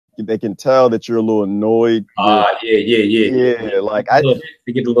they can tell that you're a little annoyed. Yeah. Like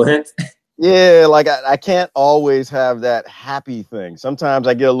you get a little hint. Yeah, like I can't always have that happy thing. Sometimes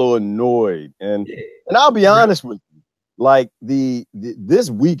I get a little annoyed, and I'll be honest with you, like this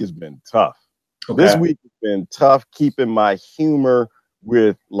week has been tough. Okay. This week has been tough keeping my humor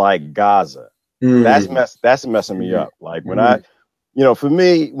with like Gaza. That's messing me up. Like when for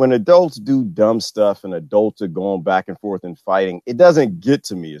me, when adults do dumb stuff and adults are going back and forth and fighting, it doesn't get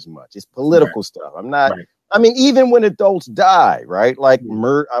to me as much. It's political stuff. I'm not. Right. I mean, even when adults die, right? Like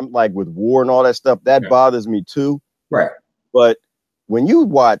I'm like with war and all that stuff, that bothers me too. Right. But when you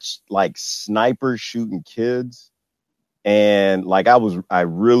watch like snipers shooting kids, and like I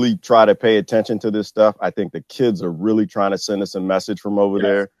really try to pay attention to this stuff. I think the kids are really trying to send us a message from over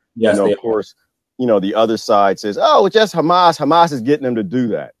there. Yes, of course, the other side says, oh, it's just Hamas. Hamas is getting them to do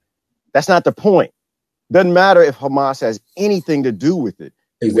that. That's not the point. Doesn't matter if Hamas has anything to do with it.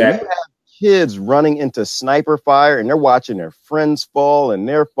 Exactly. When you have kids running into sniper fire and they're watching their friends fall and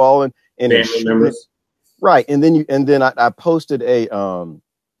they're falling and family members. Right. And then I posted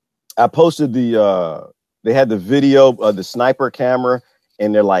they had the video of the sniper camera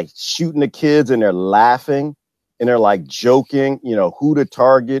and they're like shooting the kids and they're laughing and they're like joking, who to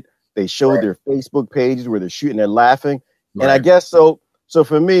target. They showed their Facebook pages where they're shooting, they're laughing. Right. And I guess so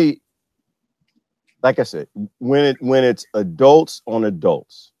for me, like I said, when it's adults on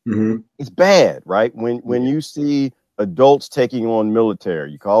adults, it's bad, right? When you see adults taking on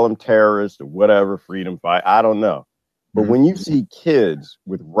military, you call them terrorists or whatever, freedom fight, I don't know. But when you see kids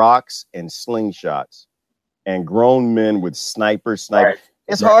with rocks and slingshots and grown men with snipers,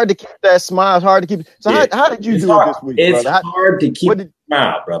 it's hard to keep that smile. It's hard to keep. So how did you do it this week, brother? It's hard to keep a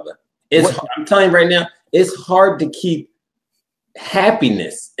smile, brother. I'm telling you right now, it's hard to keep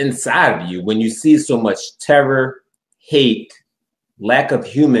happiness inside of you when you see so much terror, hate, lack of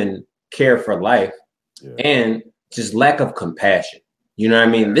human care for life, and just lack of compassion. You know what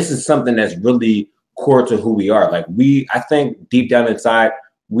I mean? This is something that's really core to who we are. Like I think deep down inside,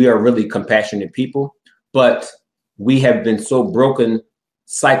 we are really compassionate people, but we have been so broken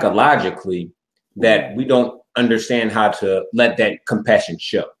psychologically that we don't understand how to let that compassion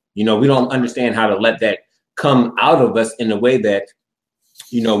show. We don't understand how to let that come out of us in a way that,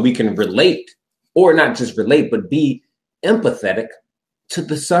 we can relate, or not just relate, but be empathetic to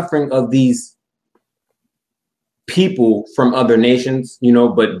the suffering of these people from other nations,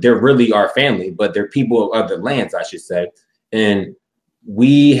 but they're really our family, but they're people of other lands, I should say. And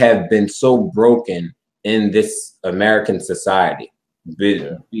we have been so broken in this American society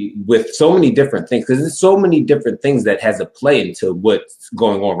with so many different things, because there's so many different things that has a play into what's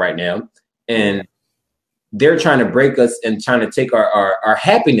going on right now. And they're trying to break us and trying to take our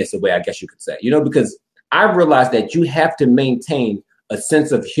happiness away, I guess you could say, because I realized that you have to maintain a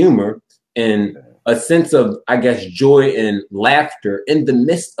sense of humor and a sense of, I guess, joy and laughter in the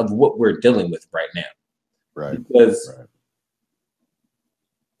midst of what we're dealing with right now. Right. Because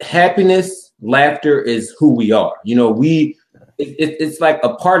happiness, laughter is who we are. It's like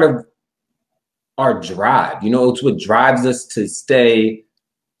a part of our drive. It's what drives us to stay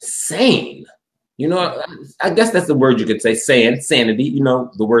sane. I guess that's the word you could say, sanity,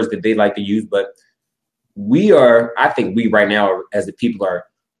 the words that they like to use. But I think we right now as the people are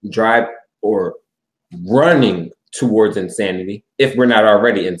running towards insanity, if we're not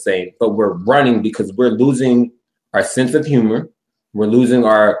already insane, but we're running because we're losing our sense of humor. We're losing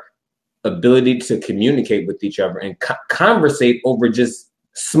our ability to communicate with each other and conversate over just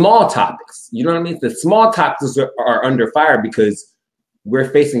small topics. You know what I mean? The small topics are under fire because we're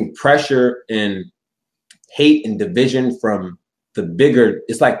facing pressure and hate and division from the bigger.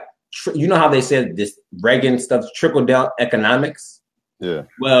 It's like, how they said this Reagan stuff, trickle down economics. Yeah.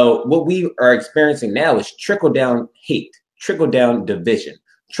 Well, what we are experiencing now is trickle down hate, trickle down division,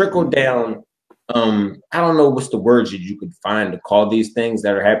 trickle down. I don't know what's the words that you could find to call these things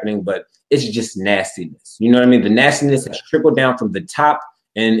that are happening, but it's just nastiness. You know what I mean? The nastiness has trickled down from the top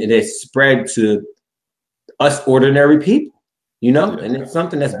and it has spread to us ordinary people, and it's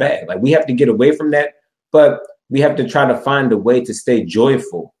something that's bad. Like we have to get away from that, but we have to try to find a way to stay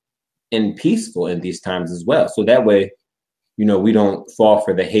joyful and peaceful in these times as well. So that way, we don't fall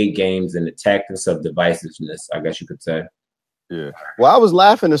for the hate games and the tactics of divisiveness, I guess you could say. Yeah. Well, I was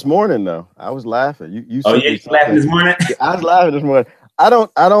laughing this morning though. I was laughing. You laughing this morning? I was laughing this morning. I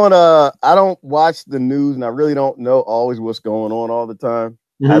don't watch the news and I really don't know always what's going on all the time.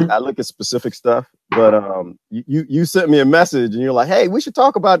 I look at specific stuff, but you sent me a message and you're like, hey, we should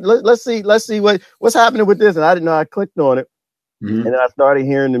talk about let's see what's happening with this. And I didn't know. I clicked on it and then I started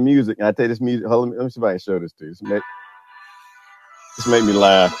hearing the music. And I tell you this music. Let me see if I can show this to you. This made me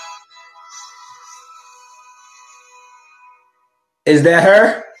laugh. Is that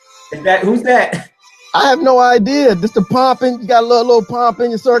her? Is that who's that? I have no idea. This the pumping. You got a little pomp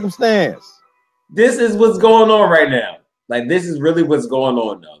in your circumstance. This is what's going on right now. Like, this is really what's going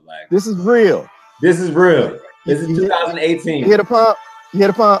on though. Like, this is real. This is real. This is 2018. You hear the pump? You hear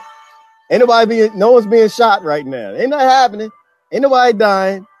the pump? No one's being shot right now. Ain't nothing happening. Ain't nobody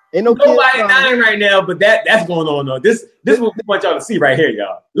dying. Ain't nobody dying right now, but that's going on though. This is what we want y'all to see right here,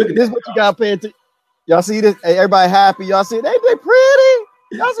 y'all. Look at this. What you gotta pay attention. Y'all see this? Hey, everybody happy. Y'all see they pretty.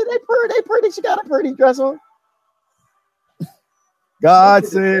 Y'all see they pretty. She got a pretty dress on. God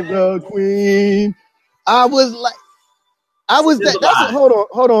save the queen. Hold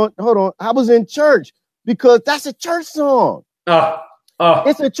on. I was in church because that's a church song.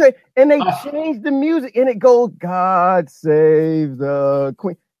 It's a church, and they changed the music, and it goes, God save the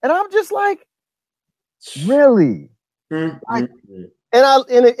queen. And I'm just like, really? And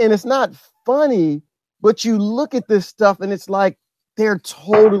it's not funny, but you look at this stuff and it's like they're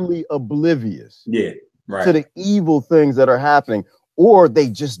totally oblivious to the evil things that are happening, or they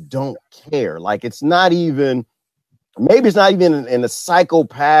just don't care. Like it's not even in a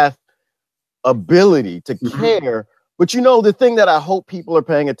psychopath ability to care. But you know, the thing that I hope people are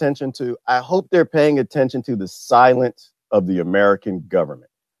paying attention to, I hope they're paying attention to the silence of the American government.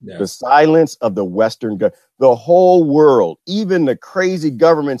 Yeah. The silence of the Western government, the whole world, even the crazy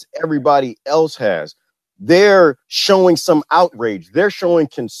governments everybody else has, they're showing some outrage. They're showing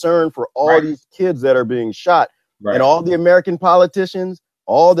concern for all these kids that are being shot. And all the American politicians,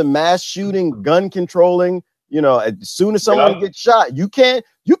 all the mass shooting, gun controlling, you know, as soon as someone gets shot, you can't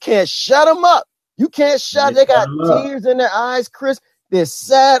shut them up. You can't shut. They got tears in their eyes, Chris. They're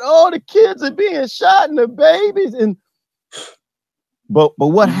sad. Oh, the kids are being shot and the babies. But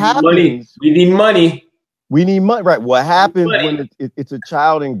what happens? We need money. We need money, right? What happens when it's a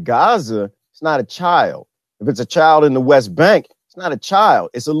child in Gaza? It's not a child. If it's a child in the West Bank, it's not a child.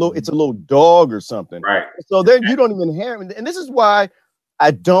 It's a little dog or something. Right. So there, you don't even hear them. And this is why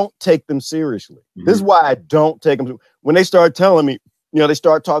I don't take them seriously. This is why I don't take them. When they start telling me, you know, they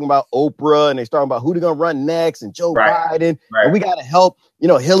start talking about Oprah and they start about who they're gonna run next and Joe Biden, and we gotta help, you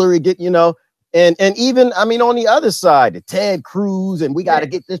know, Hillary get, you know. And even, I mean, on the other side, the Ted Cruz, and we got to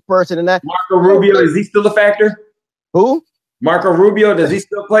get this person and that. Marco Rubio, is he still a factor? Who? Marco Rubio, does he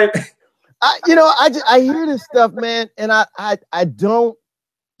still play? I hear this stuff, man, and I don't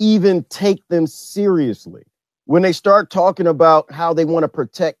even take them seriously. When they start talking about how they want to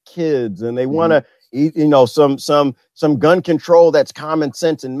protect kids and they want to, you know, some gun control that's common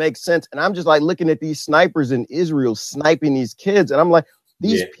sense and makes sense. And I'm just like looking at these snipers in Israel sniping these kids, and I'm like,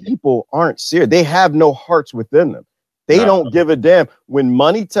 these people aren't serious. They have no hearts within them. They don't give a damn. When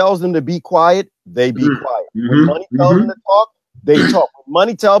money tells them to be quiet, they be quiet. When money tells them to talk, they talk. When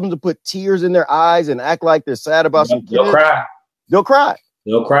money tells them to put tears in their eyes and act like they're sad about some kids, They'll cry.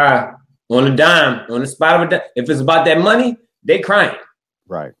 They'll cry on a dime, on the spot of a dime. If it's about that money, they crying.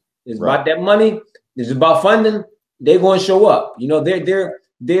 Right. It's about that money. It's about funding. They're going to show up. You know, they're.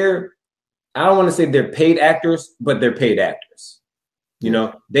 I don't want to say they're paid actors, but they're paid actors. You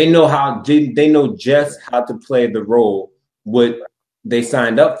know, they know just how to play the role what they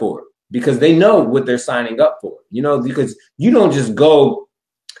signed up for, because they know what they're signing up for, you know, because you don't just go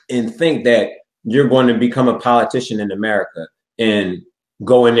and think that you're going to become a politician in America and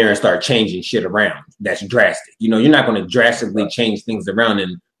go in there and start changing shit around. That's drastic. You know, you're not going to drastically change things around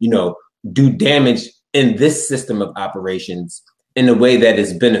and, you know, do damage in this system of operations in a way that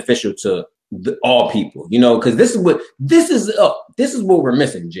is beneficial to all people, you know, because this is what we're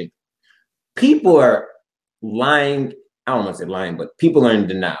missing, Jake. People are lying. I don't want to say lying, but people are in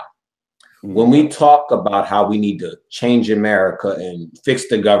denial. When we talk about how we need to change America and fix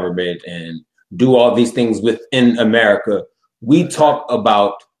the government and do all these things within America, we talk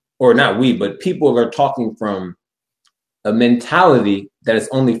about, or not we, but people are talking from a mentality that is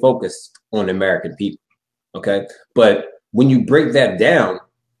only focused on American people. Okay. But when you break that down,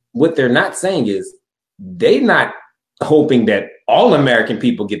 what they're not saying is they're not hoping that all American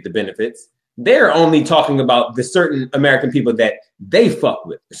people get the benefits. They're only talking about the certain American people that they fuck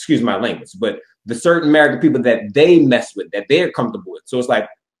with, excuse my language, but the certain American people that they mess with, that they're comfortable with. So it's like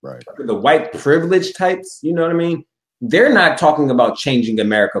the white privilege types, you know what I mean? They're not talking about changing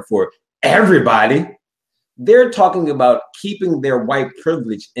America for everybody. They're talking about keeping their white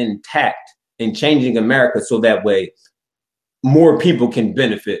privilege intact and changing America so that way more people can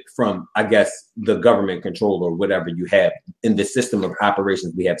benefit from, I guess, the government control or whatever you have in the system of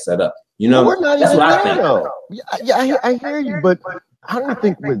operations we have set up. You know, we're not that's even what there, I think. Yeah, I hear you, but I don't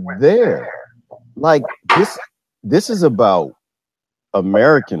think we're there. Like this is about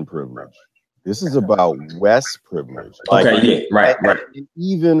American privilege. This is about West privilege. Okay, yeah, right. And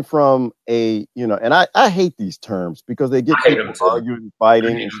even from a, and I hate these terms because they get people arguing,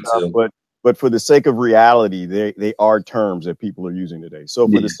 fighting and stuff, but for the sake of reality, they are terms that people are using today. So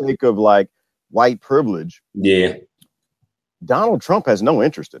for the sake of like white privilege, Donald Trump has no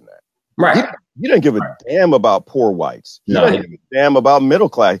interest in that. Right. He doesn't give a damn about poor whites. He doesn't give a damn about middle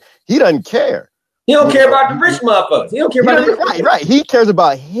class. He doesn't care. He don't care about the rich motherfuckers. He don't care about the rich. Right. He cares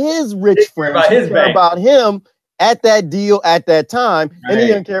about his rich friends. He cares about him at that deal at that time, and he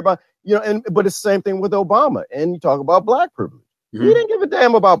doesn't care about but it's the same thing with Obama. And you talk about black privilege. He didn't give a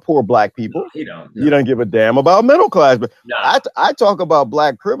damn about poor black people. No, he don't. No. He doesn't give a damn about middle class. But I talk about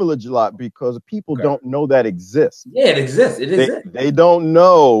black privilege a lot because people don't know that exists. Yeah, it exists. It exists. They don't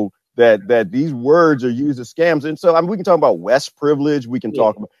know that these words are used as scams. And so we can talk about West privilege. We can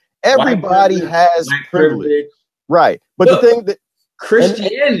talk about everybody has privilege. Right. But the thing that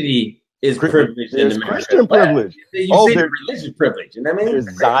Christianity is privilege in America. Christian privilege. There's religious privilege. You know what I mean?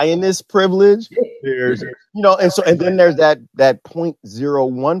 There's Zionist privilege. There's and then there's that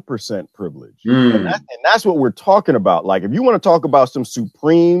 0.01% privilege. And that's what we're talking about. Like if you want to talk about some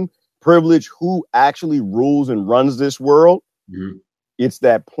supreme privilege, who actually rules and runs this world, it's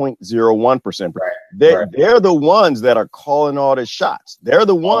that 0.01%. They're the ones that are calling all the shots. They're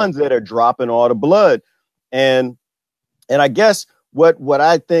the ones that are dropping all the blood. And I guess what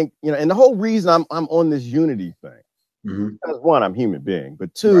I think, and the whole reason I'm on this unity thing, because one, I'm a human being,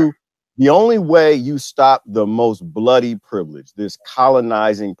 but two, the only way you stop the most bloody privilege, this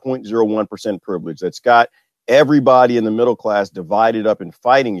colonizing 0.01% privilege that's got everybody in the middle class divided up and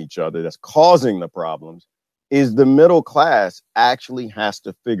fighting each other, that's causing the problems, is the middle class actually has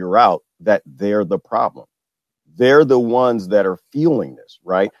to figure out that they're the problem. They're the ones that are fueling this,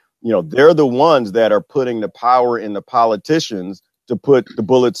 right? They're the ones that are putting the power in the politicians to put the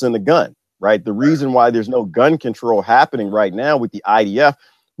bullets in the gun, right? The reason why there's no gun control happening right now with the IDF,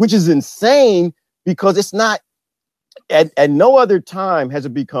 which is insane because it's not, at no other time has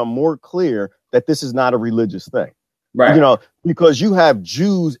it become more clear that this is not a religious thing. Right. Because you have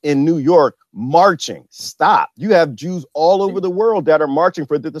Jews in New York marching, stop. You have Jews all over the world that are marching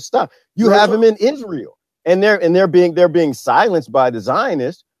for it to stop. You have them in Israel and they're being silenced by the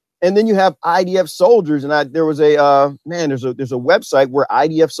Zionists. And then you have IDF soldiers. And there was there's a website where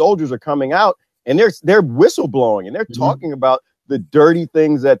IDF soldiers are coming out and they're whistleblowing and they're talking about the dirty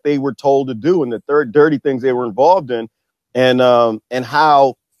things that they were told to do and the dirty things they were involved in. And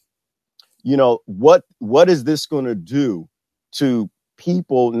how, what is this going to do to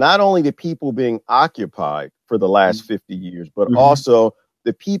people, not only the people being occupied for the last 50 years, but also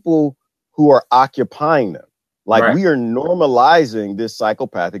the people who are occupying them. Like we are normalizing this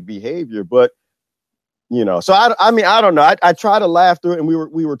psychopathic behavior, but so I don't know. I try to laugh through it, and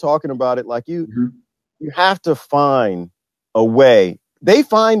we were talking about it. Like you have to find a way. They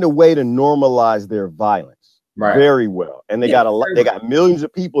find a way to normalize their violence very well, and they got millions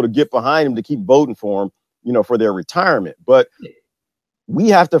of people to get behind them to keep voting for them, for their retirement. But we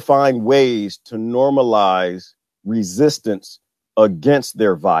have to find ways to normalize resistance against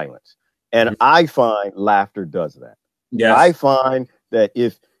their violence. And I find laughter does that. Yes. I find that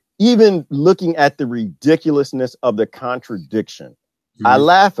if even looking at the ridiculousness of the contradiction, I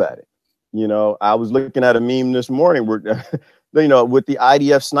laugh at it. I was looking at a meme this morning where, with the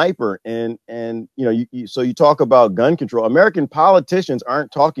IDF sniper and so you talk about gun control. American politicians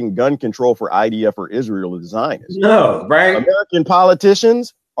aren't talking gun control for IDF or Israel or the Zionists. No, right. American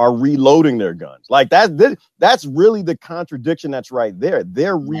politicians are reloading their guns. Like that's really the contradiction that's right there.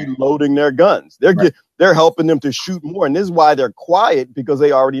 They're reloading their guns. They're helping them to shoot more. And this is why they're quiet, because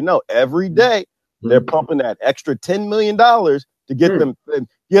they already know every day they're pumping that extra $10 million to get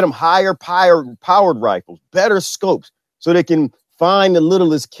them higher powered rifles, better scopes, so they can find the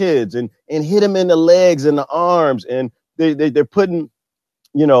littlest kids and hit them in the legs and the arms. And they're putting,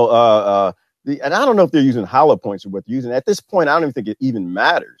 and I don't know if they're using hollow points or what they're using. At this point, I don't even think it even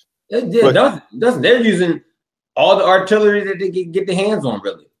matters. They're using all the artillery that they get their hands on,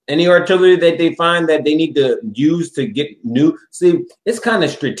 really. Any artillery that they find that they need to use to get new. See, it's kind of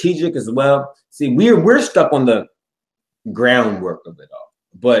strategic as well. See, we're stuck on the groundwork of it all.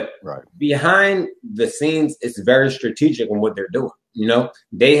 But behind the scenes, it's very strategic on what they're doing.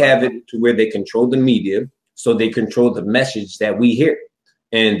 They have it to where they control the media, so they control the message that we hear.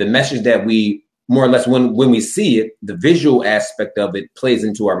 And the message that we more or less, when we see it, the visual aspect of it plays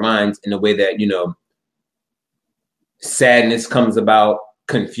into our minds in a way that, sadness comes about,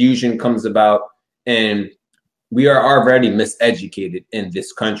 confusion comes about, and we are already miseducated in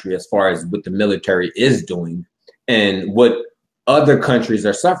this country as far as what the military is doing and what other countries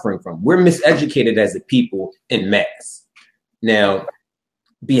are suffering from. We're miseducated as a people en masse. Now,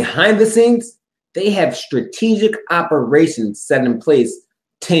 behind the scenes, they have strategic operations set in place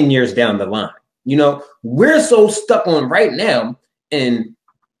 10 years down the line. You know, we're so stuck on right now, and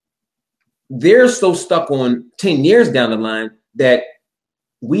they're so stuck on 10 years down the line that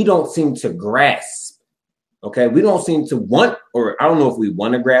we don't seem to grasp. Okay, we don't seem to want, or I don't know if we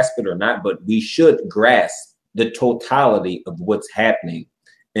want to grasp it or not, but we should grasp the totality of what's happening.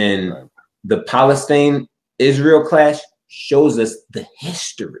 And the Palestine-Israel clash shows us the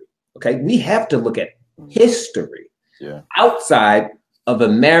history. Okay, we have to look at history outside of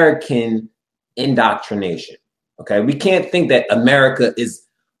American indoctrination. Okay, we can't think that America is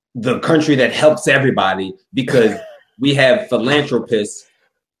the country that helps everybody because we have philanthropists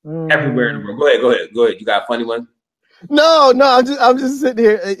everywhere in the world. Go ahead. You got a funny one? No, I'm just sitting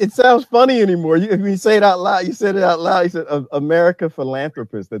here. It sounds funny anymore. You say it out loud. You said it out loud. You said America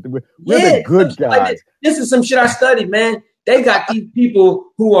philanthropists. That we're the good guys. Like this is some shit I studied, man. They got these people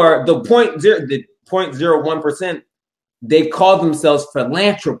who are the 0.01%. They call themselves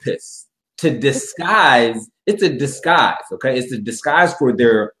philanthropists to disguise. It's a disguise, okay? It's a disguise for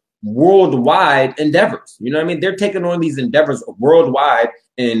their worldwide endeavors. You know what I mean? They're taking on these endeavors worldwide,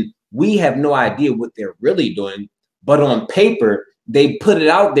 and we have no idea what they're really doing. But on paper, they put it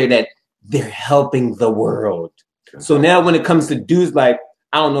out there that they're helping the world. So now when it comes to dudes like,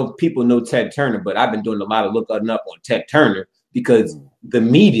 I don't know if people know Ted Turner, but I've been doing a lot of looking up on Ted Turner because the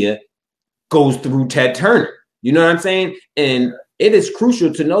media goes through Ted Turner. You know what I'm saying? And it is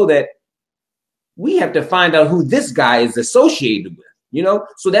crucial to know that we have to find out who this guy is associated with, you know,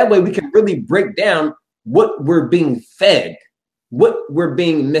 so that way we can really break down what we're being fed, what we're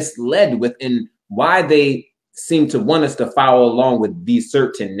being misled with, and why they seem to want us to follow along with these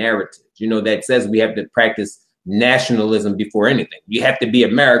certain narratives, you know, that says we have to practice nationalism before anything. You have to be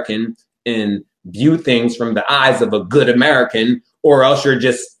American and view things from the eyes of a good American, or else you're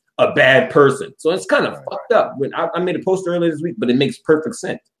just a bad person. So it's kind of fucked up. When I made a post earlier this week, but it makes perfect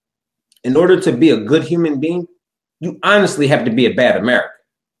sense. In order to be a good human being, you honestly have to be a bad American.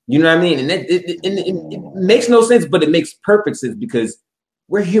 You know what I mean? And it makes no sense, but it makes perfect sense because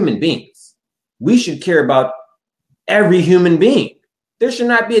we're human beings. We should care about every human being. There should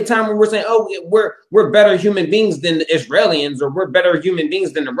not be a time where we're saying, oh, we're better human beings than the Israelis, or we're better human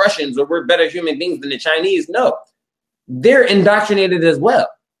beings than the Russians, or we're better human beings than the Chinese. No, they're indoctrinated as well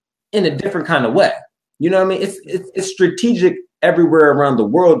in a different kind of way. You know what I mean? It's strategic everywhere around the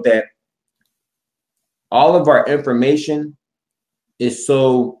world that all of our information is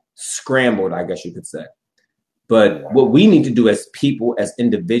so scrambled, I guess you could say. But what we need to do as people, as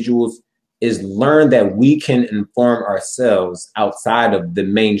individuals, is learn that we can inform ourselves outside of the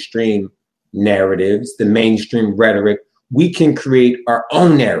mainstream narratives, the mainstream rhetoric. We can create our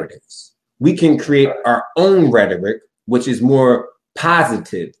own narratives. We can create our own rhetoric, which is more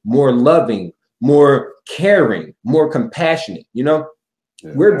positive, more loving, more caring, more compassionate. You know,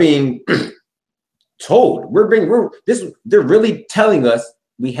 we're being told, they're really telling us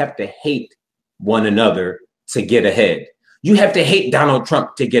we have to hate one another to get ahead. You have to hate Donald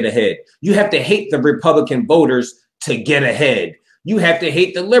Trump to get ahead. You have to hate the Republican voters to get ahead. You have to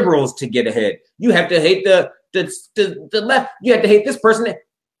hate the liberals to get ahead. You have to hate the left. You have to hate this person.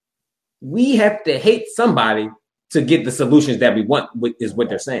 We have to hate somebody to get the solutions that we want, is what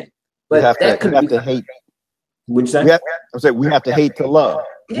they're saying. But we have to hate. What'd you say? We have to hate to love.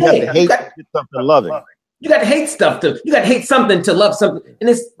 You have to hate to get something loving. You got to hate stuff you got to hate something to love something. And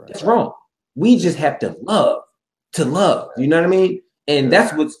it's wrong. We just have to love. To love, you know what I mean? And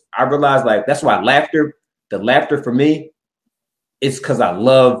that's what I realized, like, that's why the laughter for me, it's because I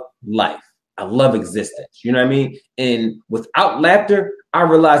love life. I love existence, you know what I mean? And without laughter, I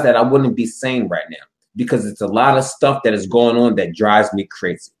realized that I wouldn't be sane right now because it's a lot of stuff that is going on that drives me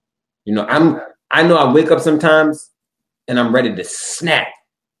crazy. You know, I know I wake up sometimes and I'm ready to snap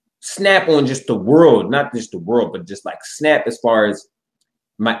on just the world, not just the world, but just like snap as far as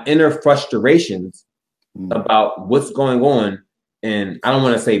my inner frustrations about what's going on. And I don't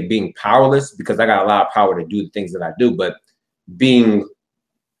want to say being powerless because I got a lot of power to do the things that I do, but being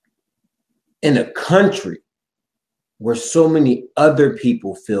in a country where so many other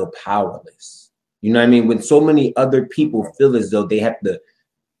people feel powerless. You know what I mean? When so many other people feel as though they have to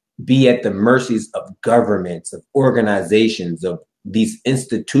be at the mercies of governments, of organizations, of these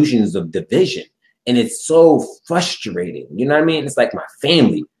institutions of division. And it's so frustrating. You know what I mean? It's like my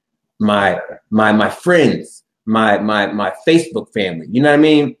family, my friends, my Facebook family, you know what I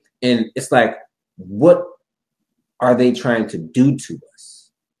mean? And it's like, what are they trying to do to us?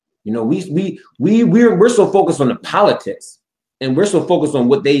 You know, we're so focused on the politics and we're so focused on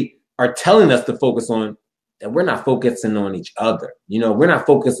what they are telling us to focus on that we're not focusing on each other. You know, we're not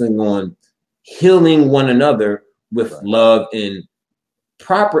focusing on healing one another with love and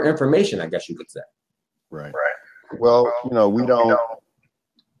proper information, I guess you could say. Right. Well, you know, we don't,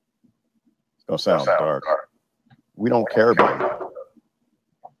 it's gonna sound dark. We don't care about it.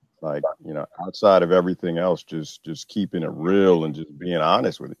 Like, you know, outside of everything else, just keeping it real and just being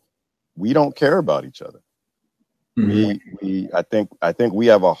honest with it. We don't care about each other. I think we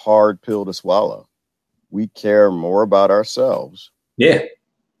have a hard pill to swallow. We care more about ourselves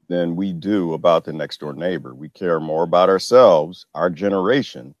than we do about the next door neighbor. We care more about ourselves, our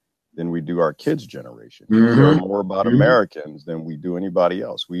generation, than we do our kids' generation. We care more about Americans than we do anybody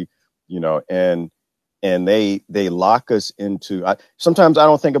else. We, you know, and they lock us into, sometimes I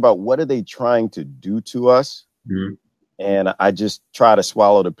don't think about what are they trying to do to us. And I just try to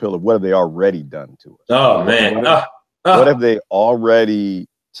swallow the pill of what have they already done to us. Oh, man. What have they already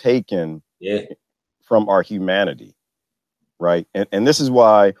taken from our humanity? Right. And this is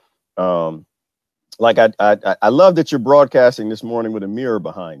why, like, I love that you're broadcasting this morning with a mirror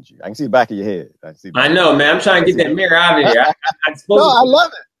behind you. I can see the back of your head. I know, man. I'm trying to get that mirror out of here. I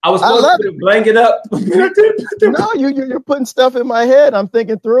love it. I was supposed to put a blanket up. No, you're putting stuff in my head. I'm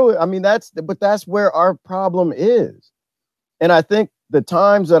thinking through it. I mean, that's where our problem is. And I think the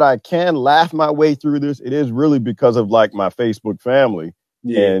times that I can laugh my way through this, it is really because of like my Facebook family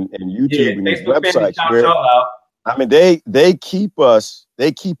and YouTube and these websites. Where, I mean, they keep us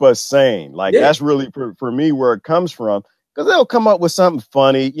sane. Like that's really for me where it comes from, because they'll come up with something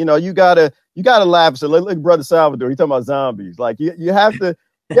funny. You know, you gotta laugh. So look, Brother Salvador, he's talking about zombies. Like you have to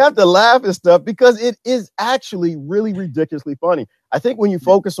laugh at stuff because it is actually really ridiculously funny. I think when you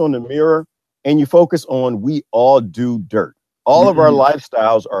focus on the mirror and you focus on we all do dirt. All of our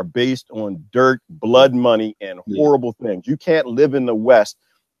lifestyles are based on dirt, blood money, and horrible things. You can't live in the West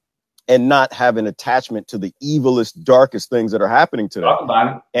and not have an attachment to the evilest, darkest things that are happening today. Talk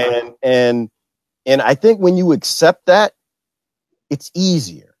about it. And I think when you accept that, it's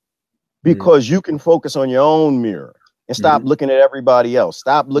easier because you can focus on your own mirror and stop looking at everybody else.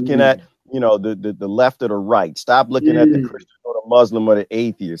 Stop looking at, you know, the left or the right. Stop looking at the Christian or the Muslim or the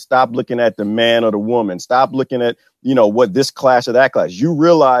atheist. Stop looking at the man or the woman. Stop looking at, you know, what this class or that class. You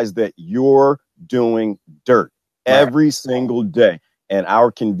realize that you're doing dirt every single day. And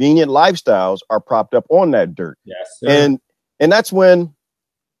our convenient lifestyles are propped up on that dirt. Yes, sir. And that's when,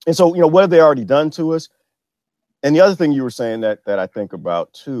 and so, you know, what have they already done to us? And the other thing you were saying that I think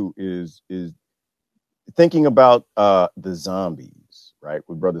about too is thinking about the zombies, right?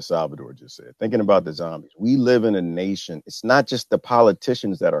 What Brother Salvador just said, thinking about the zombies. We live in a nation. It's not just the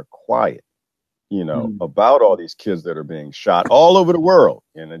politicians that are quiet, you know, about all these kids that are being shot all over the world.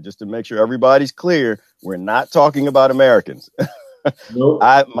 And just to make sure everybody's clear, we're not talking about Americans. Nope.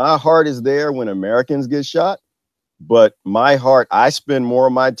 My heart is there when Americans get shot, but I spend more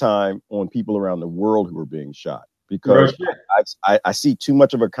of my time on people around the world who are being shot because I see too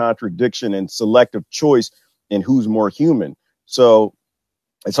much of a contradiction and selective choice in who's more human. So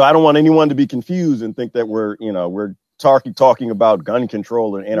I don't want anyone to be confused and think that we're talking about gun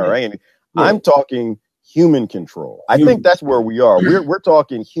control and NRA. I'm talking human control. I think that's where we are. We're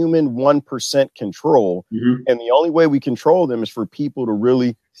talking human 1% control. And the only way we control them is for people to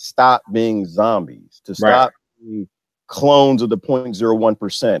really stop being zombies, to stop being clones of the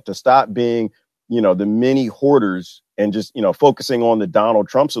 0.01%, to stop being, you know, the mini hoarders and just, you know, focusing on the Donald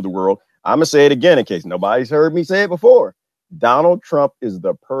Trumps of the world. I'm going to say it again in case nobody's heard me say it before. Donald Trump is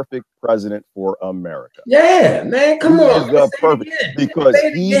the perfect president for America. Yeah, man, come on. The perfect, because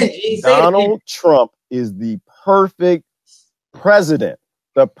Donald Trump is the perfect president,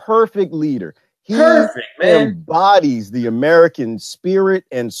 the perfect leader. He embodies the American spirit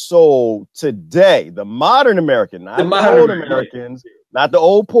and soul today. The modern American, not the old Americans, not the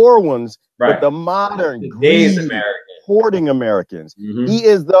old poor ones, but the modern, greedy, hoarding Americans. He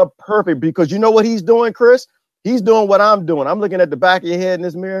is the perfect, because you know what he's doing, Chris? He's doing what I'm doing. I'm looking at the back of your head in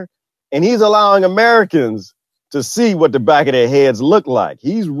this mirror, and he's allowing Americans to see what the back of their heads look like.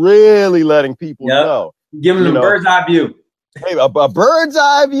 He's really letting people know. Giving them a bird's eye view. Hey, a bird's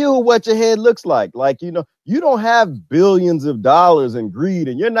eye view of what your head looks like. Like, you know, you don't have billions of dollars in greed,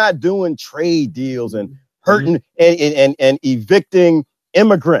 and you're not doing trade deals and hurting and evicting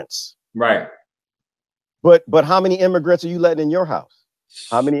immigrants. Right. But how many immigrants are you letting in your house?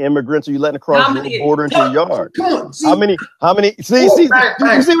 How many immigrants are you letting across the border into your yard? Come on, how many? See, you see what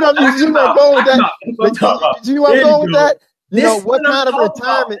I'm going with that? You see where I'm going with that? You know, what kind of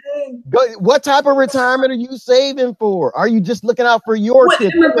retirement? What type of retirement are you saving for? Are you just looking out for your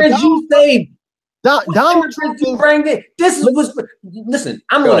kids? What immigrants you saved? Donald Trump you bring in. Listen,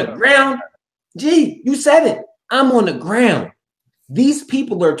 I'm on the ground. Gee, you said it. I'm on the ground. These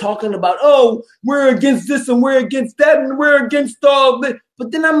people are talking about, oh, we're against this and we're against that and we're against all this.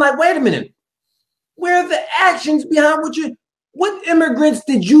 But then I'm like, wait a minute. Where are the actions behind what immigrants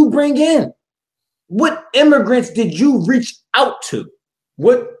did you bring in? What immigrants did you reach out to?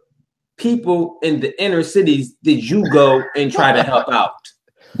 What people in the inner cities did you go and try to help out?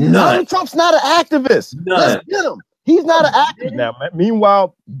 None. Donald Trump's not an activist. None. Let's get him. He's not an activist now.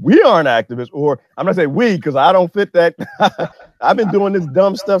 Meanwhile, we aren't activists, or I'm gonna say we because I don't fit that. I've been doing this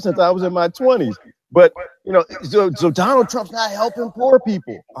dumb stuff since I was in my 20s. But you know, so Donald Trump's not helping poor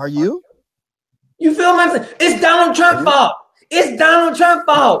people. Are you? You feel me? It's Donald Trump's fault. It's Donald Trump's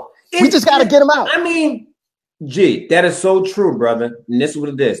fault. We just got to get him out. I mean, gee, that is so true, brother. And this is what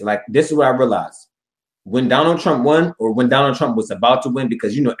it is. Like, this is what I realized. When Donald Trump won, or when Donald Trump was about to win,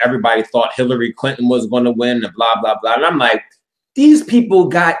 because, you know, everybody thought Hillary Clinton was going to win and blah, blah, blah. And I'm like, these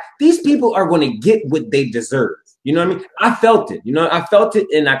people are going to get what they deserve. You know what I mean? I felt it,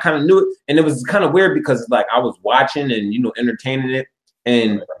 and I kind of knew it. And it was kind of weird because, like, I was watching and, you know, entertaining it.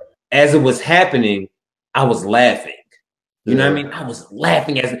 And as it was happening, I was laughing. You know what I mean? I was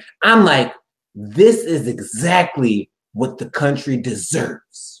laughing I'm like, this is exactly what the country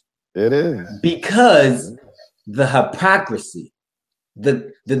deserves. It is. Because the hypocrisy,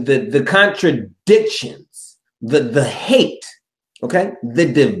 the contradictions, the hate, okay, the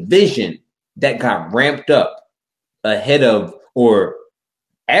division that got ramped up ahead of or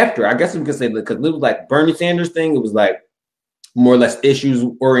after, I guess we could say, because it was like Bernie Sanders thing, it was like more or less issues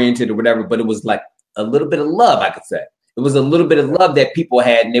oriented or whatever, but it was like a little bit of love, I could say. It was a little bit of love that people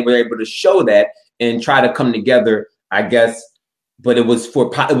had, and they were able to show that and try to come together, I guess. But it was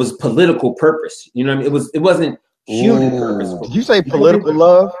political purpose. You know what I mean? It wasn't human purpose. Did you say political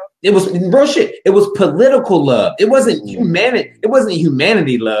love? It was real shit. It was political love. It wasn't humanity. It wasn't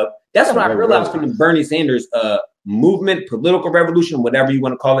humanity love. That's what I realized from the Bernie Sanders movement, political revolution, whatever you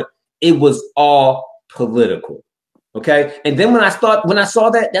want to call it. It was all political. Okay. And then when I saw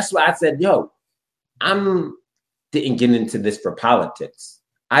that, that's why I said, yo, didn't get into this for politics.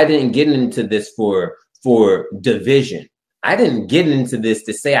 I didn't get into this for division. I didn't get into this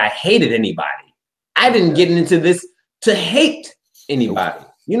to say I hated anybody. I didn't get into this to hate anybody.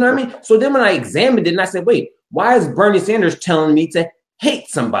 You know what I mean? So then when I examined it and I said, wait, why is Bernie Sanders telling me to hate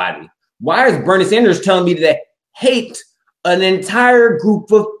somebody? Why is Bernie Sanders telling me to hate an entire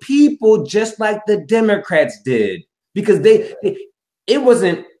group of people just like the Democrats did? Because it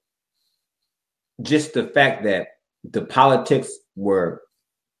wasn't just the fact that the politics were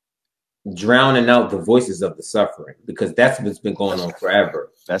drowning out the voices of the suffering, because that's what's been going on forever.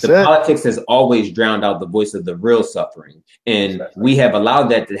 Politics has always drowned out the voice of the real suffering. And we have allowed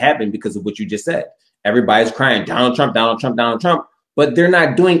that to happen because of what you just said. Everybody's crying, Donald Trump, Donald Trump, Donald Trump, but they're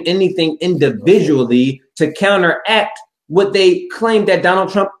not doing anything individually to counteract what they claim that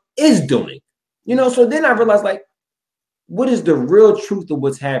Donald Trump is doing. You know, so then I realized, like, what is the real truth of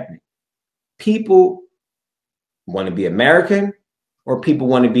what's happening? People want to be American, or people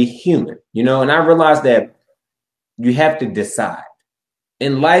want to be human, you know? And I realized that you have to decide.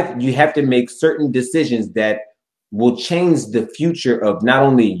 In life, you have to make certain decisions that will change the future of not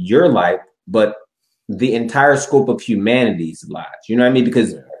only your life, but the entire scope of humanity's lives. You know what I mean?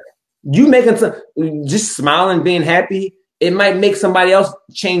 Because you making just smiling, being happy, it might make somebody else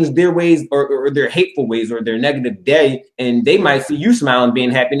change their ways or their hateful ways or their negative day. And they might see you smiling,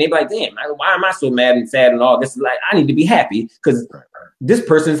 being happy. And they be like, damn, why am I so mad and sad and all this? Like, I need to be happy because this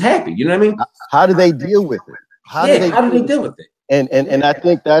person's happy. You know what I mean? How do they deal with it? How do they deal with it? And I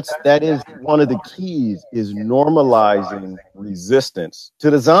think that is one of the keys, is normalizing resistance to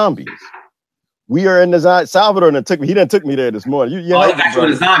the zombies. We are in the Salvador, and he done took me there this morning. He got you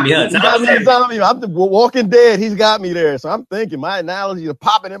in the zombie, huh? He got me in the zombie. I'm the Walking Dead. He's got me there. So I'm thinking my analogies are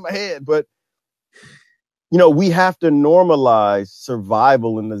popping in my head. But, you know, we have to normalize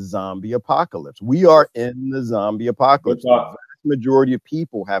survival in the zombie apocalypse. We are in the zombie apocalypse. The vast majority of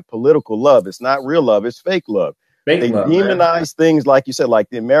people have political love. It's not real love. It's fake love. They demonize things, like you said, like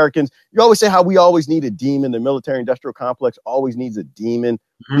the Americans. You always say how we always need a demon. The military-industrial complex always needs a demon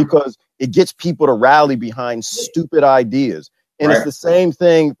because it gets people to rally behind stupid ideas. And it's the same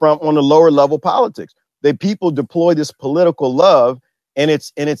thing on the lower level politics. That people deploy this political love, and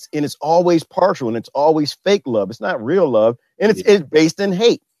it's always partial, and it's always fake love. It's not real love, and it's based in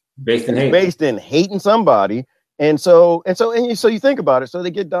hate. Based in hating somebody. And so you think about it. So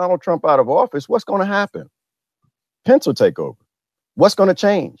they get Donald Trump out of office. What's going to happen? Pence will take over. What's going to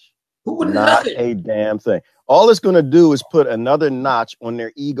change? Not a damn thing. All it's going to do is put another notch on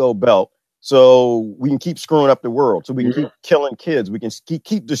their ego belt so we can keep screwing up the world, so we can keep killing kids, we can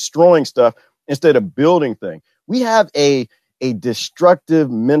keep destroying stuff instead of building things. We have a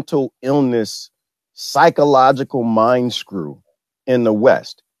destructive mental illness, psychological mind screw in the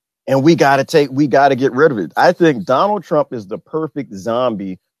West. And we got to get rid of it. I think Donald Trump is the perfect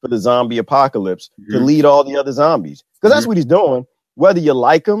zombie for the zombie apocalypse to lead all the other zombies. Because that's what he's doing, whether you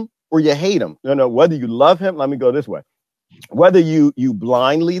like him or you hate him. Whether you love him, let me go this way. Whether you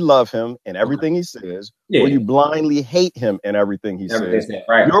blindly love him and everything he says, or you blindly hate him and everything he says,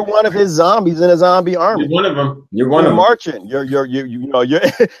 right. You're one of his zombies in a zombie army. You're one of them. You're one of them. Marching. You're who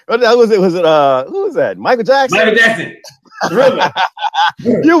was that? Michael Jackson. Michael Jackson. Really?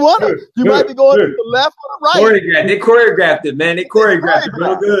 You want it. You might be going to the left or the right. They choreographed it, man. They choreographed it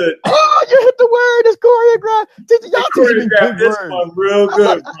real good. Oh, you hit the word. It's choreographed. Y'all choreographed this one real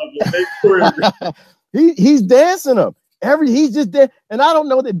good, brother. They choreographed. He's dancing them. He's just there, and I don't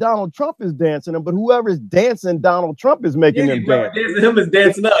know that Donald Trump is dancing them, but whoever's dancing Donald Trump is making them dance. Him is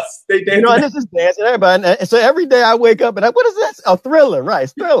dancing us. They dancing. And this is dancing everybody. And so every day I wake up and what is this? A Thriller, right?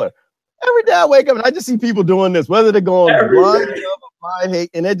 It's Thriller. Every day I wake up and I just see people doing this, whether they're going blind love or blind hate,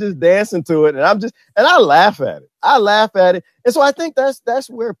 and they're just dancing to it. And I laugh at it. And so I think that's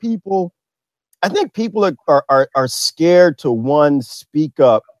where people are scared to speak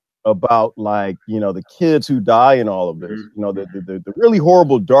up about, like, the kids who die and all of this, the really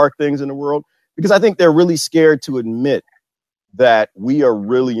horrible, dark things in the world, because I think they're really scared to admit that we are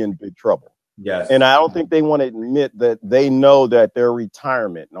really in big trouble. Yes. And I don't think they want to admit that they know that their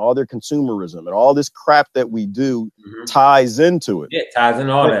retirement and all their consumerism and all this crap that we do ties into it. Yeah, ties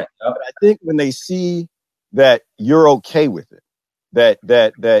in all that. But I think when they see that you're okay with it,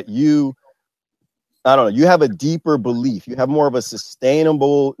 that you, I don't know, you have a deeper belief, you have more of a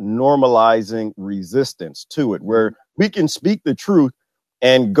sustainable, normalizing resistance to it, where we can speak the truth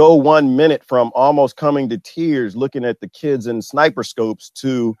and go 1 minute from almost coming to tears looking at the kids in sniper scopes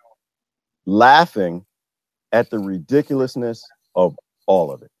to laughing at the ridiculousness of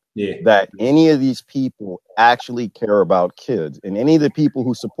all of it. Yeah. That any of these people actually care about kids, and any of the people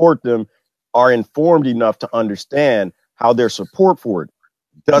who support them are informed enough to understand how their support for it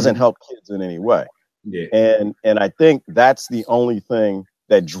doesn't help kids in any way. Yeah. And I think that's the only thing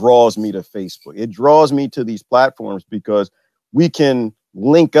that draws me to Facebook. It draws me to these platforms because we can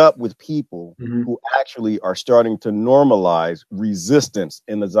link up with people who actually are starting to normalize resistance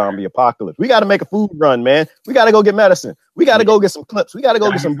in the zombie apocalypse. We got to make a food run, man. We got to go get medicine. We got to go get some clips. We got to go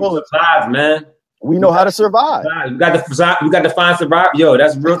get some bullets. Survive, man. We know how to survive. We got to find survive. Yo,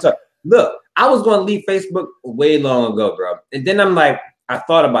 that's real tough. Look, I was going to leave Facebook way long ago, bro. And then I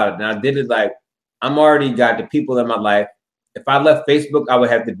thought about it, and I did it like, I'm already got the people in my life. If I left Facebook, I would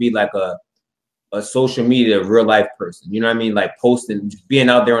have to be like a social media real life person. You know what I mean? Like posting, just being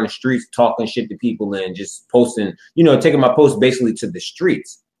out there on the streets, talking shit to people and just posting, taking my posts basically to the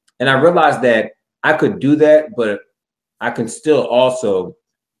streets. And I realized that I could do that, but I can still also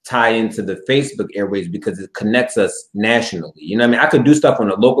tie into the Facebook airways because it connects us nationally. You know what I mean? I could do stuff on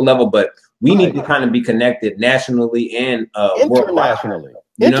a local level, but we need to kind of be connected nationally and internationally.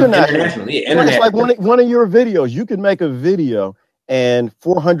 Internationally. Yeah, it's like one of your videos. You can make a video and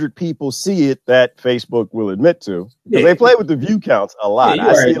 400 people see it that Facebook will admit to, because they play with the view counts a lot.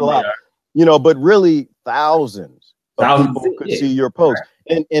 I see it a lot, but really thousands of people could see your post.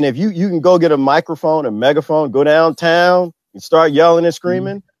 Right. And if you can go get a microphone, a megaphone, go downtown and start yelling and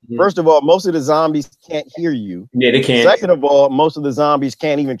screaming. First of all, most of the zombies can't hear you. Yeah, they can't. Second of all, most of the zombies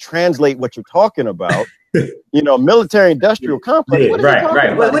can't even translate what you're talking about. Military industrial complex. Yeah,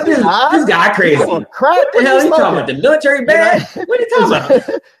 right. What this guy crazy? Crap. What the hell are you talking about? The military band? What are you talking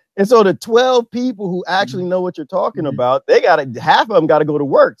about? And so the 12 people who actually know what you're talking about, half of them got to go to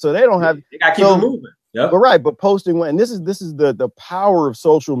work, so they don't have. They got to keep it moving. Yep. But posting, and this is the power of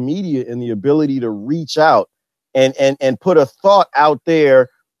social media and the ability to reach out and put a thought out there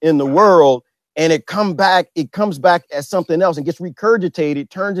in the world, and it comes back as something else and gets regurgitated,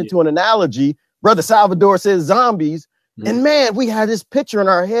 turns into an analogy. Brother Salvador says zombies, and man, we have this picture in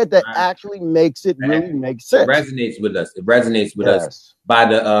our head that actually makes it really make sense. It resonates with us. It resonates with us by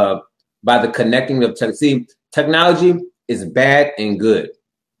the connecting of technology is bad and good.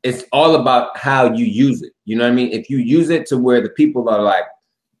 It's all about how you use it. You know what I mean? If you use it to where the people are like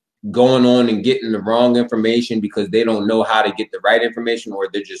going on and getting the wrong information because they don't know how to get the right information, or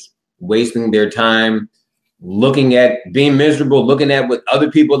they're just wasting their time looking at being miserable, looking at what other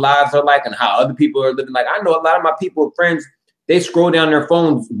people's lives are like and how other people are living. Like, I know a lot of my people, friends, they scroll down their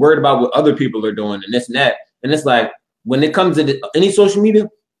phones worried about what other people are doing and this and that. And it's like, when it comes to any social media,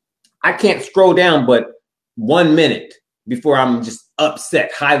 I can't scroll down but 1 minute before I'm just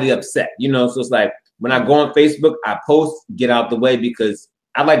upset, highly upset, So it's like when I go on Facebook, I post, get out the way, because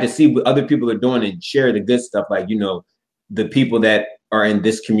I like to see what other people are doing and share the good stuff. Like, the people that are in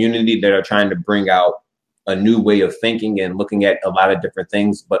this community that are trying to bring out a new way of thinking and looking at a lot of different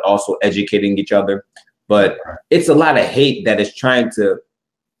things, but also educating each other. But it's a lot of hate that is trying to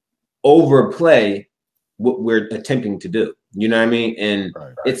overplay what we're attempting to do. You know what I mean? And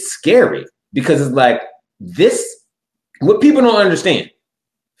it's scary because it's like what people don't understand.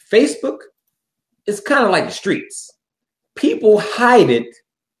 Facebook is kind of like the streets. People hide it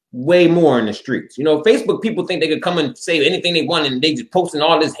way more in the streets. Facebook, people think they could come and say anything they want and they just posting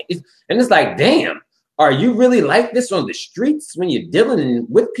all this. And it's like, damn, are you really like this on the streets when you're dealing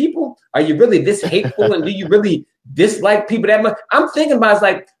with people? Are you really this hateful? And do you really dislike people that much? I'm thinking about, it's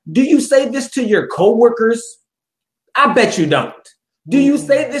like, do you say this to your coworkers? I bet you don't. Do you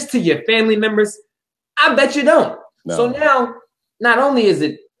say this to your family members? I bet you don't. No. So now, not only is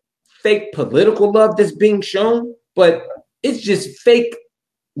it fake political love that's being shown, but it's just fake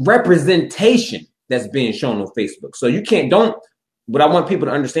representation that's being shown on Facebook. So what I want people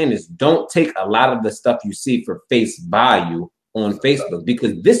to understand is don't take a lot of the stuff you see for face value on Facebook,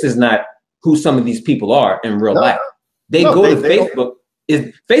 because this is not who some of these people are in real life. They go to Facebook.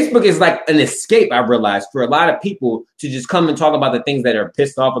 Facebook is like an escape, I realize, for a lot of people to just come and talk about the things that are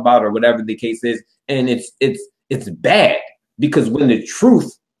pissed off about or whatever the case is. And it's bad, because when the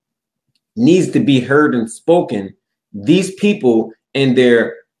truth needs to be heard and spoken, these people and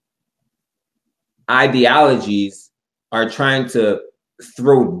their ideologies are trying to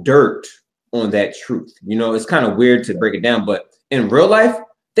throw dirt on that truth. It's kind of weird to break it down, but in real life,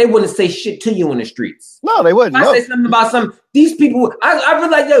 they wouldn't say shit to you in the streets. No, they wouldn't. If I say something about these people, I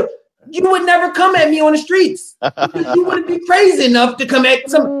realize, you would never come at me on the streets. You wouldn't be crazy enough to come at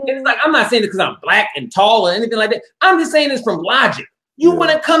some. It's like, I'm not saying this because I'm black and tall or anything like that. I'm just saying this from logic. You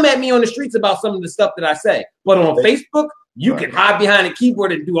wouldn't come at me on the streets about some of the stuff that I say. But on Facebook, you can hide behind a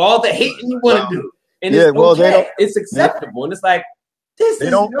keyboard and do all the hating you want to do. And it's okay. It's acceptable. And it's like, this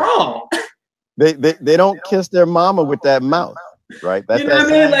is wrong. They don't kiss their mama with that mouth. Right. That's, you know what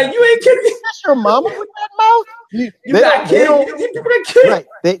I mean? Like, you ain't kissing your mama with that mouth. You got kids. Right.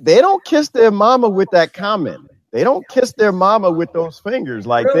 They don't kiss their mama with that comment. They don't kiss their mama with those fingers.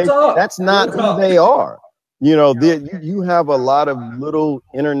 Like that's not who they are. You have a lot of little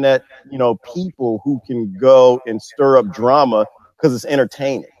internet, people who can go and stir up drama because it's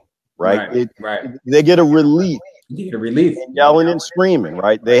entertaining. Right. They get a relief. And yelling and screaming,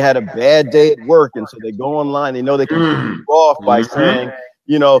 right? They had a bad day at work, and so they go online. They know they can keep off by saying,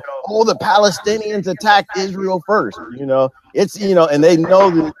 the Palestinians attacked Israel first. It's, and they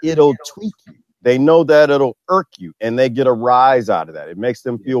know that it'll tweak you. They know that it'll irk you, and they get a rise out of that. It makes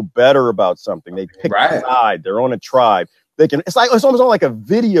them feel better about something. They pick a side. They're on a tribe. It's almost like a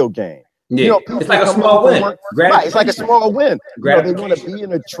video game. Yeah, it's like a small win. Right, it's like a small win. They want to be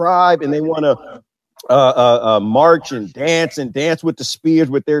in a tribe, and they want to march and dance with the spears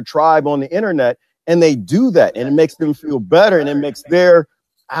with their tribe on the internet, and they do that, and it makes them feel better, and it makes their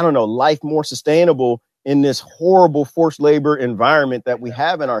life more sustainable in this horrible forced labor environment that we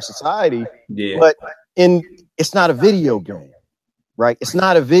have in our society. But it's not a video game, right? It's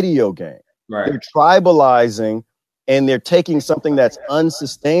not a video game. They're tribalizing, and they're taking something that's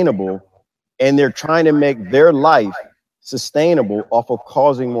unsustainable, and they're trying to make their life sustainable off of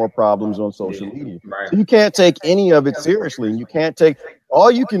causing more problems on social media. So you can't take any of it seriously.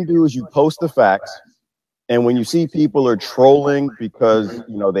 All you can do is you post the facts. And when you see people are trolling because,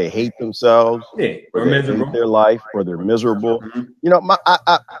 they hate themselves, or they hate their life, or they're miserable,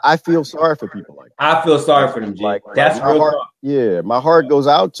 I feel sorry for people like that. I feel sorry for them, G. That's real heart. Yeah, my heart goes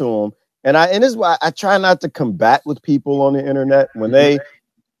out to them. And this is why I try not to combat with people on the internet when they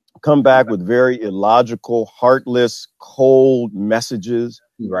come back with very illogical, heartless, cold messages.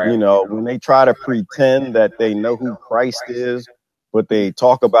 When they try to pretend that they know who Christ is, but they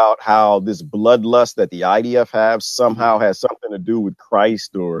talk about how this bloodlust that the IDF have somehow has something to do with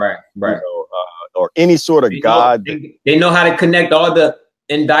Christ or or any sort of God. They know how to connect all the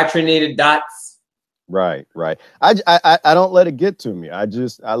indoctrinated dots. Right. I don't let it get to me. I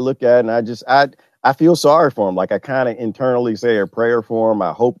look at it and I feel sorry for them. Like I kind of internally say a prayer for them.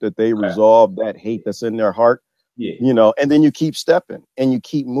 I hope that they resolve that hate that's in their heart. And then you keep stepping and you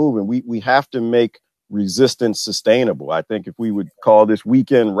keep moving. We have to make resistance sustainable. I think if we would call this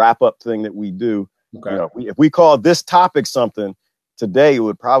weekend wrap up thing that we do, if we call this topic something today, it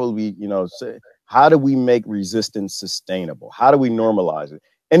would probably be, say, how do we make resistance sustainable? How do we normalize it?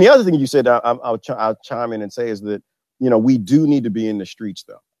 And the other thing you said, I'll chime in and say is that, we do need to be in the streets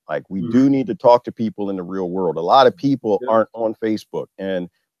though. Like, we do need to talk to people in the real world. A lot of people aren't on Facebook. And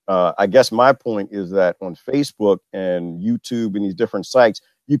I guess my point is that on Facebook and YouTube and these different sites,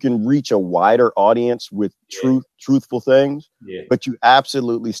 you can reach a wider audience with truthful things, but you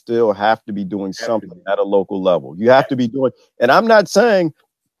absolutely still have to be doing something at a local level. You have to be doing, and I'm not saying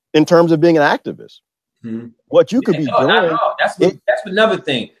in terms of being an activist, what you could be doing. That's another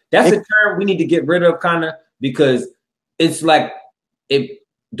thing. That's a term we need to get rid of, kind of, because it's like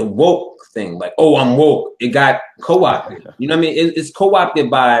the woke thing, like, oh, I'm woke. It got co-opted. You know what I mean? It's co-opted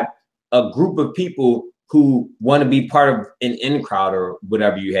by a group of people who want to be part of an in crowd or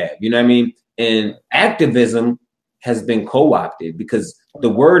whatever you have. You know what I mean? And activism has been co-opted because the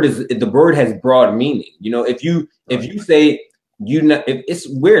word has broad meaning. You know, if you say it's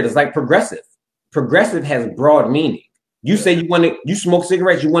weird. It's like progressive. Progressive has broad meaning. You say you smoke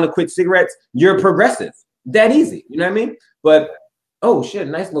cigarettes, you want to quit cigarettes, you're a progressive. That easy. You know what I mean? But oh shit,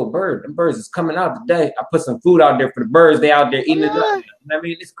 nice little bird. The birds is coming out today. I put some food out there for the birds. They out there eating it up. You know what I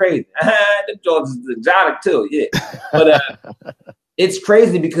mean? It's crazy. The George is exotic too, yeah. But it's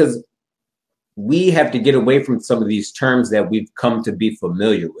crazy because we have to get away from some of these terms that we've come to be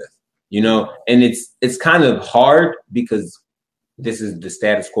familiar with, you know, and it's kind of hard because this is the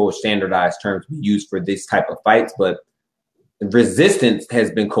status quo, standardized terms we use for this type of fights, but resistance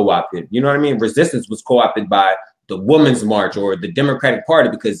has been co-opted. You know what I mean? Resistance was co-opted by the Women's March or the Democratic Party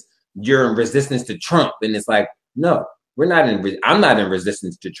because you're in resistance to Trump. And it's like, no, I'm not in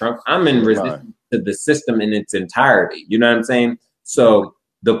resistance to Trump. I'm in resistance to the system in its entirety. You know what I'm saying? So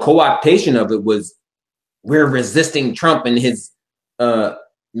the co-optation of it was, we're resisting Trump and his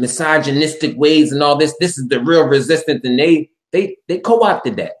misogynistic ways and all this. This is the real resistance. And they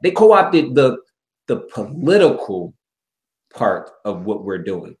co-opted that. They co-opted the political part of what we're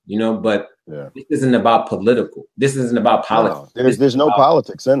doing, you know, but this isn't about political. This isn't about politics. No, there's no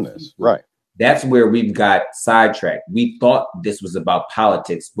politics in this. Right. That's where we've got sidetracked. We thought this was about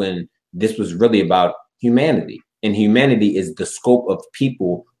politics when this was really about humanity. And humanity is the scope of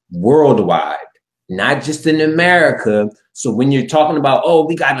people worldwide, not just in America. So when you're talking about, oh,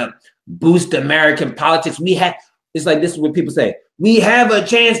 we got to boost American politics, it's like, this is what people say. We have a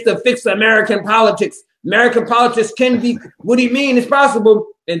chance to fix American politics. American politics can be, what do you mean it's possible?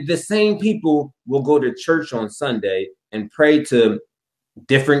 And the same people will go to church on Sunday and pray to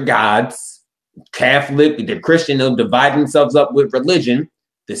different gods, Catholic, the Christian, they'll divide themselves up with religion.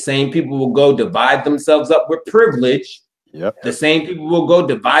 The same people will go divide themselves up with privilege. Yep. The same people will go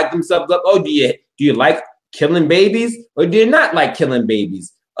divide themselves up. Oh, do you like killing babies or do you not like killing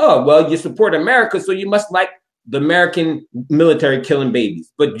babies? Oh, well, you support America, so you must like the American military killing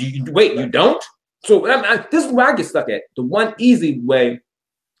babies. But you don't? So this is where I get stuck at. The one easy way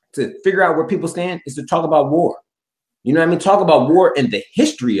to figure out where people stand is to talk about war. You know what I mean? Talk about war and the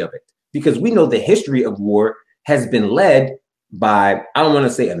history of it, because we know the history of war has been led by, I don't want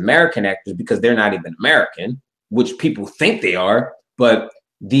to say American actors because they're not even American, which people think they are, but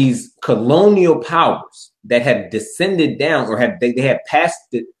these colonial powers that have descended down or they have passed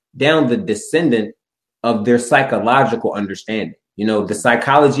it down the descendant of their psychological understanding. You know, the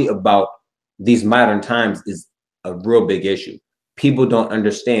psychology about these modern times is a real big issue. People don't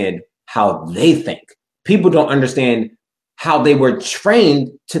understand how they think. People don't understand how they were trained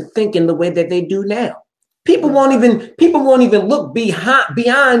to think in the way that they do now. People won't even look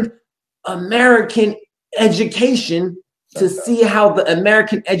beyond American education to see how the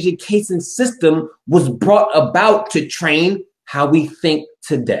American education system was brought about to train how we think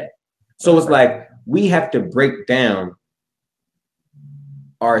today. So it's like we have to break down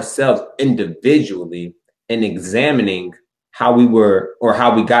ourselves individually and examining how we were or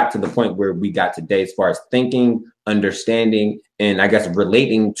how we got to the point where we got today as far as thinking, understanding, and I guess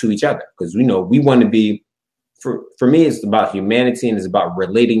relating to each other. Because we know we want to be, for me, it's about humanity and it's about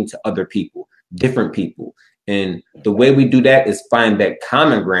relating to other people, different people. And the way we do that is find that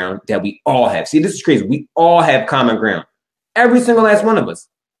common ground that we all have. See, this is crazy. We all have common ground. Every single last one of us.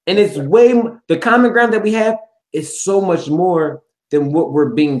 And it's the common ground that we have is so much more than what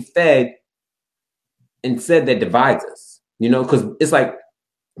we're being fed and said that divides us. You know, because it's like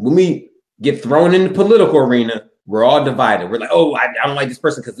when we get thrown in the political arena, we're all divided. We're like, oh, I don't like this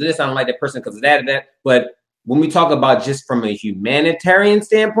person because of this. I don't like that person because of that and that. But when we talk about just from a humanitarian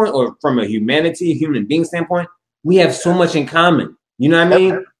standpoint or from a human being standpoint, we have so much in common. You know what I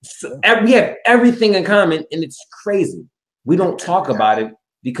mean? So, we have everything in common, and it's crazy. We don't talk about it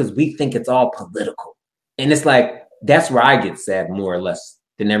because we think it's all political. And it's like, that's where I get sad more or less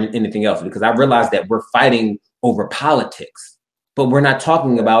than anything else, because I realize that we're fighting over politics, but we're not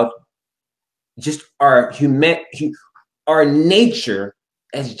talking about just our nature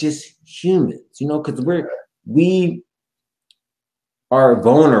as just humans, you know, because we are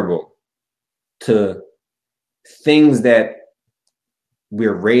vulnerable to things that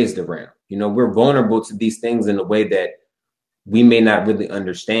we're raised around. You know, we're vulnerable to these things in a way that we may not really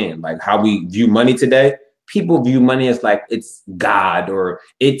understand. Like how we view money today. People view money as like it's God or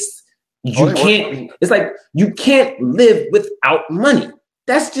it's it's like you can't live without money.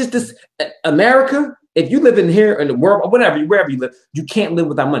 That's just this America. If you live in here in the world or whatever, wherever you live, you can't live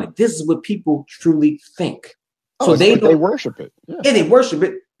without money. This is what people truly think. So they worship it. Yeah, they worship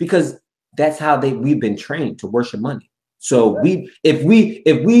it because that's how we've been trained to worship money. So if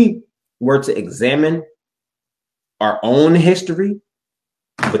we were to examine our own history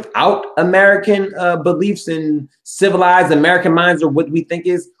without American beliefs and civilized American minds or what we think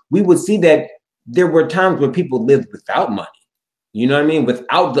is, we would see that there were times where people lived without money. You know what I mean?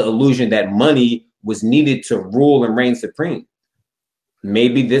 Without the illusion that money was needed to rule and reign supreme.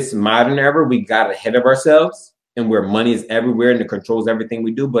 Maybe this modern era, we got ahead of ourselves and where money is everywhere and it controls everything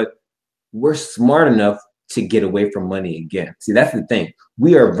we do, but we're smart enough to get away from money again. See, that's the thing.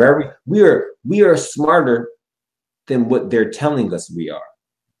 We are smarter than what they're telling us we are.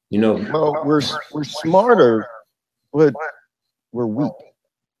 You know, well, we're smarter, but we're weak.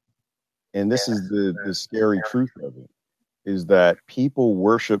 And this is the scary truth of it, is that people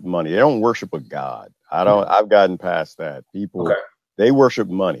worship money. They don't worship a God. I've gotten past that. People, they worship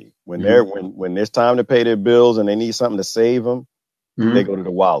money. When when it's time to pay their bills and they need something to save them, they go to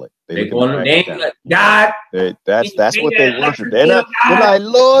the wallet. They go to the God. That's what they worship. They're like,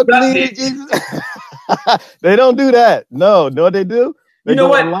 Lord, please, Jesus. They don't do that. No, they do. They know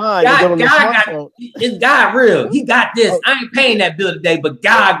what? Is God real? He got this. I ain't paying that bill today, but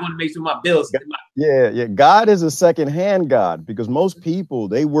God going to make sure my bills. Yeah. God is a second-hand God because most people,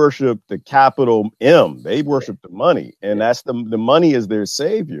 they worship the capital M. They worship the money, and that's the money is their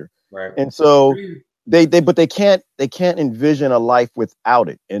savior. Right. And so they can't envision a life without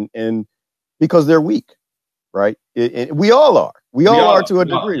it, and because they're weak, right? We all are. We all are to a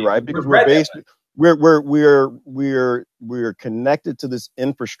degree, right? Because we're connected to this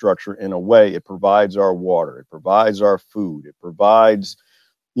infrastructure in a way. It provides our water, it provides our food, it provides,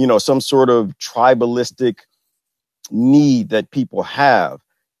 some sort of tribalistic need that people have.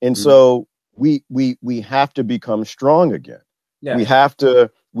 And so we have to become strong again. Yeah. We have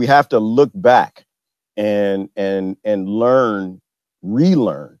to look back and relearn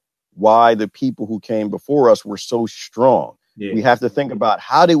why the people who came before us were so strong. Yeah. We have to think about,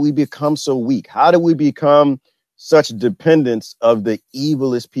 how did we become so weak? How did we become such dependents of the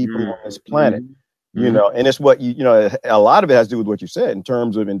evilest people on this planet? And it's what a lot of it has to do with what you said in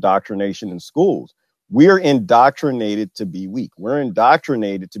terms of indoctrination in schools. We're indoctrinated to be weak. We're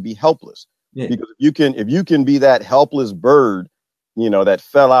indoctrinated to be helpless. Yeah. Because if you can be that helpless bird, that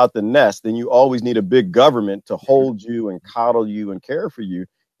fell out the nest, then you always need a big government to hold you and coddle you and care for you.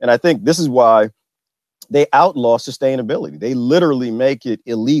 And I think this is why they outlaw sustainability. They literally make it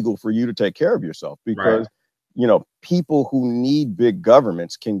illegal for you to take care of yourself because, people who need big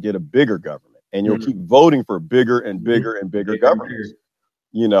governments can get a bigger government, and you'll keep voting for bigger and bigger and bigger governments,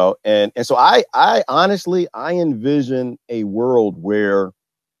 and so I honestly, I envision a world where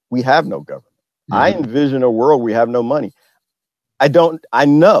we have no government. I envision a world where we have no money. I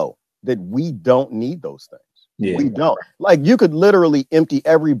know that we don't need those things. Yeah. We don't. Like, you could literally empty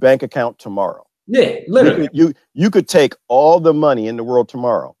every bank account tomorrow. Yeah, literally. You could take all the money in the world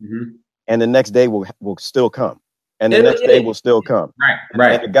tomorrow, and the next day will still come, and the next day will still come.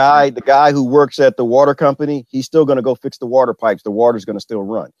 Right. And the guy who works at the water company, he's still going to go fix the water pipes. The water's going to still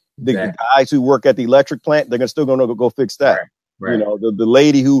run. The guys who work at the electric plant, they're still going to go fix that. Right. The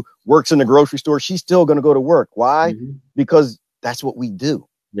lady who works in the grocery store, she's still going to go to work. Why? Because that's what we do.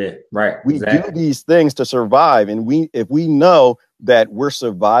 Yeah, right. We do these things to survive, and if we know that we're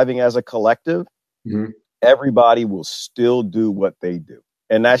surviving as a collective, everybody will still do what they do,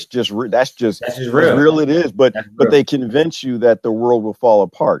 and that's just real. Real it is. But they convince you that the world will fall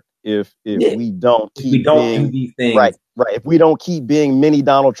apart if we don't keep do these things. Right. If we don't keep being mini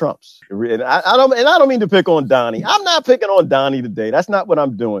Donald Trumps, and I don't mean to pick on Donnie. I'm not picking on Donnie today. That's not what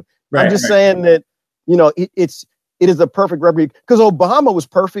I'm doing. I'm just saying that it is a perfect replica, because Obama was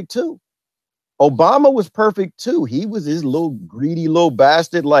perfect too. He was his little greedy little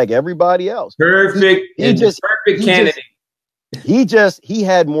bastard like everybody else. Perfect candidate. He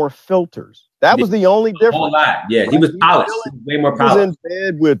had more filters. That was the only difference. A whole lot. Yeah, he was polished. Way more polished. He was in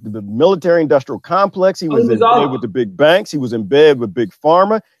bed with the military industrial complex. He was in bed with the big banks. He was in bed with big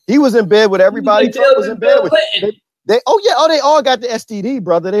pharma. He was in bed with everybody Trump was in bed with. They all got the STD,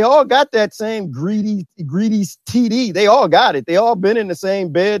 brother. They all got that same greedy TD. They all got it. They all been in the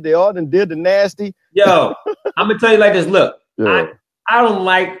same bed. They all done did the nasty. Yo, I'm gonna tell you like this. Look, Yeah. I don't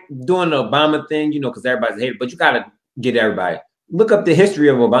like doing the Obama thing, because everybody's hated, but you gotta get everybody. Look up the history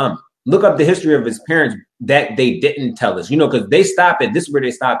of Obama. Look up the history of his parents that they didn't tell us, because they stop at this is where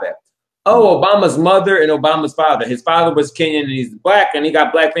they stop at. Oh, Obama's mother and Obama's father. His father was Kenyan and he's black and he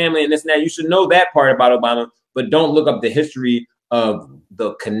got black family and this and that. You should know that part about Obama, but don't look up the history of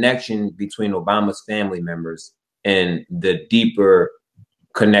the connection between Obama's family members and the deeper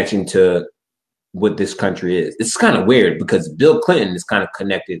connection to what this country is. It's kind of weird because Bill Clinton is kind of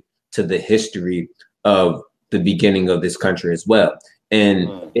connected to the history of the beginning of this country as well. And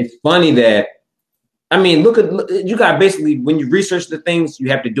it's funny that, you got basically, when you research the things, you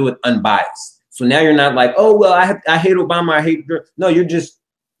have to do it unbiased. So now you're not like, oh, well, I hate Obama. I hate her. No, you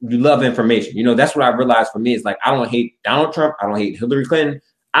love information. That's what I realized for me is like, I don't hate Donald Trump. I don't hate Hillary Clinton.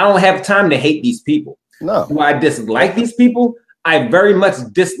 I don't have time to hate these people. No. Do I dislike these people? I very much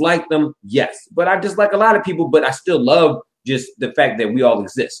dislike them. Yes. But I dislike a lot of people, but I still love just the fact that we all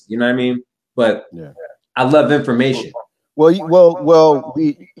exist. You know what I mean? But I love information. Well,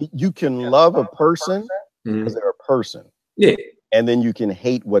 you can love a person because they're a person. Yeah. And then you can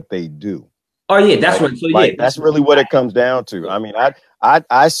hate what they do. Oh, yeah, that's right. So, yeah, that's really what it comes down to. I mean,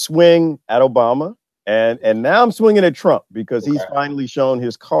 I swing at Obama and now I'm swinging at Trump because he's finally shown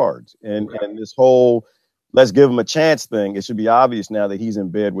his cards and this whole let's give him a chance thing. It should be obvious now that he's in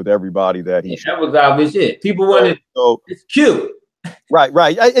bed with everybody that he. That was obvious. Yeah, people wanted. So it's cute. Right.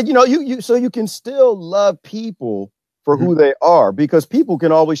 So you can still love people for who they are because people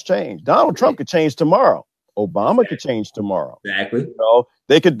can always change. Donald Trump could change tomorrow. Obama could change tomorrow. Exactly.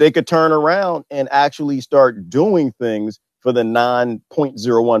 They could turn around and actually start doing things for the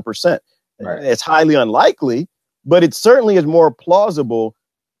 9.01%. Right. It's highly unlikely, but it certainly is more plausible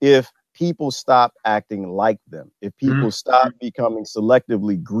if people stop acting like them. If people stop becoming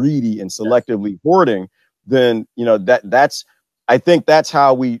selectively greedy and selectively hoarding, then that's I think that's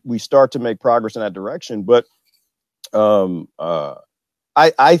how we start to make progress in that direction. But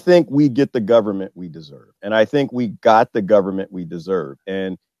I think we get the government we deserve. And I think we got the government we deserve.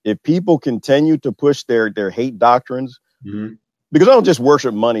 And if people continue to push their hate doctrines, because they don't just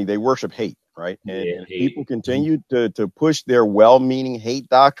worship money, they worship hate, right? And people continue to push their well-meaning hate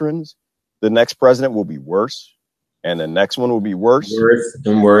doctrines, the next president will be worse. And the next one will be worse. Worse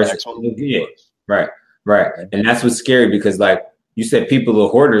and worse. Right. And that's what's scary because like you said, people are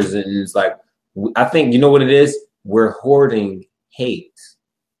hoarders. And it's like, I think, you know what it is? We're hoarding hate.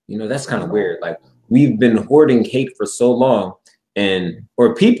 That's kind of weird. Like we've been hoarding hate for so long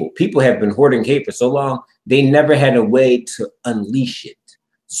or people have been hoarding hate for so long. They never had a way to unleash it.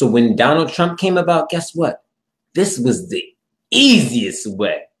 So when Donald Trump came about, guess what? This was the easiest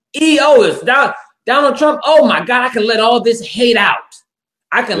way. It's Donald Trump. Oh my God, I can let all this hate out.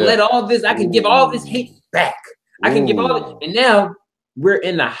 I can let all this, I can give all this hate back. I can give all it. And now we're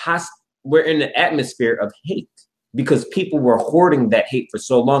in the atmosphere of hate because people were hoarding that hate for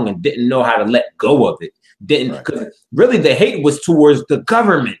so long and didn't know how to let go of it. Because really the hate was towards the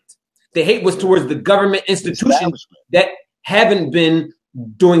government. The hate was towards the government institutions that haven't been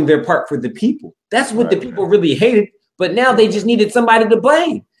doing their part for the people. That's what the people really hated. But now they just needed somebody to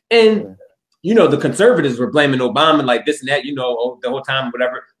blame. And, the conservatives were blaming Obama like this and that, the whole time,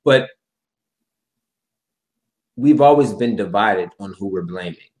 whatever. But we've always been divided on who we're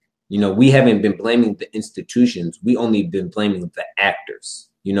blaming. We haven't been blaming the institutions. We only been blaming the actors,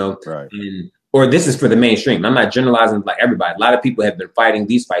 or this is for the mainstream. I'm not generalizing like everybody. A lot of people have been fighting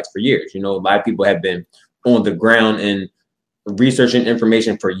these fights for years. A lot of people have been on the ground and researching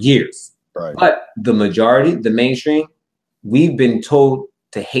information for years. Right. But the majority, the mainstream, we've been told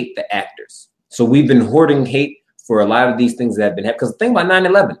to hate the actors. So we've been hoarding hate for a lot of these things that have been happening. Because think about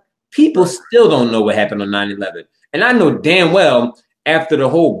 9/11. People still don't know what happened on 9/11. And I know damn well after the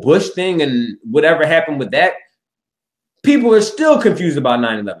whole Bush thing and whatever happened with that, people are still confused about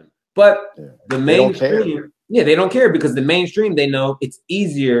 9/11. But the mainstream, they don't care because the mainstream, they know it's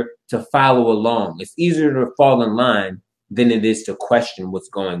easier to follow along. It's easier to fall in line than it is to question what's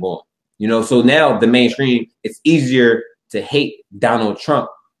going on. So now the mainstream, it's easier to hate Donald Trump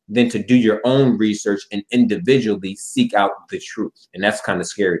than to do your own research and individually seek out the truth. And that's kind of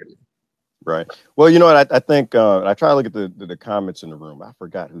scary to me. Right. Well, you know what? I think I try to look at the comments in the room. I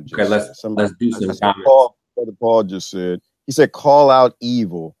forgot who just said. Let's do some comments. Brother Paul just said, he said, call out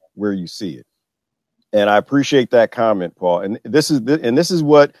evil where you see it. And I appreciate that comment, Paul. And this is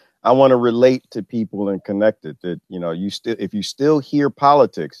what I want to relate to people and connect it that, if you still hear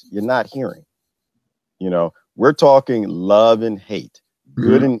politics, you're not hearing. We're talking love and hate,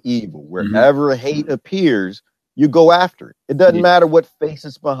 good and evil. Wherever hate appears, you go after it. It doesn't matter what face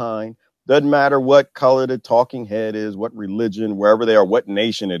it's behind. Doesn't matter what color the talking head is, what religion, wherever they are, what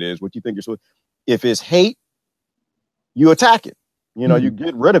nation it is, what you think you're supposed. If it's hate, you attack it. You know, you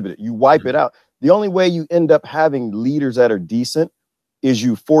get rid of it. You wipe it out. The only way you end up having leaders that are decent is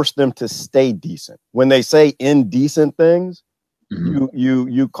you force them to stay decent. When they say indecent things,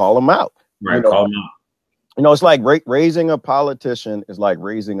 you call them out. Right, you know, call them out. You know, it's like raising a politician is like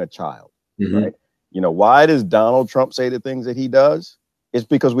raising a child, right? You know, why does Donald Trump say the things that he does? It's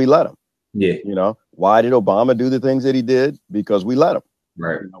because we let him. Yeah. You know, why did Obama do the things that he did? Because we let him.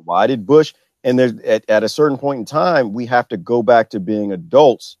 Right. You know, why did Bush? And there's at a certain point in time, we have to go back to being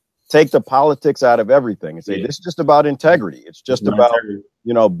adults, take the politics out of everything and say, this is just about integrity. It's just about,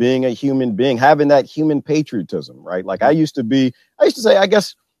 you know, being a human being, having that human patriotism, right? Like I used to say, I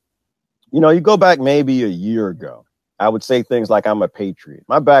guess, you know, you go back maybe a year ago, I would say things like I'm a patriot.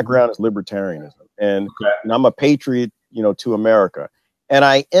 My background is libertarianism and I'm a patriot, you know, to America. And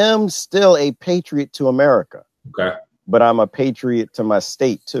I am still a patriot to America. Okay. But I'm a patriot to my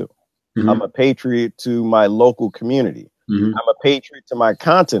state, too. I'm a patriot to my local community. I'm a patriot to my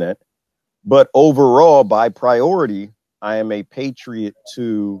continent. But overall, by priority, I am a patriot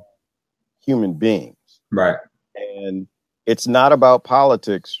to human beings. Right. And it's not about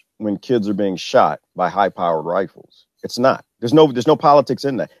politics when kids are being shot by high-powered rifles. It's not. There's no politics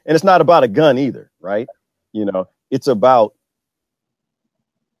in that. And it's not about a gun either, right? You know, it's about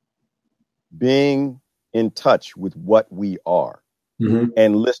being in touch with what we are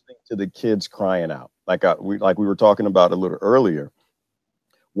and listening to the kids crying out. Like we were talking about a little earlier.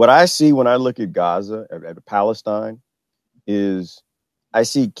 What I see when I look at Gaza, at Palestine, is I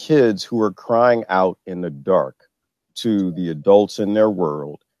see kids who are crying out in the dark to the adults in their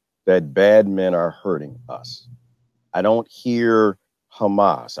world that bad men are hurting us. I don't hear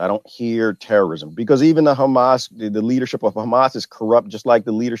Hamas. I don't hear terrorism, because even the Hamas, the leadership of Hamas is corrupt, just like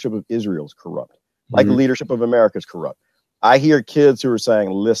the leadership of Israel is corrupt, like the leadership of America is corrupt. I hear kids who are saying,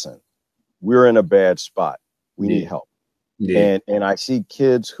 listen, we're in a bad spot. We need help. And I see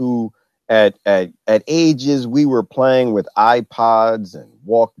kids who at ages we were playing with iPods and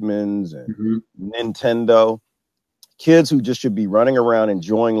Walkmans and Nintendo, kids who just should be running around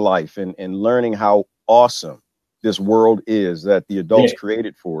enjoying life and learning how awesome this world is that the adults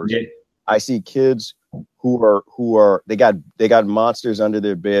created for us. I see kids who are they got monsters under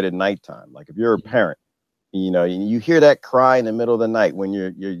their bed at nighttime. Like if you're a parent, you know, you hear that cry in the middle of the night when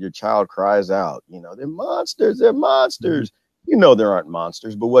your child cries out, you know, they're monsters. You know, there aren't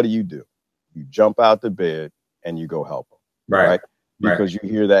monsters, but what do? You jump out the bed and you go help them. Right. Because you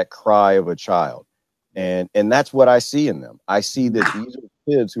hear that cry of a child. And that's what I see in them. I see that these are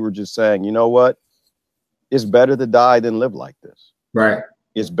kids who are just saying, you know what? It's better to die than live like this. Right.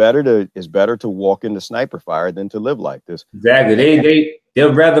 It's better to walk into sniper fire than to live like this. Exactly.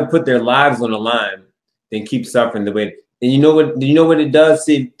 They'll rather put their lives on the line than keep suffering the way. And you know what it does?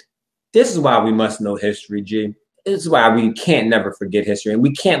 See, this is why we must know history, G. This is why we can't never forget history. And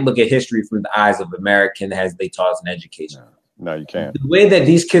we can't look at history from the eyes of American as they taught us in education. No, you can't. The way that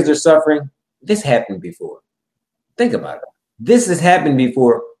these kids are suffering, this happened before. Think about it. This has happened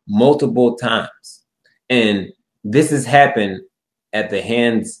before multiple times. And this has happened at the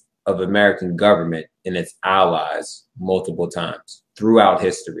hands of American government and its allies multiple times throughout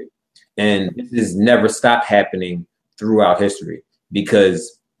history. And this has never stopped happening throughout history,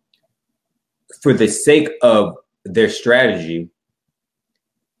 because for the sake of their strategy,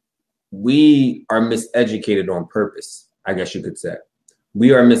 we are miseducated on purpose, I guess you could say.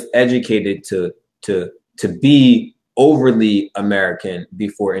 We are miseducated to be overly American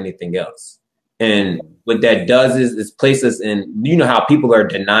before anything else. And what that does is place us in, you know, how people are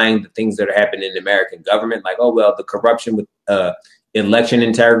denying the things that are happening in the American government. Like, oh, well, the corruption with election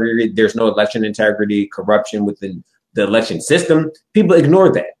integrity, there's no election integrity, corruption within the election system. People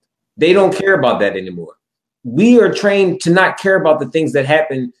ignore that. They don't care about that anymore. We are trained to not care about the things that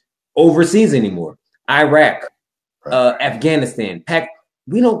happen overseas anymore. Iraq, Afghanistan,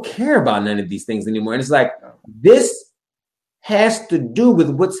 we don't care about none of these things anymore. And it's like, this has to do with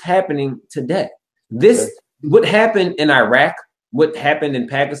what's happening today. What happened in Iraq, what happened in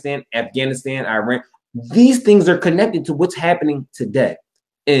Pakistan, Afghanistan, Iran, these things are connected to what's happening today.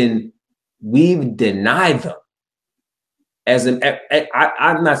 And we've denied them.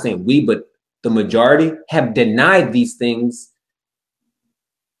 I'm not saying we, but the majority have denied these things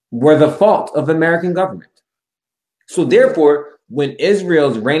were the fault of American government. So therefore, when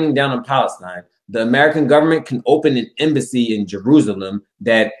Israel's raining down on Palestine, the American government can open an embassy in Jerusalem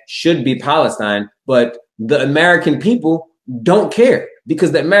that should be Palestine, but the American people don't care,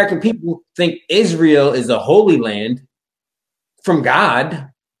 because the American people think Israel is a holy land from God.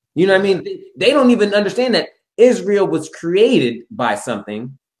 You know what I mean? They don't even understand that Israel was created by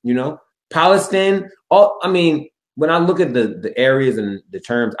something, you know, Palestine. When I look at the areas and the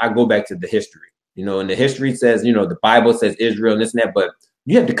terms, I go back to the history, you know, and the history says, you know, the Bible says Israel and this and that, but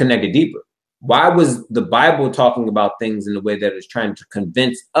you have to connect it deeper. Why was the Bible talking about things in the way that it's trying to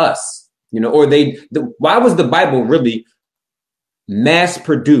convince us, you know, or why was the Bible really mass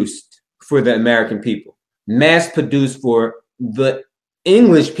produced for the American people, mass produced for the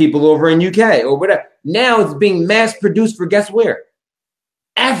English people over in UK or whatever? Now it's being mass produced for, guess where?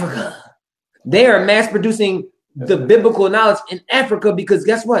 Africa. They are mass producing the biblical knowledge in Africa because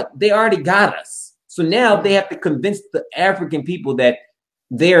guess what? They already got us. So now they have to convince the African people that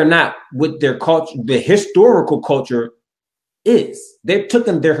they are not what their culture, the historical culture is. They took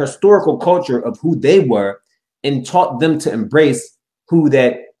them their historical culture of who they were and taught them to embrace who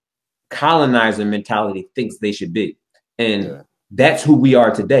that colonizer mentality thinks they should be. And that's who we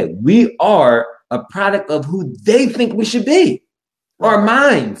are today. We are a product of who they think we should be. Our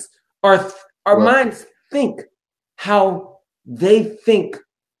minds, our minds think how they think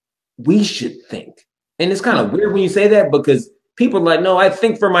we should think. And it's kind of weird when you say that, because people are like, no, I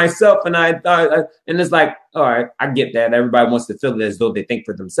think for myself. And and it's like, all right, I get that. Everybody wants to feel it as though they think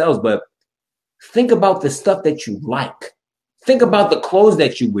for themselves. But think about the stuff that you like. Think about the clothes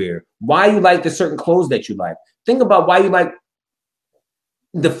that you wear, why you like the certain clothes that you like. Think about why you like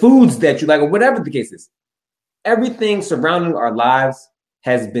the foods that you like, or whatever the case is. Everything surrounding our lives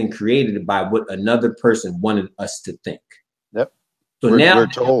has been created by what another person wanted us to think. Yep. So we're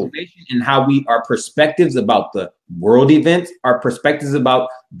told. And how our perspectives about the world events, our perspectives about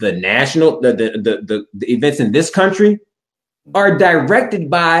the national, the events in this country are directed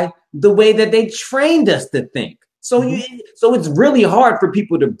by the way that they trained us to think. So so it's really hard for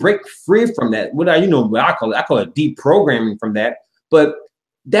people to break free from that. I call it deprogramming from that. But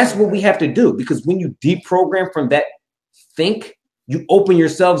that's what we have to do, because when you deprogram from that think, you open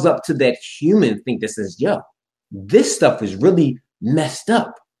yourselves up to that human think that says, yo, this stuff is really messed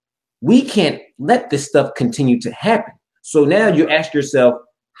up. We can't let this stuff continue to happen. So now you ask yourself,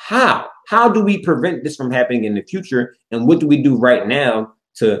 how do we prevent this from happening in the future? And what do we do right now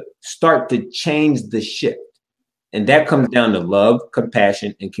to start to change the shift? And that comes down to love,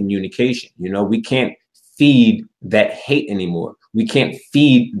 compassion, and communication. You know, we can't feed that hate anymore. We can't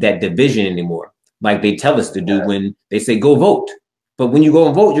feed that division anymore, like they tell us to do when they say go vote. But when you go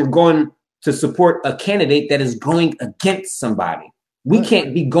and vote, you're going to support a candidate that is going against somebody. We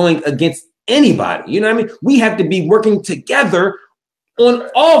can't be going against anybody. You know what I mean? We have to be working together on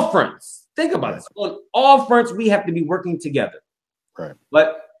all fronts. Think about this. On all fronts, we have to be working together. Right.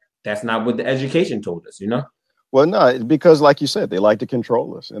 But that's not what the education told us, you know? Well, no, because like you said, they like to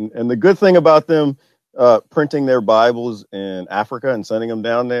control us. And the good thing about them printing their Bibles in Africa and sending them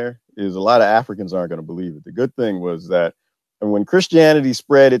down there is a lot of Africans aren't going to believe it. The good thing was that when Christianity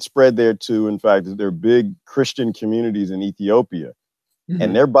spread, it spread there too. In fact, there are big Christian communities in Ethiopia. Mm-hmm.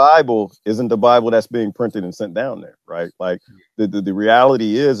 And their Bible isn't the Bible that's being printed and sent down there, right? Like the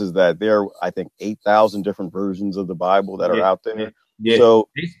reality is that there are, I think, 8,000 different versions of the Bible that are out there. Yeah. So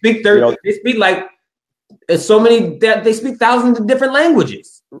they speak they speak like so many that they speak thousands of different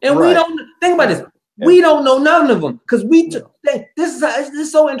languages, and we don't think about this. Yeah. We don't know none of them because this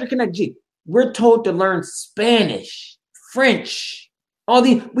is so interconnected. Gee, we're told to learn Spanish, French, all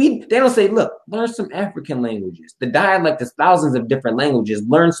these. They don't say, look, learn some African languages. The dialect is thousands of different languages.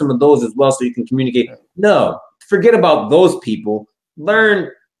 Learn some of those as well so you can communicate. No, forget about those people.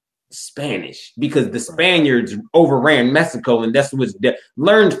 Learn Spanish because the Spaniards overran Mexico, and that's what's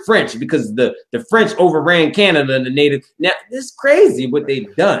learned French because the French overran Canada and the native. Now it's crazy what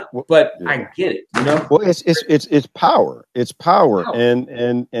they've done, but I get it, you know. Well, it's power. It's power,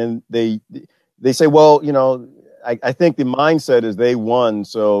 and they say, well, you know, I think the mindset is they won,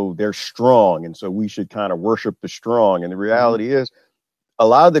 so they're strong, and so we should kind of worship the strong. And the reality is, a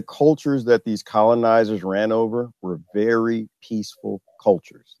lot of the cultures that these colonizers ran over were very peaceful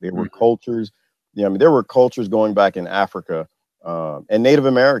cultures. They were cultures, there were cultures going back in Africa and Native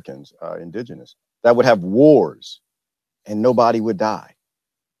Americans, indigenous, that would have wars and nobody would die.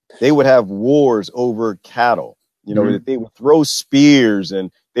 They would have wars over cattle. They would throw spears and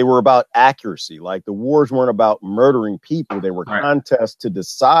they were about accuracy. Like the wars weren't about murdering people. They were contests to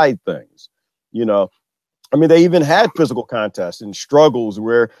decide things, they even had physical contests and struggles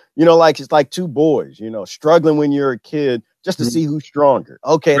where, it's like two boys, struggling when you're a kid just to see who's stronger.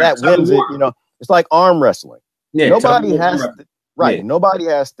 Okay, that wins it. It's like arm wrestling. Yeah, nobody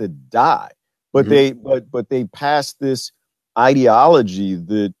has to die. but they passed this ideology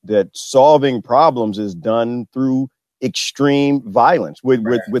that solving problems is done through extreme violence with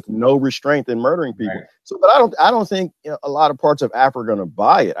no restraint and murdering people. Right. So, but I don't think a lot of parts of Africa are going to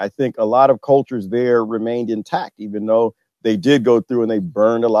buy it. I think a lot of cultures there remained intact, even though they did go through and they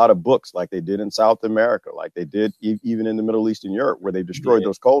burned a lot of books, like they did in South America, like they did even in the Middle East and Europe, where they destroyed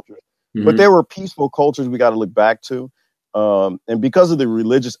those cultures. But there were peaceful cultures we got to look back to, and because of the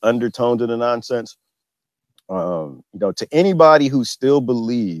religious undertones of the nonsense, to anybody who still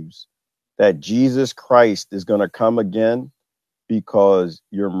believes that Jesus Christ is going to come again because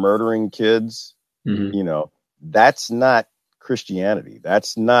you're murdering kids, that's not Christianity.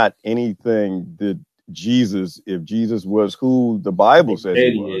 That's not anything that if Jesus was who the Bible says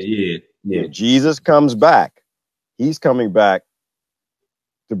he was. If Jesus comes back, he's coming back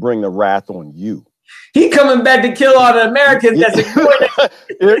to bring the wrath on you. He coming back to kill all the Americans that's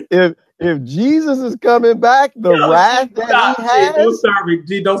ignoring If Jesus is coming back, the wrath that he has don't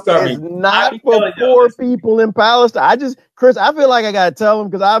start me. Is not for poor people in Palestine. Chris, I feel like I gotta tell him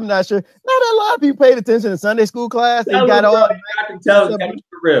because I'm not sure. Not that a lot of people paid attention in Sunday school class. They got all.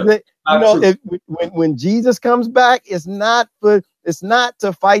 When Jesus comes back, it's not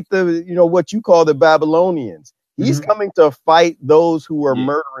to fight the what you call the Babylonians. He's coming to fight those who are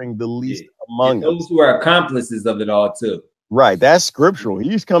murdering the least among us. Those who are accomplices of it all too. Right, that's scriptural.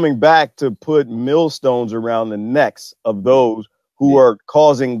 He's coming back to put millstones around the necks of those who are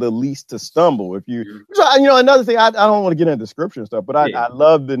causing the least to stumble. Another thing, I don't want to get into scripture and stuff, but I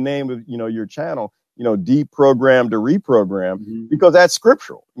love the name of your channel, deprogram to reprogram, because that's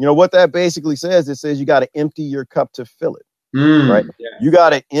scriptural. What that basically says, it says you got to empty your cup to fill it. Right, you got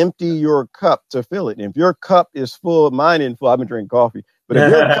to empty your cup to fill it. And if your cup is full, mine isn't full. I've been drinking coffee, but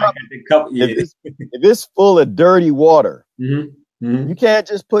if your cup, if it's full of dirty water, you can't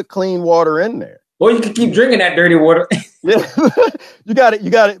just put clean water in there. Or you can keep drinking that dirty water. you got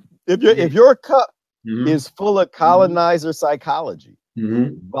it. If your cup is full of colonizer psychology,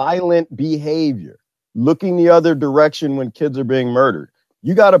 violent behavior, looking the other direction when kids are being murdered,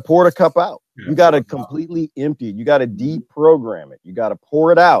 you got to pour the cup out. You got to completely empty it. You got to deprogram it. You got to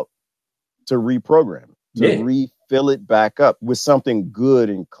pour it out to reprogram it, to refill it back up with something good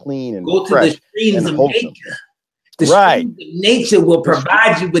and clean and go fresh to the streams of wholesome. nature. The streams of nature will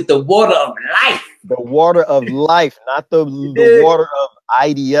provide you with the water of life. The water of life, not the water of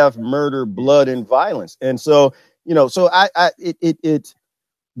IDF, murder, blood, and violence. And so,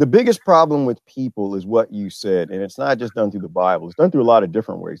 the biggest problem with people is what you said, and it's not just done through the Bible. It's done through a lot of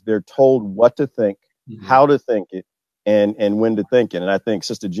different ways. They're told what to think, how to think it, and when to think it. And I think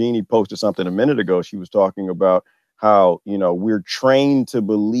Sister Jeannie posted something a minute ago. She was talking about how, we're trained to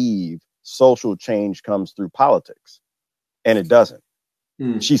believe social change comes through politics, and it doesn't.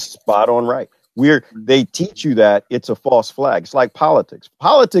 She's spot on right. They teach you that it's a false flag. It's like politics.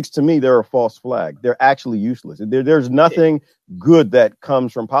 Politics, to me, they're a false flag. They're actually useless. There's nothing good that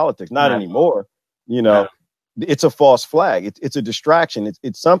comes from politics. Not anymore. It's a false flag. It's a distraction.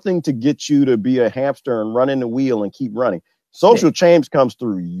 It's something to get you to be a hamster and run in the wheel and keep running. Social change comes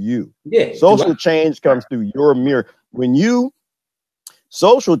through you. Social change comes through your mirror.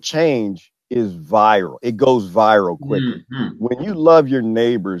 Social change is viral. It goes viral quickly. When you love your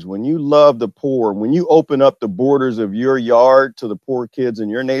neighbors, when you love the poor, when you open up the borders of your yard to the poor kids in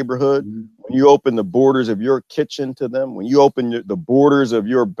your neighborhood, when you open the borders of your kitchen to them, when you open the borders of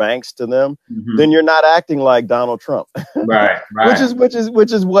your banks to them, then you're not acting like Donald Trump. Right. Which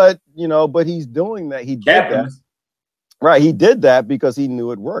is what, but he's doing that. He did that. Right. He did that because he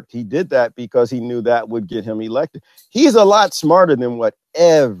knew it worked. He did that because he knew that would get him elected. He's a lot smarter than what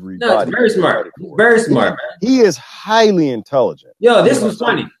everybody. No, very smart. Very smart, man. He is highly intelligent. Yo, this was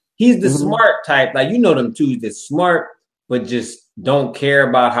funny. He's the smart type. Like, them too. That's smart, but just don't care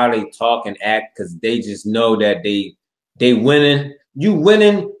about how they talk and act because they just know that they winning. You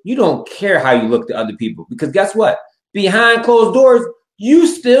winning. You don't care how you look to other people because guess what? Behind closed doors, you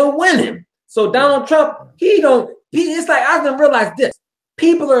still winning. So Donald Trump, it's like I didn't realize this.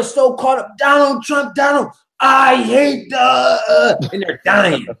 People are so caught up. Donald Trump, I hate and they're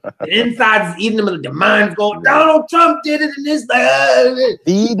dying. The inside is eating them, and the mind's going, Donald Trump did it, and this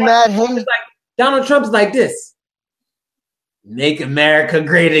feed that hate. Like Donald Trump's like this. Make America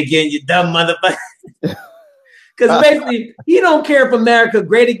great again, you dumb motherfucker. Because basically, he don't care if America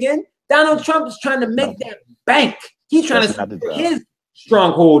great again. Donald Trump is trying to make that bank. He's trying to put his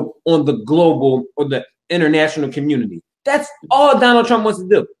stronghold on the global or the international community. That's all Donald Trump wants to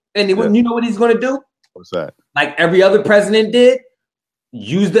do. And you know what he's going to do? What's that? Like every other president did,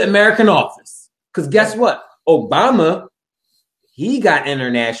 use the American office. Because guess what? Obama he got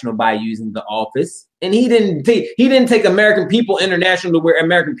international by using the office, and he didn't take American people international to where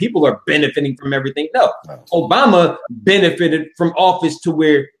American people are benefiting from everything. No, Obama benefited from office to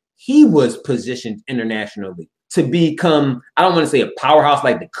where he was positioned internationally to become, I don't want to say a powerhouse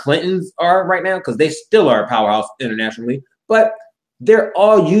like the Clintons are right now, because they still are a powerhouse internationally, but they're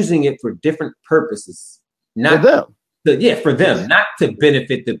all using it for different purposes. Not for them. For them, not to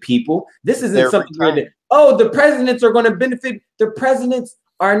benefit the people. This isn't something where the presidents are going to benefit. The presidents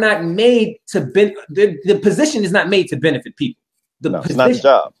are not made to the position is not made to benefit people. The position not the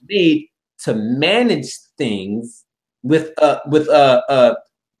job. is made to manage things with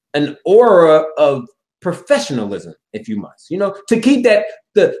an aura of professionalism, if you must, to keep that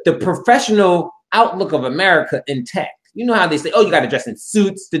the professional outlook of America intact. You know how they say, oh, you got to dress in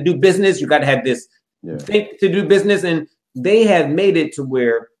suits to do business. You got to have this thing to do business. And they have made it to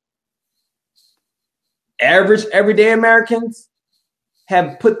where average, everyday Americans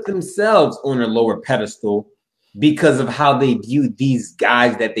have put themselves on a lower pedestal because of how they view these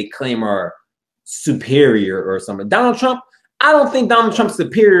guys that they claim are superior or something. Donald Trump, I don't think Donald Trump's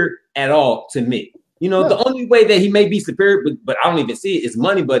superior at all to me. The only way that he may be superior, but I don't even see it, is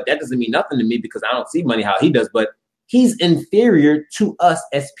money. But that doesn't mean nothing to me because I don't see money how he does. But he's inferior to us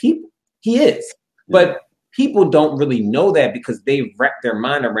as people. He is. But people don't really know that because they wrap their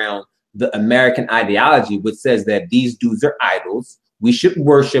mind around the American ideology, which says that these dudes are idols. We should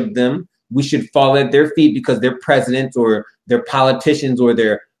worship them. We should fall at their feet because they're presidents or they're politicians or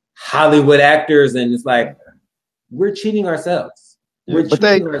they're Hollywood actors. And it's like, we're cheating ourselves. We're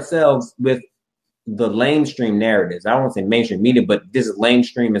cheating ourselves with the lamestream narratives. I don't want to say mainstream media, but this is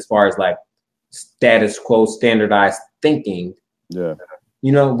lamestream as far as like status quo, standardized thinking. Yeah.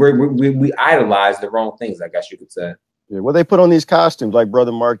 We idolize the wrong things, I guess you could say. Yeah, well, they put on these costumes, like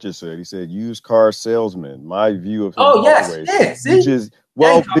Brother Mark just said. He said, used car salesman. My view of him. Oh, yes. Which is,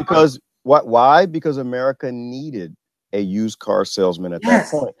 well, because why? Because America needed a used car salesman at that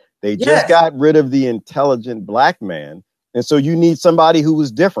point. They just got rid of the intelligent black man. And so you need somebody who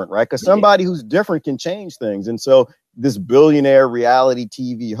was different, right? Because somebody who's different can change things. And so this billionaire reality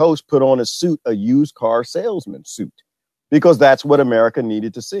TV host put on a used car salesman suit, because that's what America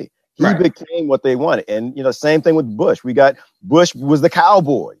needed to see. He became what they wanted. And, same thing with Bush. Bush was the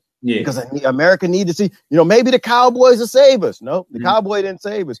cowboy because America needed to see, maybe the cowboys will save us. No, the cowboy didn't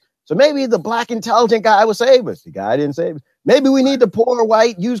save us. So maybe the black intelligent guy will save us. The guy didn't save us. Maybe we need the poor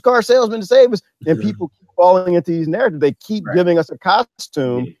white used car salesman to save us. And people keep falling into these narratives. They keep giving us a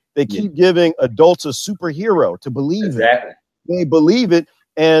costume. They keep giving adults a superhero to believe it. They believe it.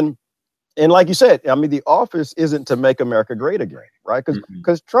 And like you said, I mean, the office isn't to make America great again, right?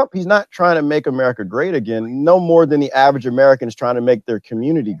 Because Trump, he's not trying to make America great again, no more than the average American is trying to make their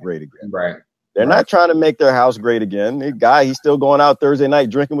community great again. Right. They're not trying to make their house great again. The guy, he's still going out Thursday night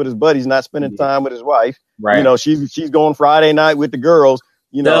drinking with his buddies, not spending time with his wife. Right. She's going Friday night with the girls.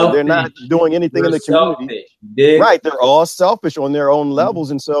 They're not doing anything in the community. Right. They're all selfish on their own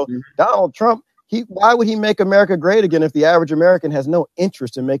levels. And so Donald Trump, why would he make America great again if the average American has no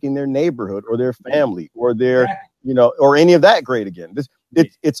interest in making their neighborhood or their family or their, or any of that great again?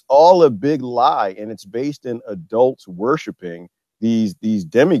 It's all a big lie, and it's based in adults worshiping these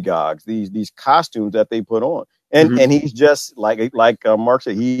demigods, these costumes that they put on. And he's just like Mark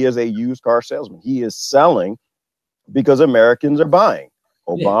said, he is a used car salesman. He is selling because Americans are buying.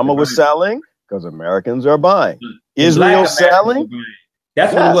 Obama was selling because Americans are buying. Israel selling.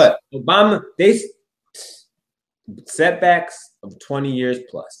 That's what it was. Obama, they setbacks of 20 years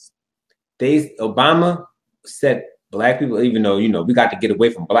plus. Obama set black people, even though, we got to get away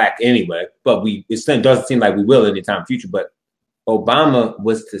from black anyway, but it doesn't seem like we will anytime future. But Obama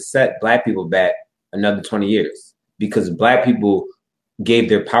was to set black people back another 20 years because black people gave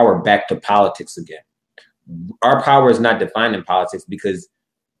their power back to politics again. Our power is not defined in politics because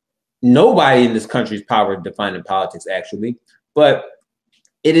nobody in this country's power is defined in politics, actually. But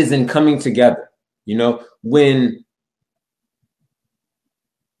it is in coming together, when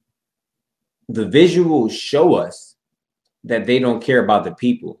the visuals show us that they don't care about the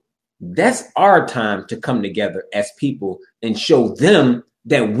people. That's our time to come together as people and show them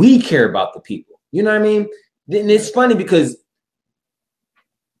that we care about the people. You know what I mean? And it's funny because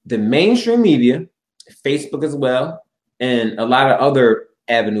the mainstream media, Facebook as well, and a lot of other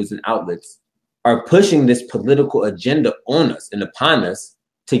avenues and outlets are pushing this political agenda on us and upon us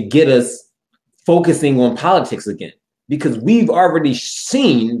to get us focusing on politics again, because we've already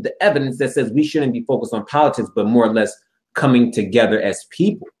seen the evidence that says we shouldn't be focused on politics, but more or less coming together as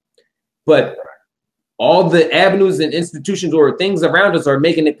people. But all the avenues and institutions or things around us are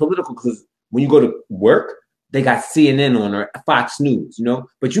making it political, because when you go to work, they got CNN on or Fox News, you know,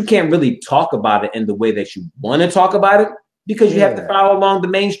 but you can't really talk about it in the way that you want to talk about it because you have to follow along the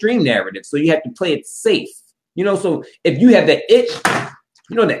mainstream narrative. So you have to play it safe, you know. So if you have that itch,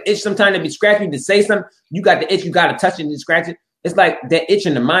 you know, the itch sometimes to be scratching to say something, you got the itch, you got to touch it and scratch it. It's like that itch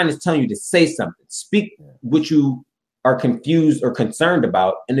in the mind is telling you to say something, speak what you are confused or concerned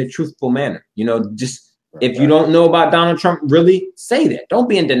about in a truthful manner. You know, just if you don't know about Donald Trump, really say that. Don't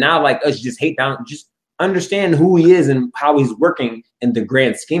be in denial like us, just hate Donald, just understand who he is and how he's working in the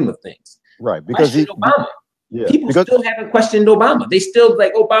grand scheme of things. Right. Because Obama. People still haven't questioned Obama. They still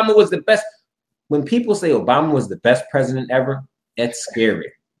like Obama was the best. When people say Obama was the best president ever, that's scary.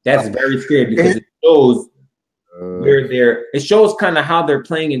 That's very scary because it shows where they're. It shows kind of how they're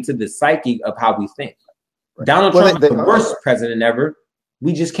playing into the psyche of how we think. Right. Donald Trump was the worst president ever.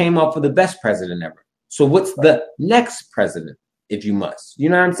 We just came up with the best president ever. So what's the next president, if you must? You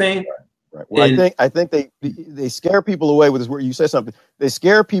know what I'm saying? Right. Well, I think they scare people away with this word. You said something. They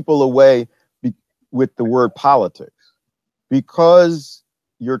scare people away with the word politics, because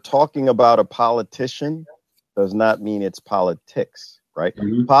you're talking about a politician does not mean it's politics, right?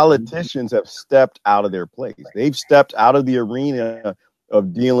 Mm-hmm. Politicians have stepped out of their place. They've stepped out of the arena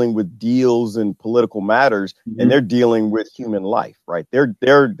of dealing with deals and political matters, and they're dealing with human life, right?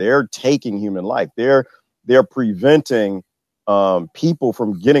 They're taking human life. They're preventing people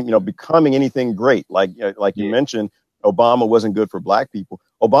from getting, becoming anything great. Like you mentioned, Obama wasn't good for black people.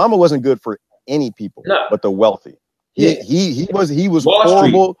 Obama wasn't good for any people but the wealthy. He was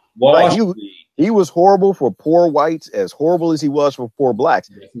horrible. He was horrible for poor whites, as horrible as he was for poor blacks,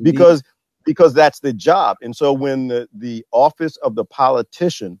 because that's the job. And so when the office of the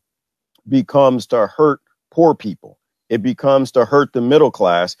politician becomes to hurt poor people, it becomes to hurt the middle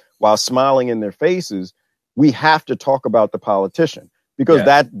class while smiling in their faces, we have to talk about the politician, because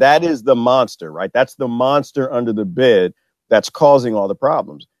that is the monster, right? That's the monster under the bed that's causing all the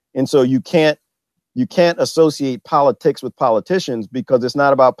problems. And so you can't associate politics with politicians, because it's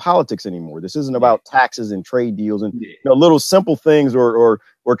not about politics anymore. This isn't about taxes and trade deals and little simple things or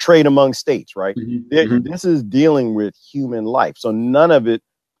trade among states, right? This is dealing with human life. So none of it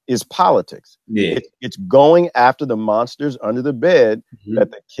is politics. It's going after the monsters under the bed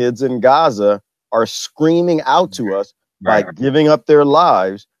that the kids in Gaza are screaming out to us by giving up their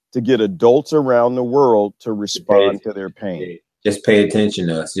lives to get adults around the world to respond to their pain. Just pay attention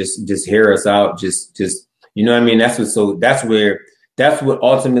to us. Just hear us out. Just you know what I mean? That's what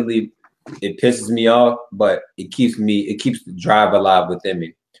ultimately it pisses me off, but it keeps the drive alive within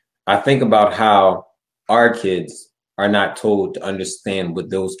me. I think about how our kids are not told to understand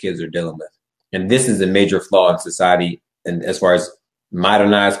what those kids are dealing with. And this is a major flaw in society. And as far as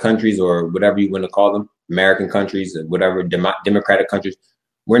modernized countries, or whatever you want to call them, American countries or whatever, democratic countries,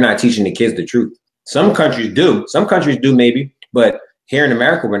 we're not teaching the kids the truth. Some countries do maybe, but here in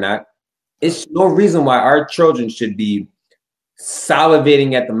America, we're not. It's no reason why our children should be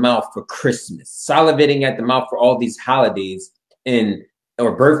salivating at the mouth for Christmas, salivating at the mouth for all these holidays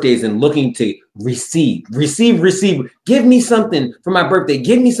or birthdays, and looking to receive. Give me something for my birthday.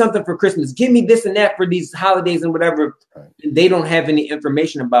 Give me something for Christmas. Give me this and that for these holidays and whatever. They don't have any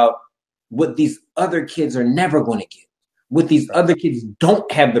information about what these other kids are never going to get. What these other kids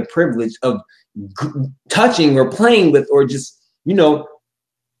don't have the privilege of touching or playing with, or just,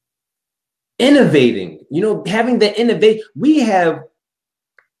 innovating, having the innovate. We have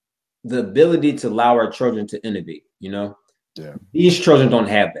the ability to allow our children to innovate, These children don't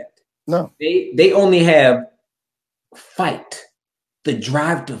have that. No, they only have fight, the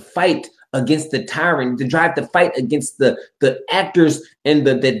drive to fight against the tyrant, the drive to fight against the actors and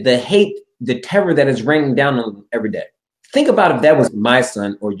the hate, the terror that is raining down on them every day. Think about if that was my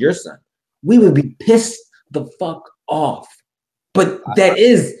son or your son. We would be pissed the fuck off. But that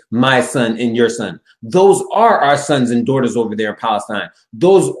is my son and your son. Those are our sons and daughters over there in Palestine.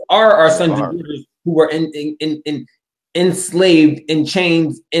 Those are our sons and daughters who were enslaved in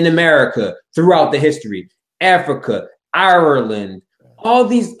chains in America throughout the history. Africa, Ireland, all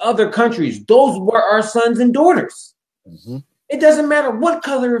these other countries. Those were our sons and daughters. It doesn't matter what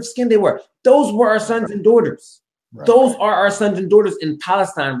color of skin they were. Those were our sons and daughters. Those are our sons and daughters in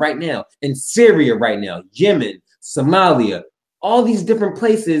Palestine right now, in Syria right now, Yemen, Somalia, all these different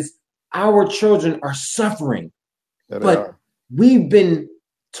places. Our children are suffering, but we've been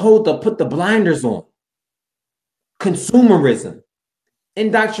told to put the blinders on. Consumerism,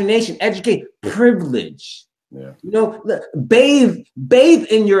 indoctrination, educate, privilege. Bathe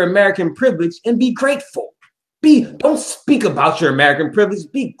in your American privilege and be grateful. Don't speak about your American privilege.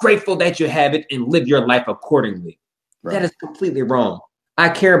 Be grateful that you have it and live your life accordingly. That is completely wrong. I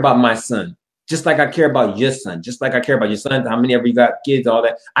care about my son just like I care about your son, just like I care about your son, how many ever you got kids, all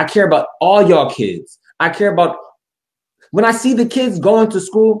that. I care about all y'all kids. I care about when I see the kids going to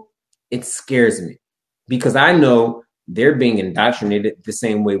school, it scares me because I know they're being indoctrinated the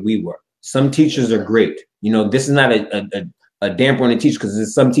same way we were. Some teachers are great. You know, this is not a damper on the teacher because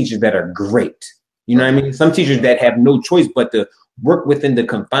there's some teachers that are great. You know what I mean? Some teachers that have no choice but to work within the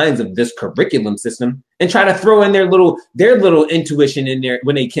confines of this curriculum system and try to throw in their little intuition in there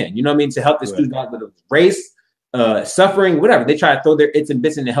when they can. You know what I mean? To help the student out with race, suffering, whatever. They try to throw their its and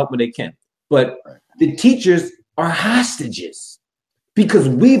bits in to help when they can. But the teachers are hostages because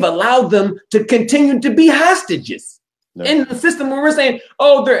we've allowed them to continue to be hostages in the system where we're saying,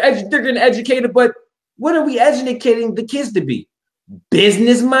 oh, they're getting educated, but what are we educating the kids to be?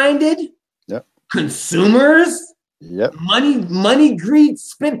 Business-minded? Consumers? Money, greed,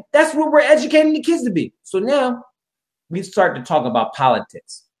 spend. That's what we're educating the kids to be. So now we start to talk about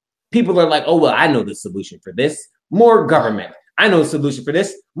politics. People are like, oh, well, I know the solution for this. More government. I know the solution for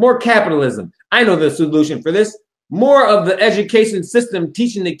this. More capitalism. I know the solution for this. More of the education system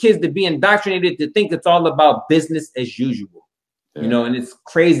teaching the kids to be indoctrinated to think it's all about business as usual. You know, and it's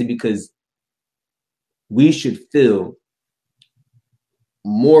crazy because we should feel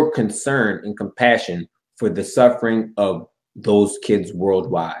more concern and compassion for the suffering of those kids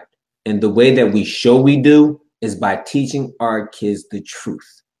worldwide. And the way that we show we do is by teaching our kids the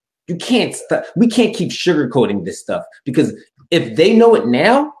truth. We can't keep sugarcoating this stuff because if they know it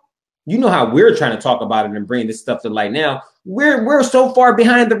now, you know how we're trying to talk about it and bring this stuff to light now. We're so far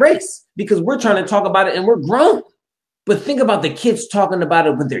behind the race because we're trying to talk about it and we're grown. But think about the kids talking about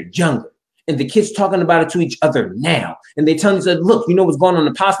it when they're younger and the kids talking about it to each other now. And they tell us, look, you know what's going on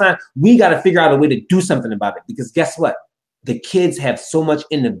in Palestine? We got to figure out a way to do something about it because guess what? The kids have so much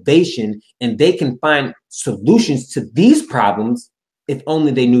innovation and they can find solutions to these problems if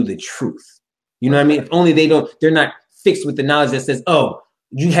only they knew the truth. You know what I mean? If only they're not fixed with the knowledge that says, oh,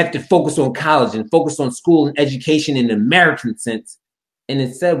 you have to focus on college and focus on school and education in the American sense. And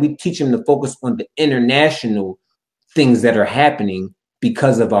instead, we teach them to focus on the international things that are happening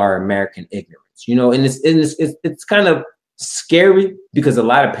because of our American ignorance, you know, and it's kind of scary because a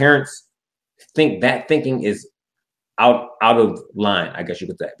lot of parents think that thinking is out of line, I guess you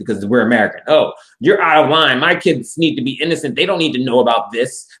could say, because we're American. Oh, you're out of line. My kids need to be innocent. They don't need to know about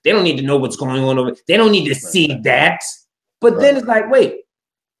this. They don't need to know what's going on over. They don't need to see that. But then it's like, wait,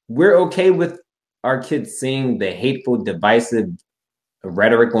 we're okay with our kids seeing the hateful, divisive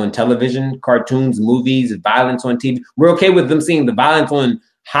rhetoric on television, cartoons, movies, violence on TV. We're okay with them seeing the violence on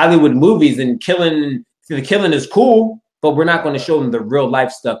Hollywood movies and killing. The killing is cool, but we're not going to show them the real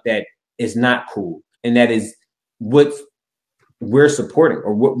life stuff that is not cool. And that is what we're supporting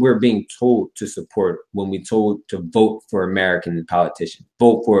or what we're being told to support when we told to vote for American politicians,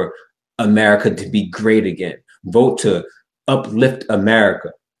 vote for America to be great again, vote to uplift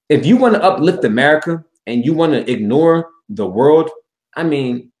America. If you want to uplift America and you want to ignore the world, I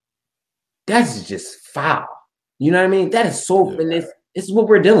mean, that's just foul. You know what I mean? That is so, and it's what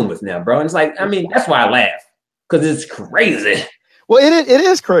we're dealing with now, bro. And it's like, I mean, that's why I laugh because it's crazy. Well, it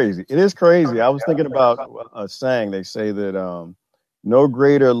is crazy. It is crazy. I was thinking about a saying. They say that no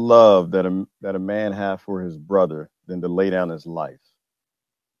greater love that a man have for his brother than to lay down his life.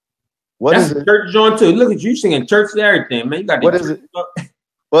 That's a church joint too. Look at you singing church and everything, man. You got what is it?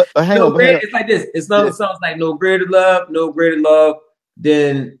 What? Hang on. It's like this. It's not songs like no greater love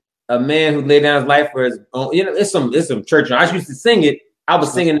than a man who laid down his life for his own. You know, it's some church. I used to sing it. I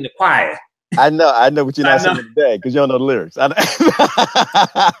was singing in the choir. I know, but you're not singing today because you don't know the lyrics. I know that,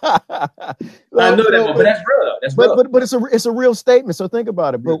 but that's real. That's real. But it's a real statement. So think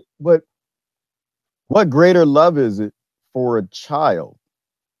about it. But what greater love is it for a child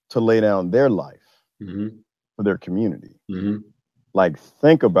to lay down their life for their community? Mm-hmm. Like,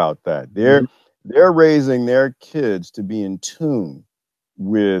 think about that. They're raising their kids to be in tune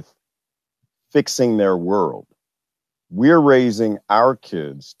with fixing their world. We're raising our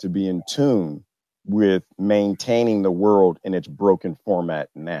kids to be in tune with maintaining the world in its broken format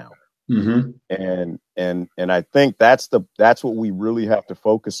now. Mm-hmm. And I think that's what we really have to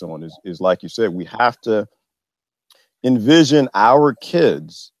focus on is like you said, we have to envision our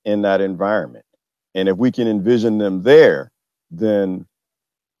kids in that environment. And if we can envision them there, then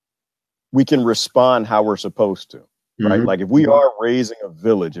we can respond how we're supposed to, right? Mm-hmm. Like if we are raising a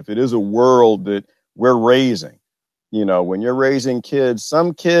village, if it is a world that we're raising, you know, when you're raising kids,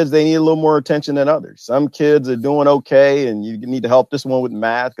 some kids, they need a little more attention than others. Some kids are doing okay, and you need to help this one with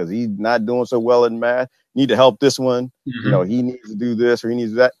math because he's not doing so well in math. You need to help this one. Mm-hmm. You know, he needs to do this or he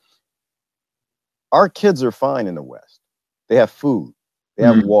needs to do that. Our kids are fine in the West. They have food.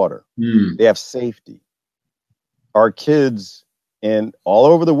 They have water. They have safety. Our kids and all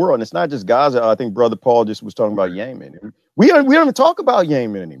over the world, and it's not just Gaza. I think Brother Paul just was talking about Yemen. We don't even talk about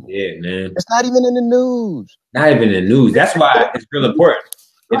Yemen anymore. Yeah, man. It's not even in the news. Not even in the news. That's why it's real important.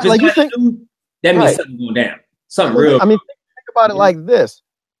 If it's like not in the news, that means something going down. Something real. I mean, think about it like this.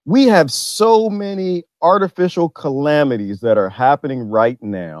 We have so many artificial calamities that are happening right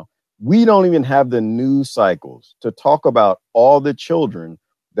now. We don't even have the news cycles to talk about all the children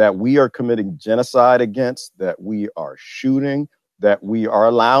that we are committing genocide against, that we are shooting, that we are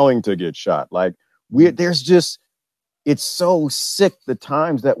allowing to get shot. Like it's so sick the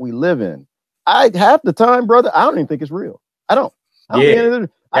times that we live in. Half the time, brother, I don't even think it's real. I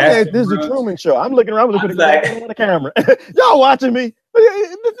think this is a Truman Show. I'm looking around, looking at the camera. Y'all watching me?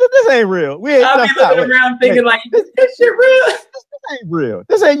 This ain't real. I'll be looking around thinking like, this shit real? This ain't real.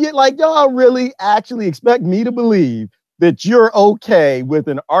 This ain't like y'all really actually expect me to believe that you're okay with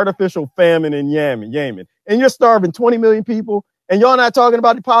an artificial famine in Yemen, and you're starving 20 million people, and y'all not talking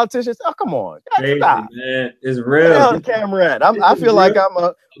about the politicians? Oh, come on. Crazy, stop. Man. It's real. Where the hell the camera at? I feel like I'm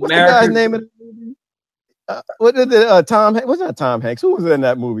a, what's the guy's name of the movie? What is it? Tom Hanks? What's that Tom Hanks? Who was in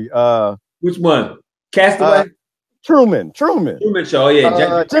that movie? Which one? Castaway? Truman Show. Oh,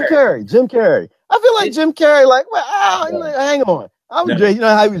 yeah. Jim Carrey. I feel like Jim Carrey, like, hang on. You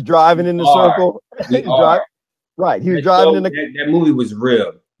know how he was driving in the circle? Right. He was driving in the... That movie was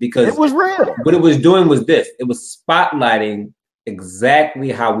real because... It was real. What it was doing was this. It was spotlighting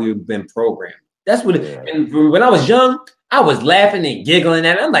exactly how we've been programmed. That's what and when I was young, I was laughing and giggling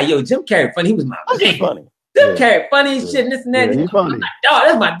at it. I'm like, yo, Jim Carrey funny. He was my man. Funny. Jim Carrey funny and shit and this and that. He's funny. I'm like, dog,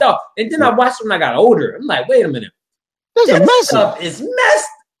 that's my dog. And then I watched it when I got older. I'm like, wait a minute. This stuff is messed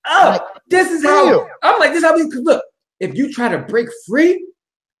up. Like, this is how I'm like, this is how we look. If you try to break free,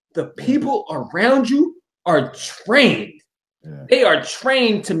 the people around you are trained. Yeah. They are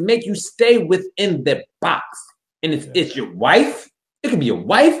trained to make you stay within the box. And it's your wife. It could be your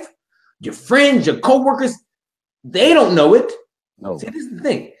wife, your friends, your coworkers. They don't know it. No. See, this is the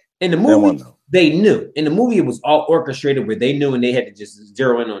thing. In the movie, they knew. In the movie, it was all orchestrated where they knew and they had to just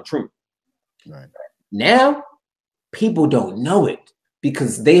zero in on Truman. Right. Now, people don't know it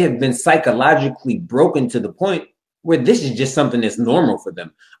because they have been psychologically broken to the point where this is just something that's normal for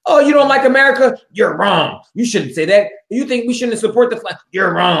them. Oh, you don't like America? You're wrong. You shouldn't say that. You think we shouldn't support the flag?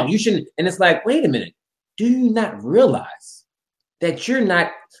 You're wrong. You shouldn't. And it's like, wait a minute. Do you not realize that you're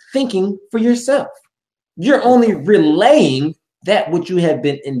not thinking for yourself? You're only relaying that what you have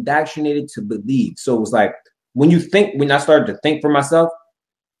been indoctrinated to believe. So it was like, when I started to think for myself,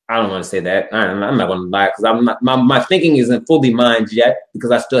 I don't want to say that. I'm not going to lie because my thinking isn't fully mine yet because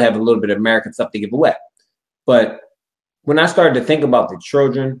I still have a little bit of American stuff to give away. But when I started to think about the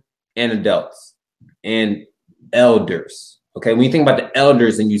children and adults and elders, okay, when you think about the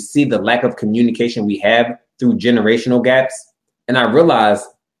elders and you see the lack of communication we have through generational gaps, and I realized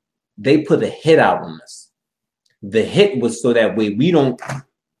they put a hit out on us. The hit was so that way we don't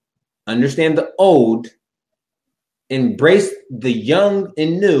understand the old, embrace the young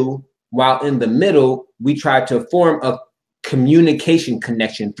and new, while in the middle, we try to form a communication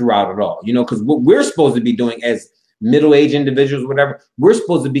connection throughout it all. You know, because what we're supposed to be doing as middle-aged individuals, whatever, we're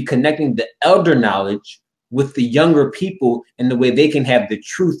supposed to be connecting the elder knowledge with the younger people in the way they can have the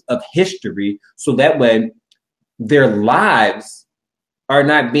truth of history. So that way their lives are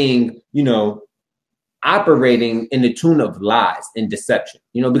not being, operating in the tune of lies and deception,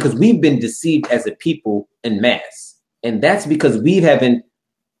 because we've been deceived as a people en masse. And that's because we haven't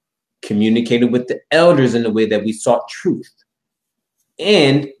communicated with the elders in the way that we sought truth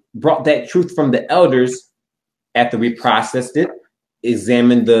and brought that truth from the elders after we processed it,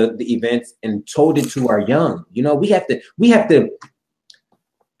 examined the events and told it to our young. We have to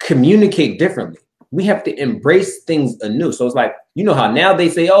communicate differently. We have to embrace things anew. So it's like, how now they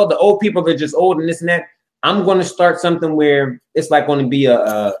say, oh, the old people are just old and this and that. I'm going to start something where it's like going to be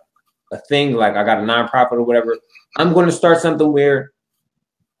a thing, like I got a nonprofit or whatever. I'm going to start something where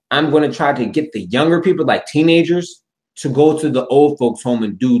I'm going to try to get the younger people, like teenagers, to go to the old folks' home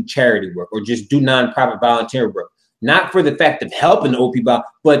and do charity work or just do nonprofit volunteer work. Not for the fact of helping the old people out,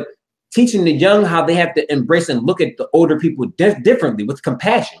 but teaching the young how they have to embrace and look at the older people differently with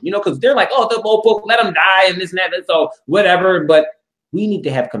compassion, because they're like, oh, the old folk, let them die and this and that. So whatever. But we need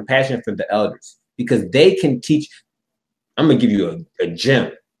to have compassion for the elders because they can teach. I'm going to give you a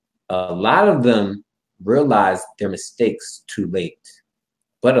gem. A lot of them realize their mistakes too late,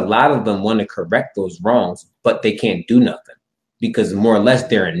 but a lot of them want to correct those wrongs, but they can't do nothing because more or less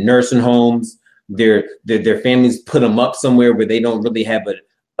they're in nursing homes. Their families put them up somewhere where they don't really have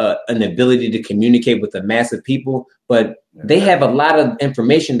an ability to communicate with a mass of people, but they have a lot of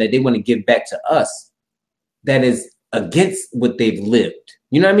information that they want to give back to us that is against what they've lived.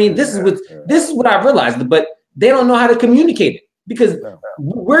 You know what I mean? This is what I've realized, but they don't know how to communicate it because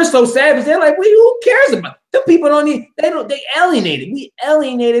we're so savage. They're like, well, who cares about the people? They alienated. We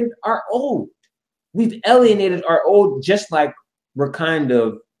alienated our old. We've alienated our old, just like we're kind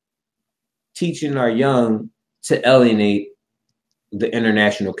of teaching our young to alienate the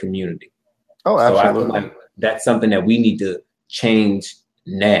international community. Oh, absolutely. So I feel like that's something that we need to change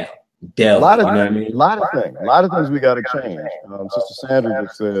now. A lot of things we got to change. Sister Sandra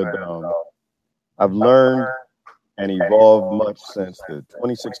just said, I've learned and evolved much since the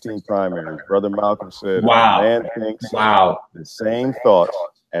 2016 primaries. Brother Malcolm said, wow. Man thinks the same thoughts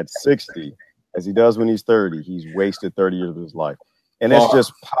at 60 as he does when he's 30. He's wasted 30 years of his life. And it's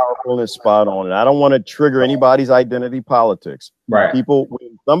just powerful and spot on. And I don't want to trigger anybody's identity politics. Right. People,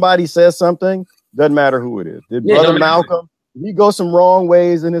 when somebody says something, doesn't matter who it is. Did Brother Malcolm, he goes some wrong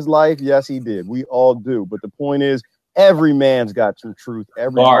ways in his life? Yes, he did. We all do. But the point is, every man's got some truth.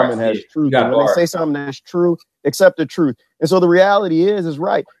 Every woman has truth. And when they say something that's true, accept the truth. And so the reality is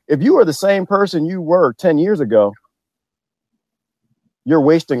right. If you are the same person you were 10 years ago, you're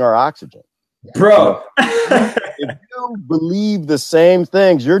wasting our oxygen. Bro. If you believe the same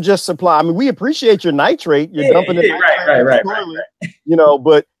things, you're just supplying. I mean, we appreciate your nitrate. You're dumping it right. You know,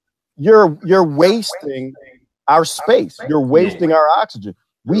 but you're wasting our space. You're wasting our oxygen.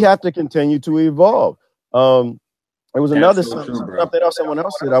 We have to continue to evolve. There was another something else someone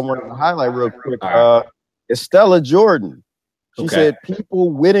else said I wanted to highlight real quick. Estella Jordan. She said people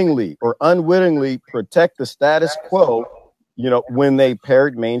wittingly or unwittingly protect the status quo, you know, when they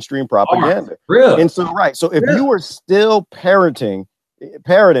parrot mainstream propaganda. Really? And so, so if you were still parroting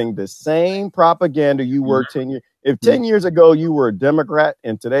the same propaganda you were 10 years, if 10 years ago you were a Democrat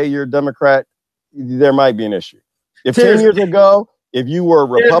and today you're a Democrat, there might be an issue. If 10 years ago, if you were a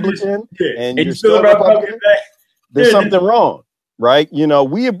Republican and you're still a Republican, there's something wrong, right? You know,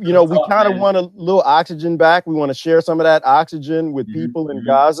 we kind of want a little oxygen back. We want to share some of that oxygen with people in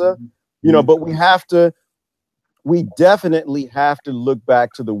Gaza, you know, but we definitely have to look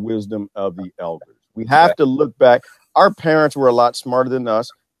back to the wisdom of the elders. We have to look back. Our parents were a lot smarter than us.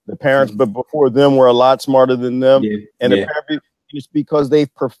 The parents, but before them, were a lot smarter than them. And it's because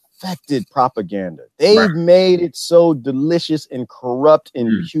they've perfected propaganda. They've made it so delicious and corrupt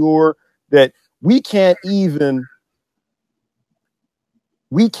and pure that we can't even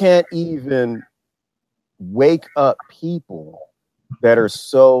wake up people that are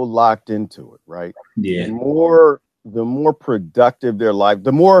so locked into it, right? Yeah. The more productive their life,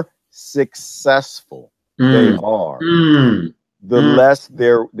 the more successful they are, the less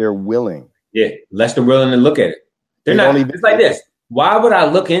they're willing. Yeah, less they're willing to look at it. They're not. It's like this. Why would I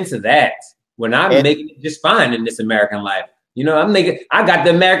look into that when I'm making it just fine in this American life? You know, I got the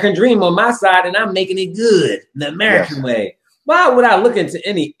American dream on my side, and I'm making it good the American way. Why would I look into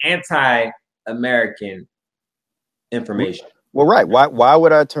any anti-American information? Well, right. Why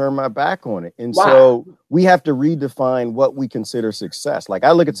would I turn my back on it? And so we have to redefine what we consider success. Like,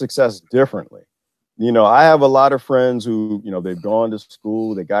 I look at success differently. You know, I have a lot of friends who, you know, they've gone to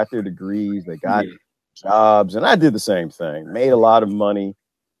school, they got their degrees, they got jobs, and I did the same thing, made a lot of money.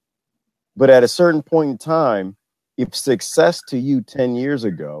 But at a certain point in time, if success to you 10 years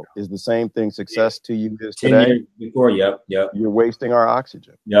ago is the same thing success to you is today, 10 years before, you're wasting our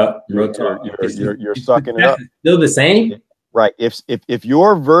oxygen. You're sucking it up. Still the same. Right. If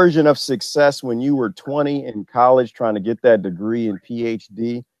your version of success when you were 20 in college trying to get that degree and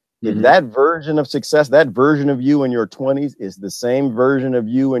PhD, if that version of success, that version of you in your 20s is the same version of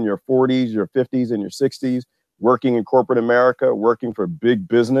you in your 40s, your 50s, and your 60s, working in corporate America, working for big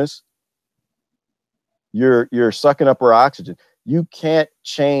business, you're sucking up our oxygen. You can't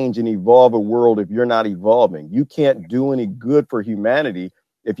change and evolve a world if you're not evolving. You can't do any good for humanity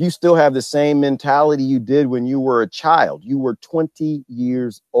if you still have the same mentality you did when you were a child. You were 20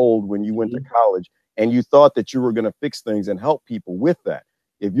 years old when you went to college, and you thought that you were going to fix things and help people with that.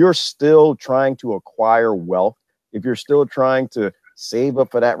 If you're still trying to acquire wealth, if you're still trying to save up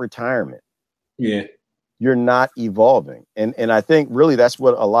for that retirement, you're not evolving. And I think really that's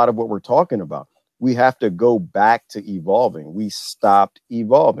what a lot of what we're talking about. We have to go back to evolving. We stopped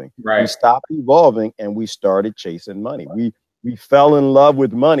evolving. Right. We stopped evolving and we started chasing money. We fell in love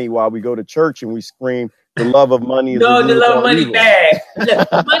with money while we go to church and we scream, the love of money is the love of money bad.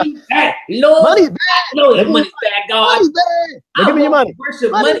 Money bad. Lord, money's bad. Lord, money's bad, God. Money's bad. Now, give me your money.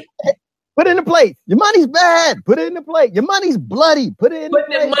 Worship money. Put it in the plate. Your money's bad. Put it in the plate. Your money's bloody. Put it in the plate.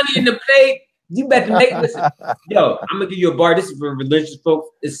 Put that money in the plate. You better make listen. Yo, I'm gonna give you a bar. This is for religious folks.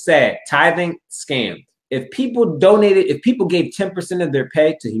 It's sad. Tithing scam. If people donated, if people gave 10% of their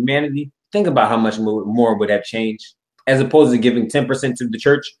pay to humanity, think about how much more would have changed. As opposed to giving 10% to the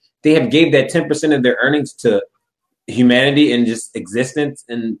church, they have gave that 10% of their earnings to humanity and just existence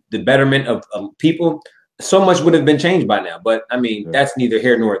and the betterment of people. So much would have been changed by now. But I mean, that's neither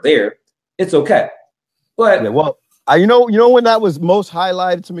here nor there. It's okay. But well, you know when that was most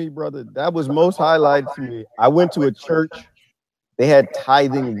highlighted to me, brother? That was most highlighted to me. I went to a church. They had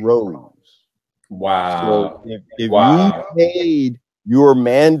tithing rows. Wow. So if you paid your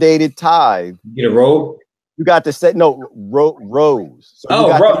mandated tithe, you get a row? You got to sit rows. So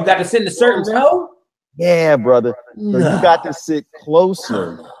you got to sit in a certain row? Yeah, brother. So you got to sit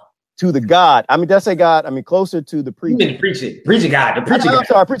closer to the God. I mean, did I say God? I mean, closer to the preacher. The preacher God. The preacher God. I'm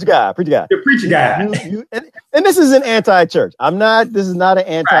sorry, preacher God. The preacher God. And this is an anti-church. This is not an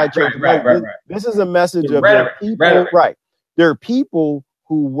anti-church. Right. This is a message of people. Right. There are people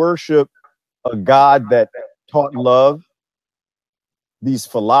who worship a God that taught love, these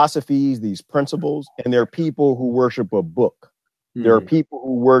philosophies, these principles, and there are people who worship a book. There are people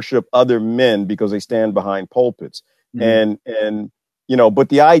who worship other men because they stand behind pulpits. And you know, but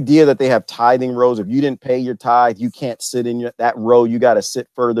the idea that they have tithing rows, if you didn't pay your tithe, you can't sit in that row. You got to sit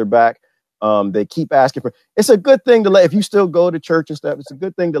further back. They keep asking for. It's a good thing to if you still go to church and stuff. It's a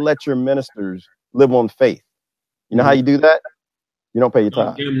good thing to let your ministers live on faith. You know how you do that? You don't pay your tithe.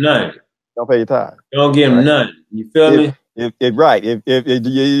 Don't give them none. Don't pay your tithe. Don't give them none. You feel me? If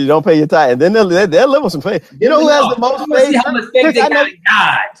you don't pay your tithe, and then they'll live on some faith. You know who has the most faith? See how much faith they got in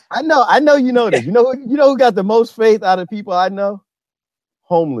God. I know you know this. You know who got the most faith out of people I know?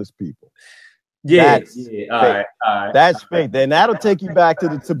 Homeless people. All right. That's faith. Then that'll take you back to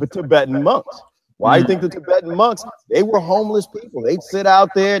the Tibetan monks. Why do you think the Tibetan monks, they were homeless people? They'd sit out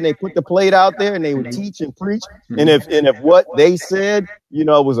there and they put the plate out there and they would teach and preach. And if what they said, you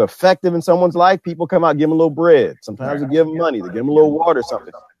know, was effective in someone's life, people come out, give them a little bread. Sometimes they give them money, they give them a little water or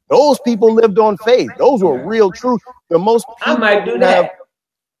something. Those people lived on faith. Those were real truth. The most I might do that.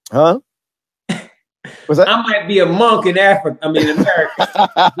 Huh? What's that? I might be a monk in Africa. I mean, in America.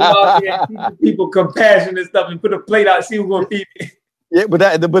 Go out there and teach people compassion and stuff and put a plate out, see who's going to feed me. Yeah, but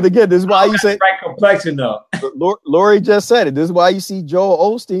again, this is why you say right complexion though. Lori just said it. This is why you see Joel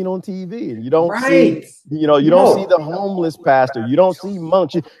Osteen on TV, and you don't see, you don't see the homeless pastor. You don't see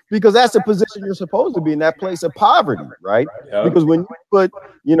monks because that's the position you're supposed to be in, that place of poverty, right? Yep. Because when you put,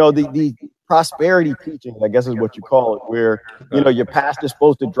 the prosperity teaching, I guess is what you call it, where your pastor's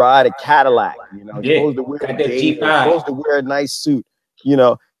supposed to drive a Cadillac, supposed to wear a G5, supposed to wear a nice suit,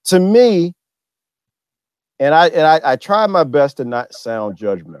 to me. And I try my best to not sound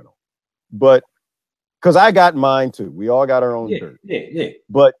judgmental, but because I got mine too. We all got our own church. Yeah.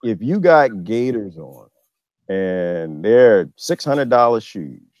 But if you got gaiters on and they're $600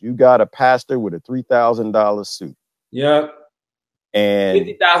 shoes, you got a pastor with a $3,000 suit. Yep. And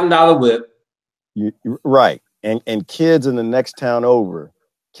 $50,000 whip. Right. And kids in the next town over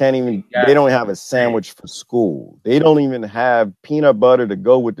can't even, they don't have a sandwich for school. They don't even have peanut butter to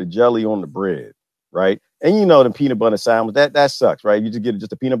go with the jelly on the bread. Right. And the peanut butter sandwich, that sucks, right? You just get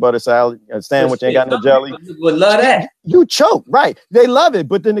just a peanut butter sandwich, ain't got no jelly. Would love that. You choke, right? They love it,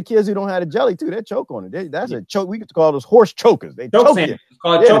 but then the kids who don't have the jelly too, they choke on it. That's a choke. We could call those horse chokers. They choke you.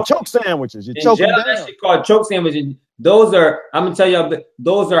 Choke sandwiches. You choke them down. That shit called choke sandwiches. Those are, I'm gonna tell y'all,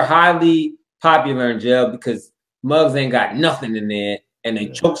 those are highly popular in jail because mugs ain't got nothing in there, and the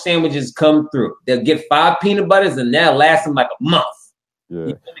choke sandwiches come through. They'll get 5 peanut butters, and they'll last them like a month.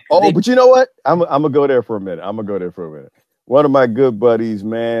 Yeah. Oh, but you know what? I'm gonna go there for a minute. One of my good buddies,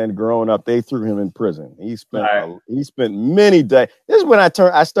 man, growing up, they threw him in prison. He spent many days. This is when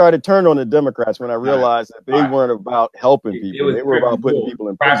I started turning on the Democrats when I realized that they weren't about helping people. They were about putting people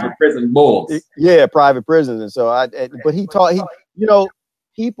in prison. Private prison bulls. Private prisons. And so but he taught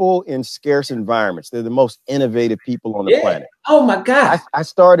people in scarce environments, they're the most innovative people on the planet. Oh my God.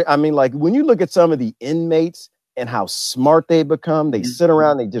 When you look at some of the inmates and how smart they become, they sit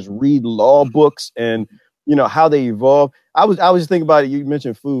around, they just read law books and how they evolve. I was just thinking about it. You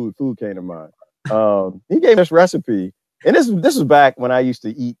mentioned food came to mind. He gave us recipe. And this was back when I used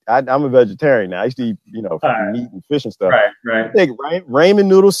to eat. I'm a vegetarian now. I used to eat, meat and fish and stuff. Right. Take ramen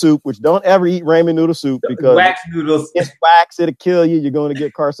noodle soup, which don't ever eat ramen noodle soup because wax noodles. It's wax. It'll kill you. You're going to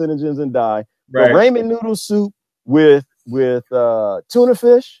get carcinogens and die. Right. But ramen noodle soup with tuna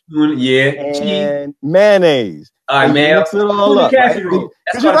fish, and mayonnaise. All right, man. Mix it all up. Casserole.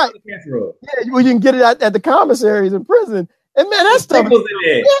 That's right. Casserole. Yeah, well, you can get it at the commissaries in prison, and man, that stuff is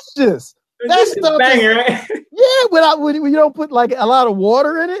delicious. That stuff banging, right? Yeah, when you don't put like a lot of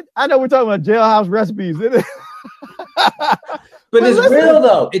water in it. I know we're talking about jailhouse recipes. But it's listen, real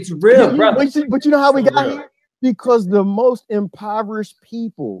though. It's real, brother. But you know how we got here? Because the most impoverished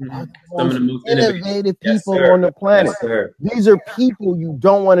people are the most innovative people on the planet. These are people you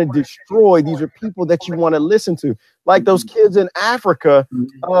don't want to destroy. These are people that you want to listen to. Like those kids in Africa,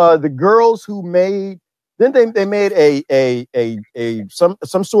 the girls who made, then they made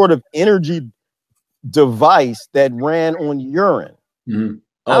some sort of energy device that ran on urine.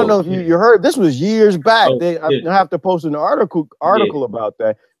 I don't know if you heard, this was years back. I have to post an article about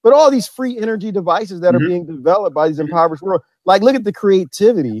that. But all these free energy devices that are being developed by these impoverished world, like look at the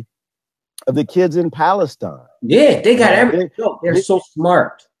creativity of the kids in Palestine. Yeah, they got everything. They're so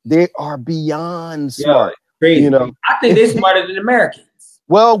smart. They are beyond smart. Crazy. You know, I think they're smarter than Americans.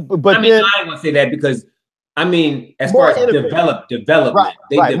 Well, but I ain't gonna say that because I mean, as far as development, they develop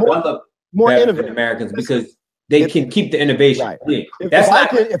more innovative than Americans because they can keep the innovation. Right. Yeah.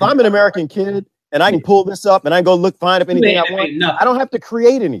 If I'm an American kid and I can pull this up and I go find up anything I want, I don't have to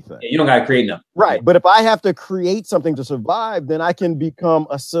create anything. Yeah, you don't got to create nothing. Right. But if I have to create something to survive, then I can become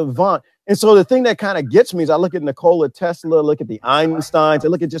a savant. And so the thing that kind of gets me is I look at Nikola Tesla, look at the Einsteins, I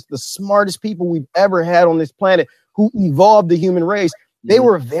look at just the smartest people we've ever had on this planet who evolved the human race. They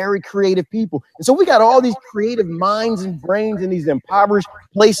were very creative people. And so we got all these creative minds and brains in these impoverished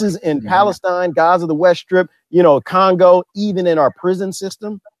places in Palestine, Gaza, the West Strip, Congo, even in our prison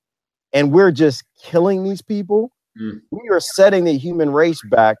system. And we're just killing these people. We are setting the human race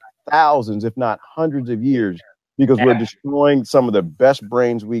back thousands, if not hundreds of years, because we're destroying some of the best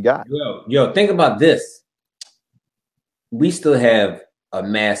brains we got. Yo, think about this. We still have a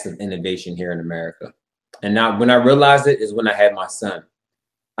massive innovation here in America. And now when I realized it is when I had my son.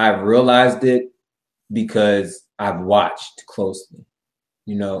 I realized it because I've watched closely.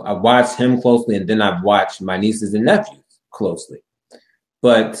 I watched him closely, and then I've watched my nieces and nephews closely.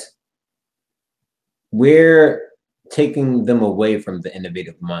 But we're taking them away from the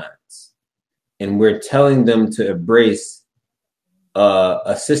innovative minds, and we're telling them to embrace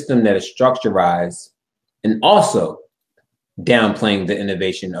a system that is structurized and also downplaying the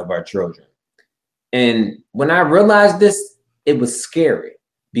innovation of our children. And when I realized this, it was scary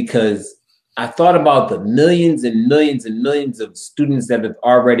because I thought about the millions and millions and millions of students that have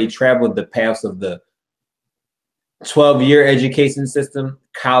already traveled the paths of the 12-year education system,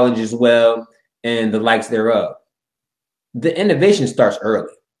 college as well, and the likes thereof. The innovation starts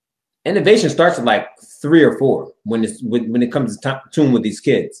early. Innovation starts at like 3 or 4 when it comes to tune with these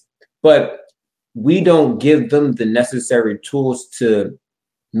kids. But we don't give them the necessary tools to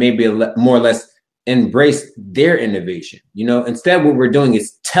maybe more or less embrace their innovation. Instead, what we're doing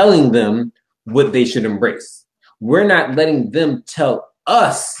is telling them what they should embrace. We're not letting them tell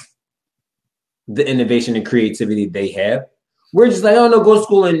us the innovation and creativity they have. We're just like, oh no, go to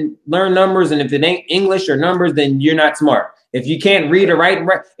school and learn numbers. And if it ain't English or numbers, then you're not smart. If you can't read or write,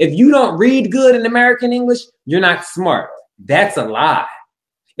 if you don't read good in American English, you're not smart. That's a lie.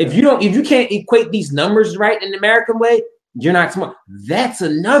 If you can't equate these numbers right in the American way, you're not smart. That's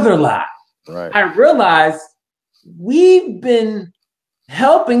another lie. Right. I realized we've been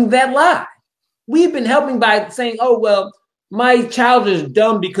helping that lie. We've been helping by saying, oh, well, my child is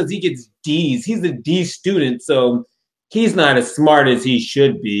dumb because he gets D's. He's a D student, so he's not as smart as he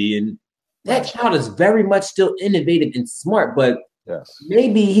should be. And that child is very much still innovative and smart, but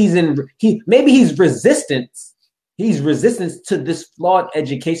maybe he's resistant. He's resistant to this flawed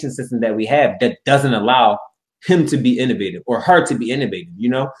education system that we have that doesn't allow him to be innovative or her to be innovative.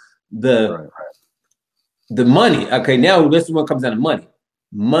 The money. Okay, now this is what comes down to money.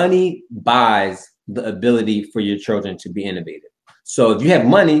 Money buys the ability for your children to be innovative. So if you have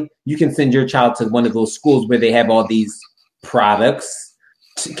money, you can send your child to one of those schools where they have all these products,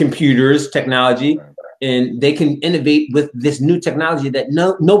 computers, technology, and they can innovate with this new technology that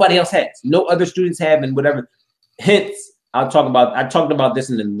nobody else has, no other students have, and whatever. Hence, I talked about this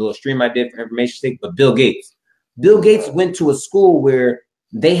in the little stream I did for information sake, but Bill Gates went to a school where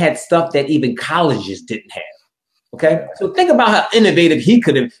they had stuff that even colleges didn't have. Okay. So think about how innovative he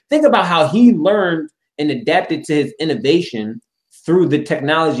could have. Think about how he learned and adapted to his innovation through the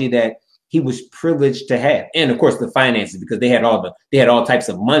technology that he was privileged to have. And of course the finances, because they had all types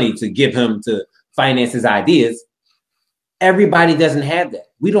of money to give him to finance his ideas. Everybody doesn't have that.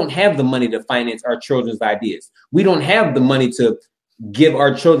 We don't have the money to finance our children's ideas. We don't have the money to give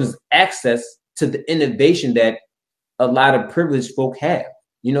our children access to the innovation that a lot of privileged folk have.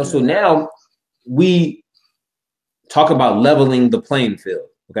 So now we talk about leveling the playing field.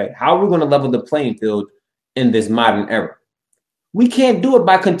 Okay. How are we going to level the playing field in this modern era? we can't do it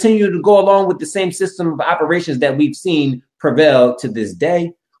by continuing to go along with the same system of operations that we've seen prevail to this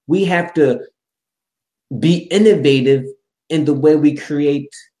day. We have to be innovative in the way we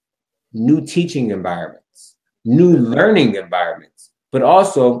create new teaching environments, new learning environments, but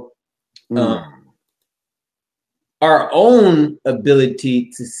also our own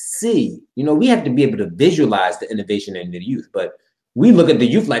ability to see. You know, we have to be able to visualize the innovation in the youth, but we look at the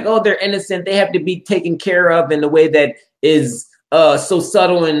youth like, oh, they're innocent. They have to be taken care of in a way that is so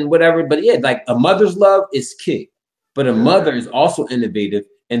subtle and whatever. But yeah, like a mother's love is key, but a mother is also innovative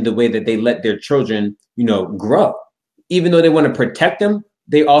in the way that they let their children, you know, grow. Even though they want to protect them,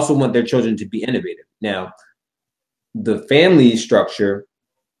 they also want their children to be innovative. Now, the family structure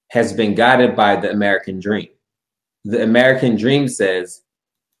has been guided by the American dream. The American dream says,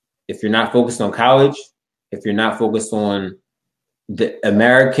 if you're not focused on college, if you're not focused on the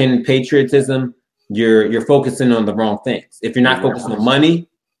American patriotism, you're focusing on the wrong things. If you're not focused on money,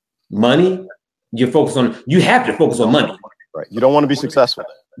 you have to focus on money. Right. You don't want to be successful.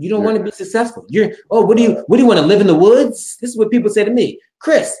 You don't want to be successful. What do you want to live in the woods? This is what people say to me.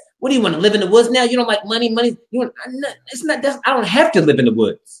 Chris, what do you want to live in the woods now? You don't like money. I don't have to live in the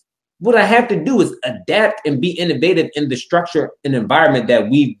woods. What I have to do is adapt and be innovative in the structure and environment that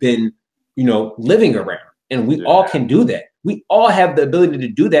we've been, you know, living around. And we all can do that. We all have the ability to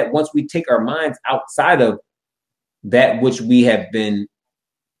do that once we take our minds outside of that which we have been,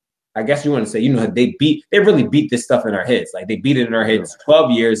 I guess you want to say, you know, they really beat this stuff in our heads. Like they beat it in our heads,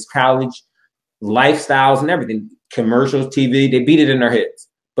 12 years, college, lifestyles and everything, commercials, TV, they beat it in our heads.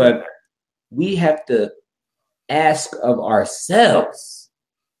 But we have to ask of ourselves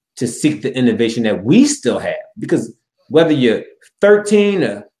to seek the innovation that we still have. Because whether you're 13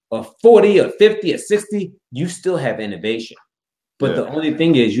 or 40 or 50 or 60, you still have innovation. But the only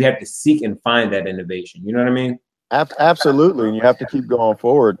thing is you have to seek and find that innovation. You know what I mean? Absolutely. And you have to keep going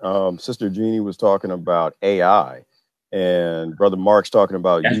forward. Sister Jeannie was talking about AI and Brother Mark's talking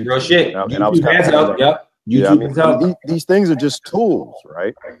about that's YouTube. real shit. And I was kind of YouTube these things are just tools,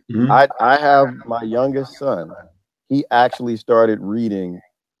 right? Mm-hmm. I have my youngest son. He actually started reading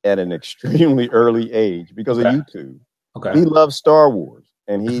at an extremely early age because of YouTube. Okay. He loves Star Wars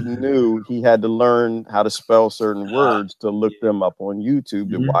and he knew he had to learn how to spell certain words to look them up on YouTube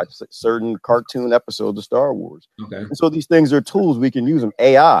to watch certain cartoon episodes of Star Wars. Okay. And so these things are tools. We can use them.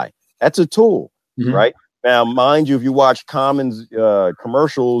 AI, that's a tool, right? Now, mind you, if you watch Common's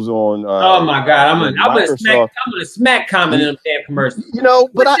commercials on oh my God, I'm gonna smack Common in them damn commercials. You know,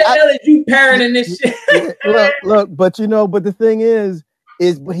 but what the hell is you parenting this shit? look, but the thing is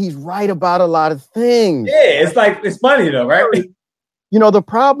but he's right about a lot of things. Yeah, it's funny though, right? You know, the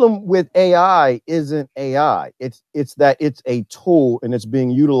problem with AI isn't AI. It's that it's a tool and it's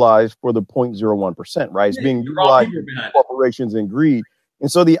being utilized for the 0.01%, right? It's being utilized for corporations and greed.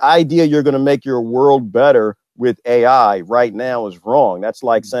 And so the idea you're going to make your world better with AI right now is wrong. That's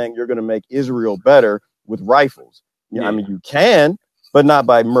like saying you're going to make Israel better with rifles. Yeah. I mean, you can, but not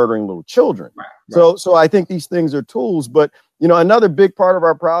by murdering little children. Right. So I think these things are tools. But, you know, another big part of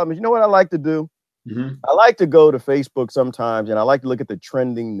our problem is, you know what I like to do? I like to go to Facebook sometimes and I like to look at the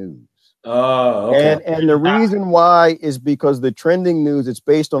trending news. Oh, okay. And the reason why is because the trending news, it's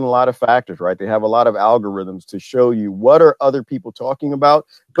based on a lot of factors, right? They have a lot of algorithms to show you what are other people talking about,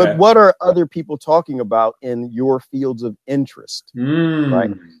 but what are other people talking about in your fields of interest,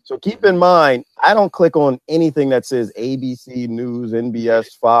 right? So keep in mind, I don't click on anything that says ABC News,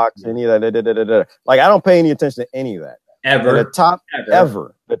 NBS, Fox, any of that. Like I don't pay any attention to any of that. Ever.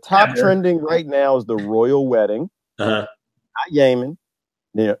 The top trending right now is the royal wedding, not Yemen.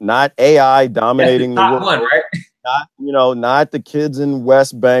 You know, not AI dominating the world, one, right? Not the kids in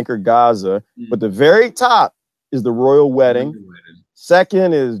West Bank or Gaza, but the very top is the royal wedding.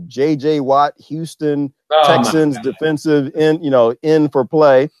 Second is J.J. Watt, Houston Texans defensive in for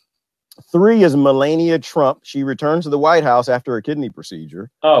play. 3 is Melania Trump. She returns to the White House after a kidney procedure.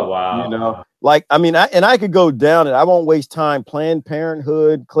 Oh, wow. I could go down and I won't waste time. Planned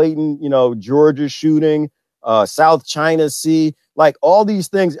Parenthood, Clayton, Georgia shooting, South China Sea, like all these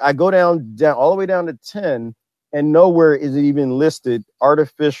things. I go down all the way down to 10 and nowhere is it even listed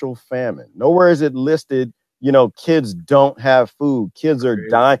artificial famine. Nowhere is it listed, kids don't have food. Kids are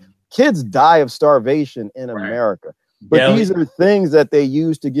dying. Kids die of starvation in America. But these are things that they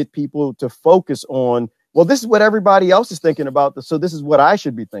use to get people to focus on, well, this is what everybody else is thinking about. So this is what I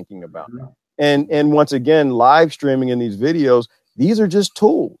should be thinking about. And once again, live streaming in these videos, these are just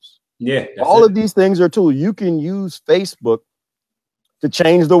tools. Yeah. All of these things are tools. You can use Facebook to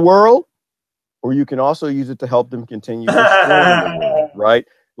change the world, or you can also use it to help them continue destroying the world, right?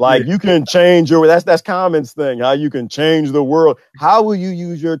 Like you can change that's Common's thing, how you can change the world. How will you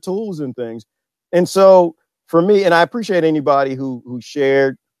use your tools and things? And so for me, and I appreciate anybody who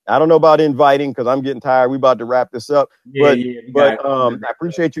shared. I don't know about inviting because I'm getting tired. We about to wrap this up. But I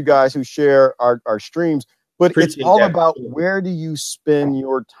appreciate you guys who share our streams. But it's all about where do you spend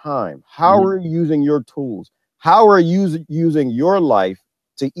your time? How are you using your tools? How are you using your life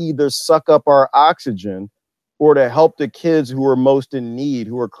to either suck up our oxygen or to help the kids who are most in need,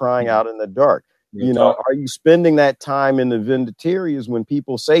 who are crying out in the dark? You know, are you spending that time in the vendetterias when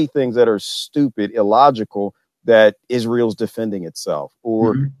people say things that are stupid, illogical, that Israel's defending itself,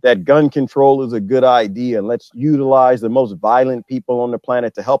 or that gun control is a good idea and let's utilize the most violent people on the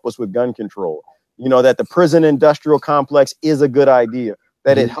planet to help us with gun control? You know, that the prison industrial complex is a good idea,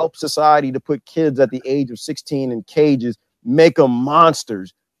 that it helps society to put kids at the age of 16 in cages, make them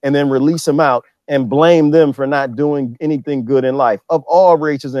monsters, and then release them out and blame them for not doing anything good in life of all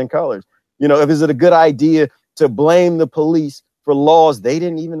races and colors. You know, is it a good idea to blame the police for laws they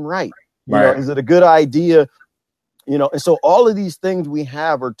didn't even write? You know, is it a good idea? You know, and so all of these things we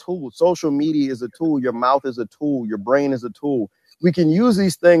have are tools. Social media is a tool. Your mouth is a tool. Your brain is a tool. We can use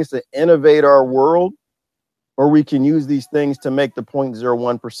these things to innovate our world, or we can use these things to make the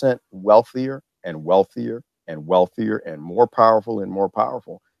 0.01% wealthier and wealthier and wealthier and more powerful and more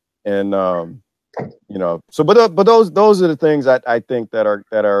powerful. And, you know, so but those are the things I think that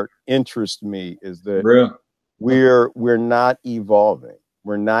are interest me, is that we're not evolving.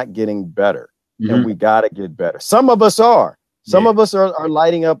 We're not getting better. And we got to get better. Some of us are. Some of us are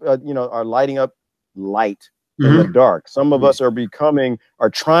lighting up, are lighting up light in the dark. Some of us are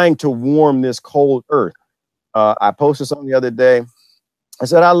trying to warm this cold earth. I posted something the other day. I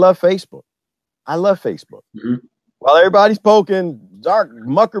said, I love Facebook. I love Facebook. While everybody's poking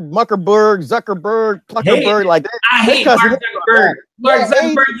Zuckerberg, Pluckerberg, like that. I hate Mark Zuckerberg. Mark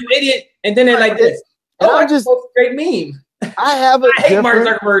Zuckerberg, you idiot. And then they're like this. Oh, I just post a great meme. I hate Mark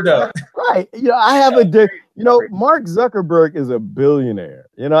Zuckerberg though. Right. You know, I have Mark Zuckerberg is a billionaire,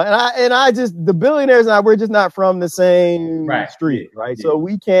 you know, and I just, the billionaires and we're just not from the same street. Right. So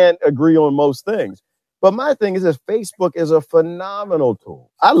we can't agree on most things. But my thing is that Facebook is a phenomenal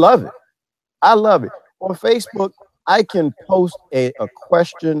tool. I love it. I love it. On Facebook, I can post a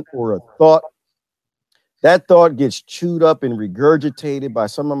question or a thought. That thought gets chewed up and regurgitated by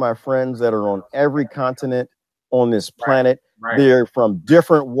some of my friends that are on every continent on this planet. They're from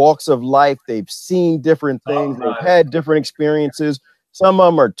different walks of life. They've seen different things. They've had different experiences. Some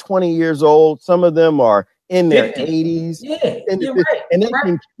of them are 20 years old. Some of them are in their 80s. And they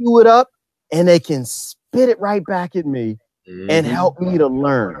can chew it up and they can spit it right back at me and help me to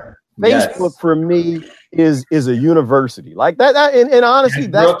learn. Facebook for me is a university like that. And honestly,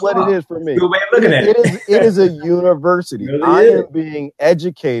 that's what it is for me. Good way of looking at it. It is a university. I am being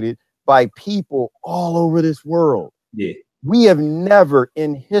educated by people all over this world. We have never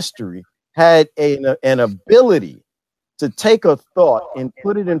in history had an ability to take a thought and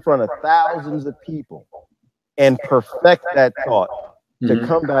put it in front of thousands of people and perfect that thought to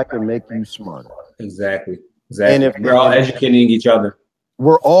come back and make you smarter. Exactly. And if we're all educating each other.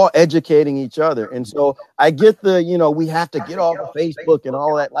 We're all educating each other. And so I get we have to get off of Facebook and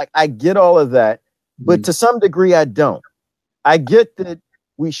all that. Like, I get all of that. But to some degree, I don't. I get that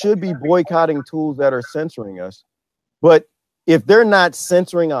we should be boycotting tools that are censoring us. But if they're not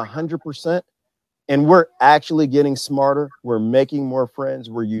censoring 100% and we're actually getting smarter, we're making more friends,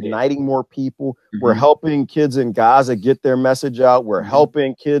 we're uniting more people, we're helping kids in Gaza get their message out, we're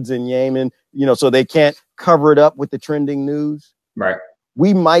helping kids in Yemen, so they can't cover it up with the trending news. Right.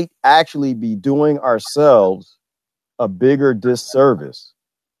 We might actually be doing ourselves a bigger disservice.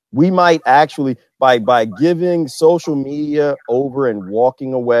 We might actually, by giving social media over and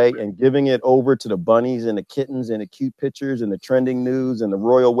walking away and giving it over to the bunnies and the kittens and the cute pictures and the trending news and the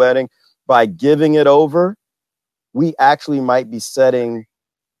royal wedding, by giving it over, we actually might be setting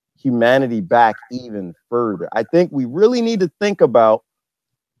humanity back even further. I think we really need to think about,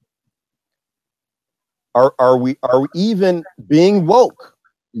 are we even being woke?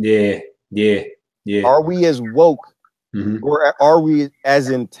 Yeah. Are we as woke? Or are we as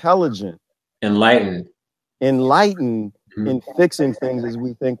intelligent, enlightened in fixing things as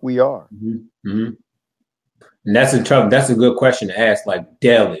we think we are? And that's a good question to ask, like,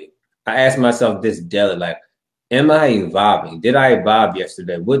 daily. I ask myself this daily, like, am I evolving? Did I evolve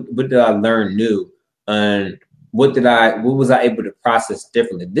yesterday? What did I learn new? And what was I able to process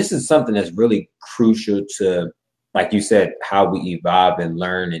differently? This is something that's really crucial to, like you said, how we evolve and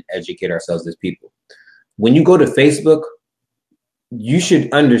learn and educate ourselves as people. When you go to Facebook, you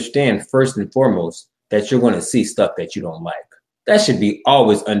should understand first and foremost that you're going to see stuff that you don't like. that should be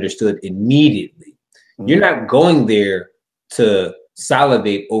always understood immediately. You're not going there to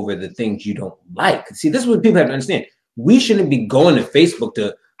salivate over the things you don't like. See, this is what people have to understand. We shouldn't be going to Facebook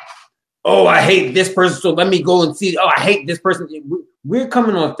to, oh, I hate this person, so let me go and see, oh, I hate this person. We're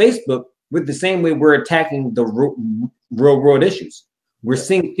coming on Facebook with the same way we're attacking the real world issues. We're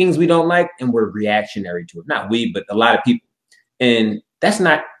seeing things we don't like and we're reactionary to it. Not we, but a lot of people. And that's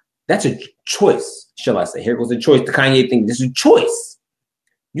a choice, shall I say. Here goes a choice. The Kanye thing, this is a choice.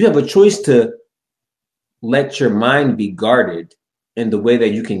 You have a choice to let your mind be guarded in the way that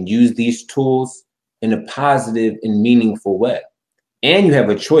you can use these tools in a positive and meaningful way. And you have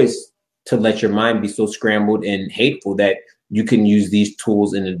a choice to let your mind be so scrambled and hateful that you can use these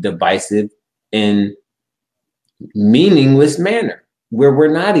tools in a divisive and meaningless manner where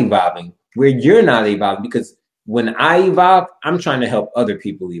we're not evolving, where you're not evolving. Because when I evolve, I'm trying to help other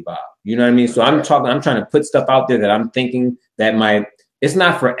people evolve. You know what I mean? So I'm trying to put stuff out there that I'm thinking that I'm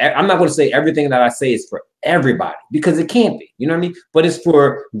not going to say everything that I say is for everybody, because it can't be, you know what I mean? But it's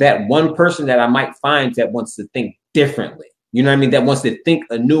for that one person that I might find that wants to think differently. You know what I mean? That wants to think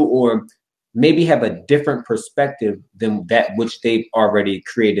anew or maybe have a different perspective than that which they've already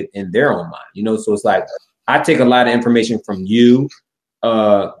created in their own mind. You know, so it's like I take a lot of information from you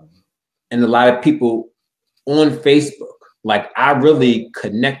and a lot of people on Facebook. Like I really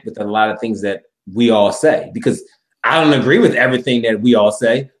connect with a lot of things that we all say, because I don't agree with everything that we all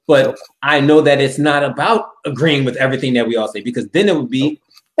say, but I know that it's not about agreeing with everything that we all say, because then it would be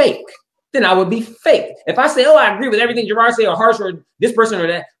fake. Then I would be fake. If I say, oh, I agree with everything Gerard say or Harsh or this person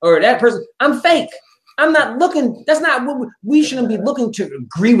or that person, I'm fake. I'm not looking. That's not what we shouldn't be looking to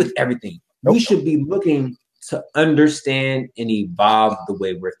agree with everything. Nope. We should be looking to understand and evolve the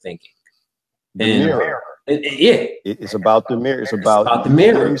way we're thinking. It's about the mirror. It's about the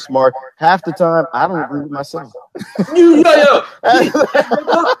mirror. Being smart. Half the time, I don't agree with myself. I'm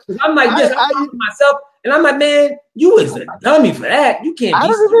like this. I'm talking to myself, and I'm like, man, you is a dummy for that. You can't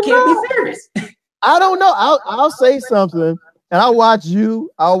be serious. I don't know. I'll say something, and I'll watch you.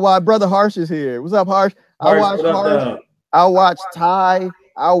 I'll watch Brother Harsh is here. What's up, Harsh? I'll watch Harsh. I'll watch Ty.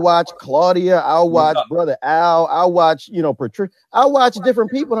 I'll watch Claudia. I'll watch Brother Al. I'll watch, Patricia. I'll watch different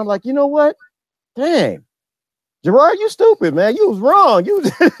people, and I'm like, you know what? Dang. Gerard, you stupid, man. You was wrong. You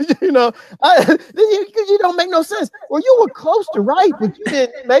don't make no sense. Or you were close to right, but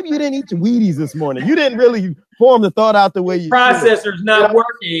maybe you didn't eat your Wheaties this morning. You didn't really form the thought out the way you processor's not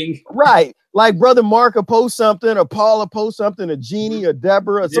working. Right. Like Brother Mark will post something, or Paula post something, or Jeannie or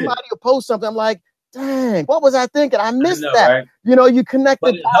Deborah, or somebody will post something. I'm like, dang, what was I thinking? I missed that. Right? You connect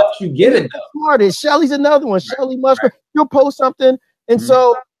the dots. It helps you get it though. Smartest. Shelly's another one. Shelly Musker. You'll post something. And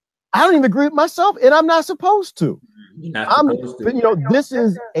so I don't even agree with myself, and I'm not supposed to. This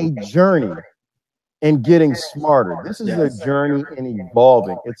is a journey in getting smarter. This is a journey in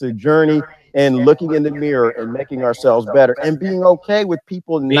evolving. It's a journey in looking in the mirror and making ourselves better and being okay with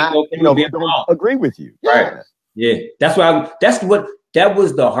people don't agree with you. Yeah. Right. Yeah. That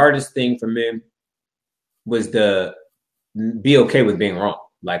was the hardest thing for me, was to be okay with being wrong.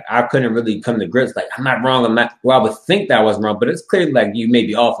 Like I couldn't really come to grips. Like I'm not wrong. I would think that I was wrong, but it's clearly like you may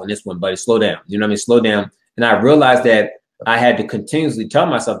be off on this one, buddy. Slow down. You know what I mean? Slow down. And I realized that I had to continuously tell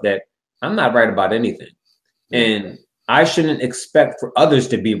myself that I'm not right about anything, and I shouldn't expect for others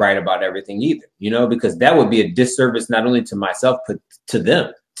to be right about everything either. Because that would be a disservice not only to myself but to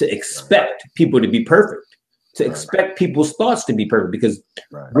them. To expect people to be perfect, to expect people's thoughts to be perfect, because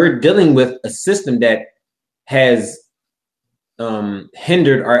we're dealing with a system that has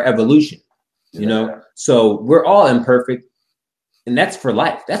hindered our evolution, so we're all imperfect, and that's for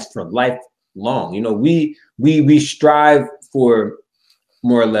life. That's for lifelong. We strive for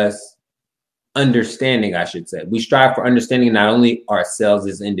more or less understanding, I should say. We strive for understanding not only ourselves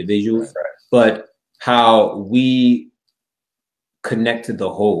as individuals, but how we connect to the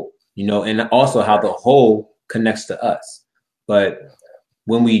whole, and also how the whole connects to us. But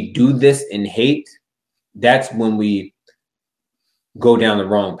when we do this in hate, that's when we go down the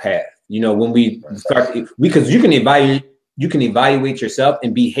wrong path. When we start, because you can evaluate yourself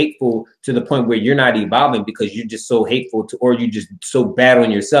and be hateful to the point where you're not evolving because you're just so hateful or you're just so bad on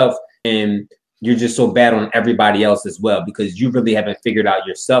yourself, and you're just so bad on everybody else as well, because you really haven't figured out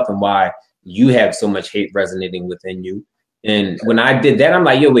yourself and why you have so much hate resonating within you. And when I did that, I'm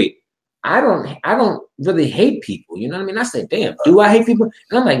like, yo, wait, I don't really hate people. You know what I mean? I said, damn, do I hate people?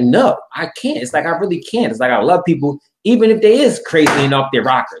 And I'm like, no, I can't. It's like, I really can't. It's like, I love people, even if they is crazy and off their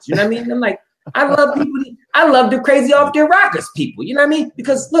rockers. You know what I mean? I'm like, I love people. I love the crazy off their rockers people. You know what I mean?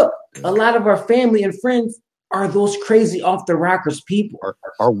 Because look, a lot of our family and friends are those crazy off the rockers people,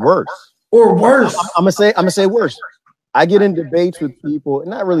 or worse. Or worse. I'm gonna say worse. I get in debates with people,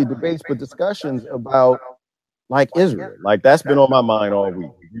 not really debates, but discussions about like Israel. Like that's been on my mind all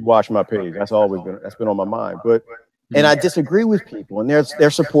week. If you watch my page, that's been on my mind. But and I disagree with people, and they're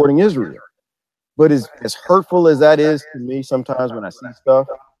supporting Israel. But as hurtful as that is to me, sometimes when I see stuff,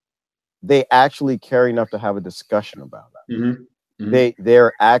 they actually care enough to have a discussion about it. Mm-hmm. Mm-hmm.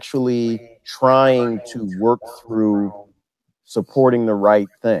 They're actually trying to work through supporting the right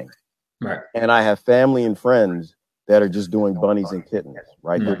thing. Right. And I have family and friends that are just doing bunnies and kittens,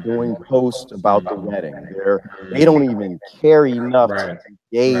 right? They're doing posts about the wedding. They don't even care enough to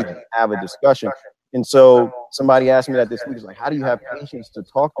engage and have a discussion. And so somebody asked me that this week, is like, how do you have patience to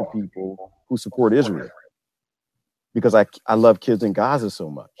talk to people who support Israel? Because I love kids in Gaza so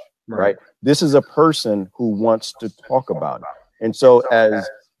much, right? This is a person who wants to talk about it. And so as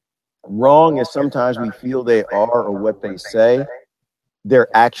wrong as sometimes we feel they are or what they say,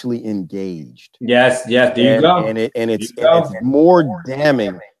 they're actually engaged. Yes, there you go. And it's more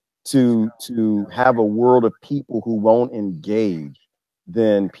damning to have a world of people who won't engage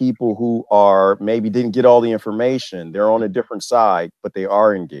than people who are maybe didn't get all the information. They're on a different side, but they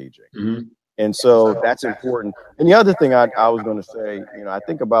are engaging. Mm-hmm. And so that's important. And the other thing I was going to say, I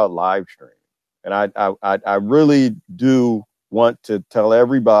think about live streaming, and I really do want to tell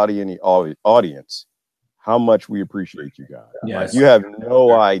everybody in the audience how much we appreciate you guys. Yes. Like, you have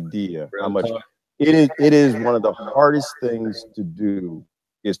no idea how much it is one of the hardest things to do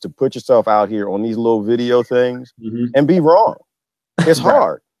is to put yourself out here on these little video things and be wrong. It's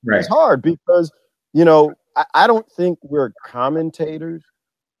hard. Right. It's hard because, I don't think we're commentators.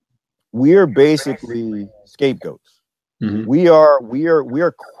 We're basically scapegoats. Mm-hmm. We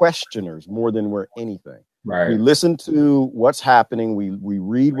are questioners more than we're anything. Right. We listen to what's happening. We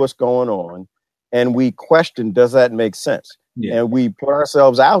read what's going on. And we question, does that make sense? Yeah. And we put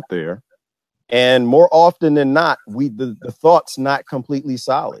ourselves out there. And more often than not, the thought's not completely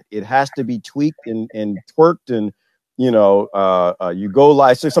solid. It has to be tweaked and twerked. And, you go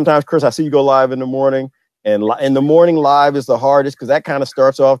live. So sometimes, Chris, I see you go live in the morning. And in the morning live is the hardest because that kind of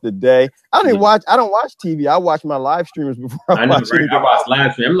starts off the day. I don't watch TV. I watch my live streamers before I watch anything. I watch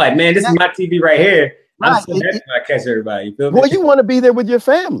live stream. I'm like, man, this is my TV right here. I'm so happy when I catch everybody. You feel me? Well, you want to be there with your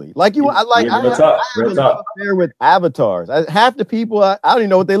family. Like I have an affair with avatars. Half the people, I don't even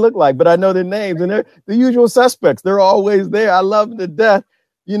know what they look like, but I know their names, and they're the usual suspects. They're always there. I love them to death,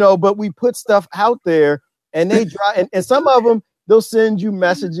 but we put stuff out there and they try, and some of them, they'll send you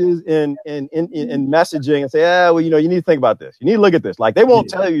messages in messaging and say, well, you need to think about this. You need to look at this. Like, they won't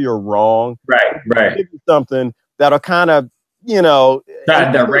tell you you're wrong. Right. Give you something that'll kind of, try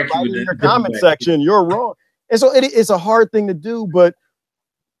to direct you in your comment section, you're wrong. And so it's a hard thing to do, but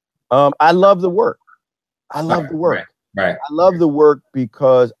I love the work. I love the work. Right. I love the work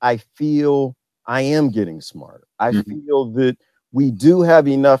because I feel I am getting smarter. I feel that we do have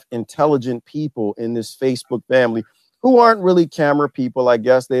enough intelligent people in this Facebook family who aren't really camera people. I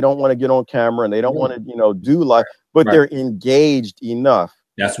guess they don't want to get on camera and they don't want to, do live, but they're engaged enough.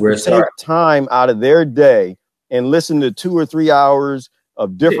 That's where it take time out of their day and listen to 2 or 3 hours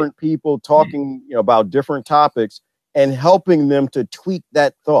of different people talking about different topics and helping them to tweak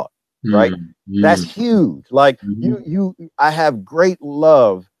that thought. Right. That's huge. Like I have great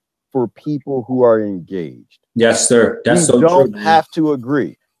love for people who are engaged. Yes, sir. That's so true. You don't have to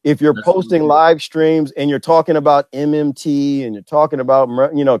agree. If you're posting live streams and you're talking about MMT and you're talking about,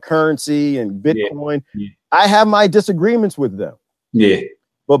 currency and Bitcoin, I have my disagreements with them. Yeah.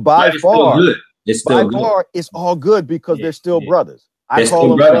 But by far, it's all good because they're still brothers. I call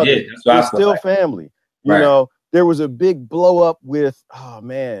them brothers. They're still family. You know, there was a big blow up with,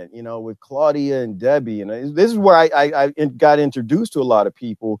 with Claudia and Debbie. And this is where I got introduced to a lot of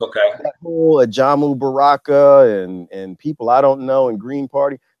people. Okay. That whole Jamu Baraka and people I don't know and Green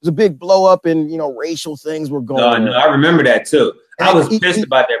Party. There's a big blow up and, racial things were going on. No, I remember that too. I was pissed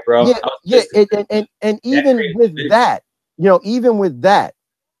about that, bro. And even with that, even with that,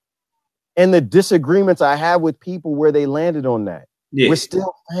 and the disagreements I have with people where they landed on that, we're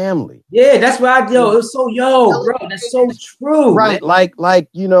still family. Yeah, that's why it was so bro. That's so true. Right. Man. Like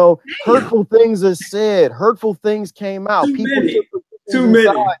hurtful things are said, hurtful things came out. Too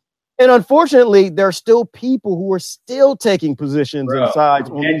many. And unfortunately, there are still people who are still taking positions and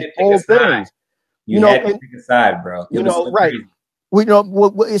sides on these old things. You had to pick a side, bro. Right.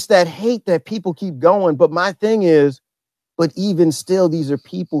 It's that hate that people keep going. But my thing is, but even still, these are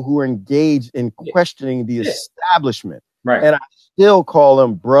people who are engaged in questioning the establishment. Right. And I still call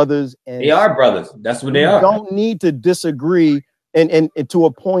them brothers. And they are brothers. That's what they are. Don't need to disagree and to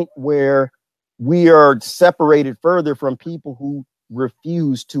a point where we are separated further from people who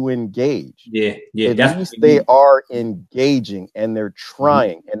refuse to engage. Yeah. At least they are engaging and they're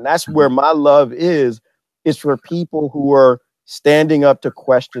trying. And that's where my love is for people who are standing up to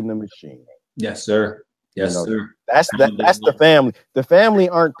question the machine. Yes, sir. Yes, sir. That's the family. The family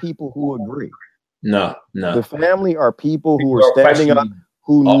aren't people who agree. No. The family are people who are standing up,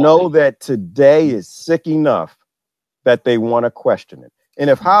 who know that today is sick enough that they want to question it. And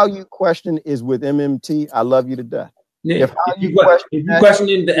if how you question is with MMT, I love you to death. Yeah. If you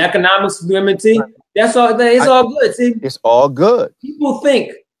questioning the economics of MMT, that's all. It's all good. See, it's all good. People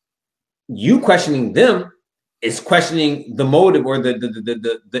think you questioning them is questioning the motive or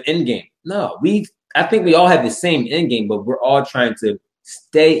the end game. No, I think we all have the same end game, but we're all trying to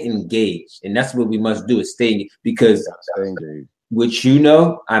stay engaged, and that's what we must do is stay engaged, because what you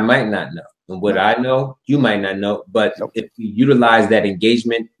know, I might not know, and what I know, you might not know. But if we utilize that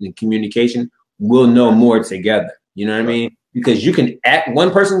engagement and communication, we'll know more together. You know what I mean? Because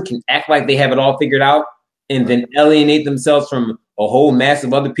one person can act like they have it all figured out, and then alienate themselves from a whole mass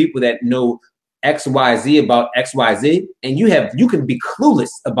of other people that know XYZ about XYZ, and you can be clueless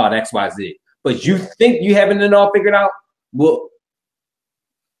about XYZ, but you think you haven't it all figured out, will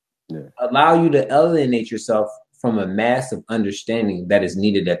allow you to alienate yourself from a mass of understanding that is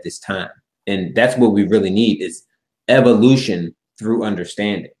needed at this time. And that's what we really need, is evolution through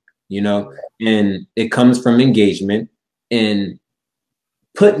understanding, and it comes from engagement and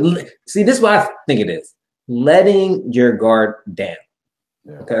this is what I think it is, letting your guard down.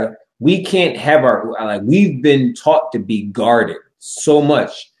 Okay. We can't have we've been taught to be guarded so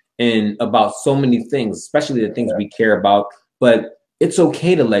much and about so many things, especially the things we care about, but it's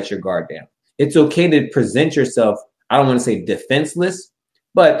okay to let your guard down. It's okay to present yourself, I don't want to say defenseless,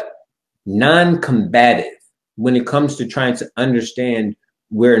 but non-combative when it comes to trying to understand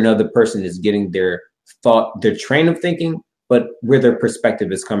where another person is getting their thought, their train of thinking, but where their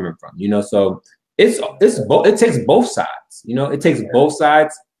perspective is coming from, so it takes both sides, it takes both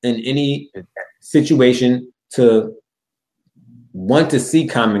sides in any situation to want to see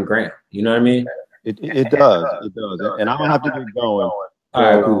common ground. You know what I mean? It does. It does. And I'm gonna have to get going. All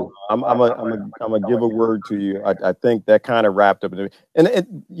right, cool. I'm gonna give a word to you. I think that kind of wrapped up. And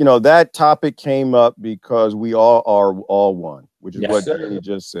that topic came up because we all are all one, which is what Danny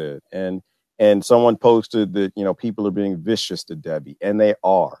just said. And someone posted that people are being vicious to Debbie, and they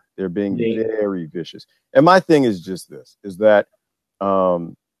are. They're being very vicious. And my thing is just this: is that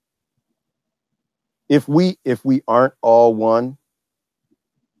if we aren't all one,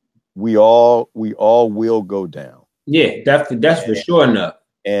 we all will go down. Yeah, that's for sure enough.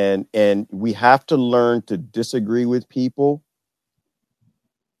 And we have to learn to disagree with people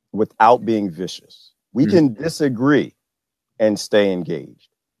without being vicious. We can disagree and stay engaged.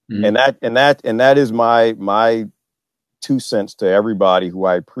 And that is my 2 cents to everybody who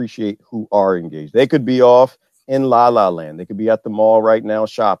I appreciate who are engaged. They could be off in La La Land. They could be at the mall right now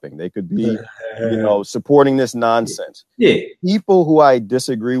shopping. They could be, supporting this nonsense. Yeah. People who I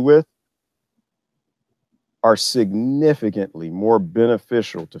disagree with are significantly more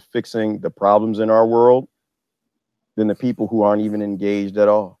beneficial to fixing the problems in our world than the people who aren't even engaged at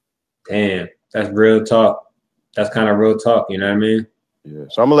all. Damn, that's real talk. That's kind of real talk. You know what I mean? Yeah.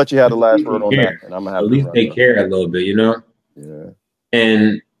 So I'm gonna let you have the last word on that, and I'm gonna have at least they care a little bit, Yeah.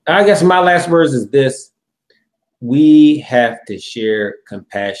 And I guess my last words is this: we have to share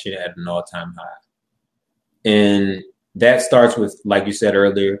compassion at an all-time high, and that starts with, like you said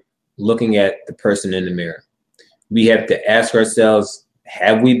earlier, looking at the person in the mirror. We have to ask ourselves,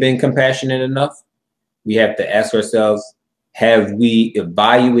 have we been compassionate enough? We have to ask ourselves, have we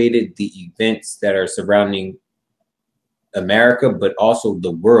evaluated the events that are surrounding America, but also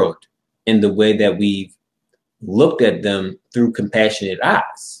the world, in the way that we've looked at them through compassionate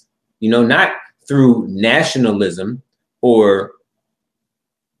eyes, not through nationalism or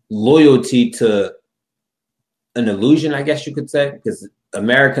loyalty to an illusion, I guess you could say, because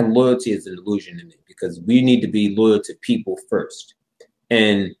American loyalty is an illusion in it, because we need to be loyal to people first.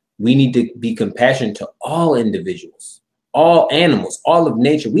 And we need to be compassionate to all individuals, all animals, all of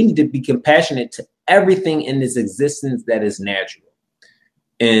nature. We need to be compassionate to everything in this existence that is natural.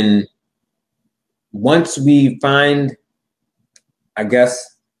 And once we find, I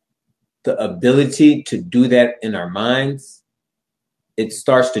guess, the ability to do that in our minds, it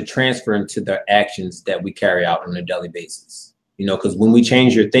starts to transfer into the actions that we carry out on a daily basis. Because when we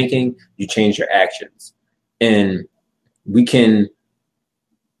change your thinking, you change your actions. And we can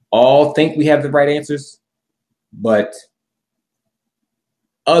all think we have the right answers, but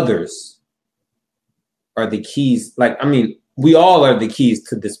others are the keys. We all are the keys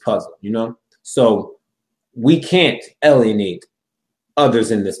to this puzzle, So we can't alienate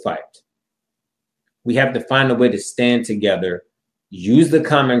others in this fight. We have to find a way to stand together, use the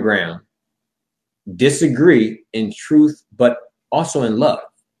common ground, disagree in truth, but also in love,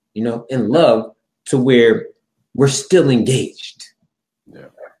 in love to where we're still engaged. Yeah.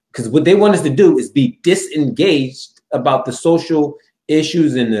 Because what they want us to do is be disengaged about the social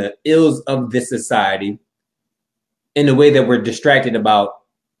issues and the ills of this society in the way that we're distracted about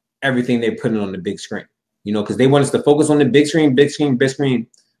everything they're putting on the big screen, because they want us to focus on the big screen, big screen, big screen.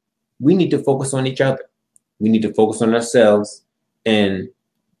 We need to focus on each other. We need to focus on ourselves, and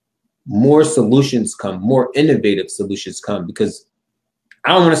more solutions come, more innovative solutions come, because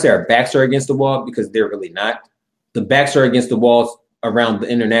I don't want to say our backs are against the wall, because they're really not. The backs are against the walls around the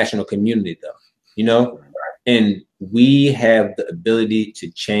international community, though, and we have the ability to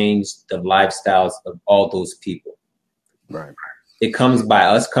change the lifestyles of all those people. Right. It comes by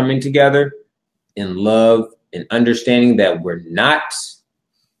us coming together in love and understanding that we're not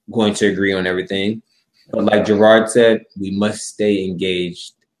going to agree on everything. But like Gerard said, we must stay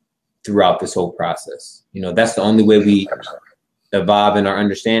engaged throughout this whole process. That's the only way we evolve in our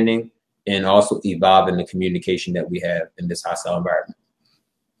understanding and also evolve in the communication that we have in this hostile environment.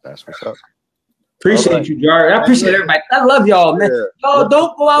 That's what's up. Appreciate you, Gerard. I appreciate everybody. I love y'all, man. Y'all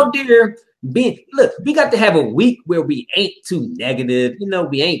don't go out there look, we got to have a week where we ain't too negative.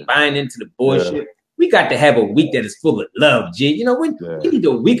 We ain't buying into the bullshit. Yeah. We got to have a week that is full of love, G. We need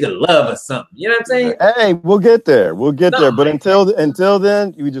a week of love or something. You know what I'm saying? Hey, we'll get there. We'll get there. But until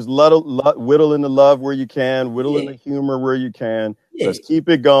then, you just whittle in the love where you can, whittle in the humor where you can. Yeah. Let's keep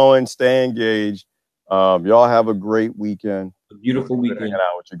it going. Stay engaged. Y'all have a great weekend. A beautiful weekend. Hanging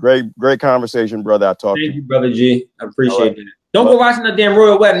out with you. Great conversation, brother. I talk to you. Thank you, brother G. I appreciate it. Don't go watching that damn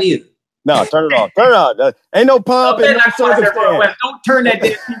Royal Wedding either. No, turn it off. Turn it off. Ain't no pomp and no circumstance. Don't turn that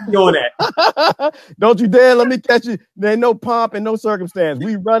damn TV on that. Don't you dare let me catch you. There ain't no pomp and no circumstance.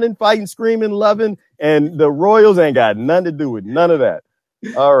 We running, fighting, screaming, loving, and the Royals ain't got nothing to do with none of that.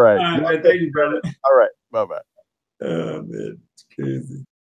 All right. All right, man, thank you, brother. All right. Bye-bye. Oh, man. It's crazy.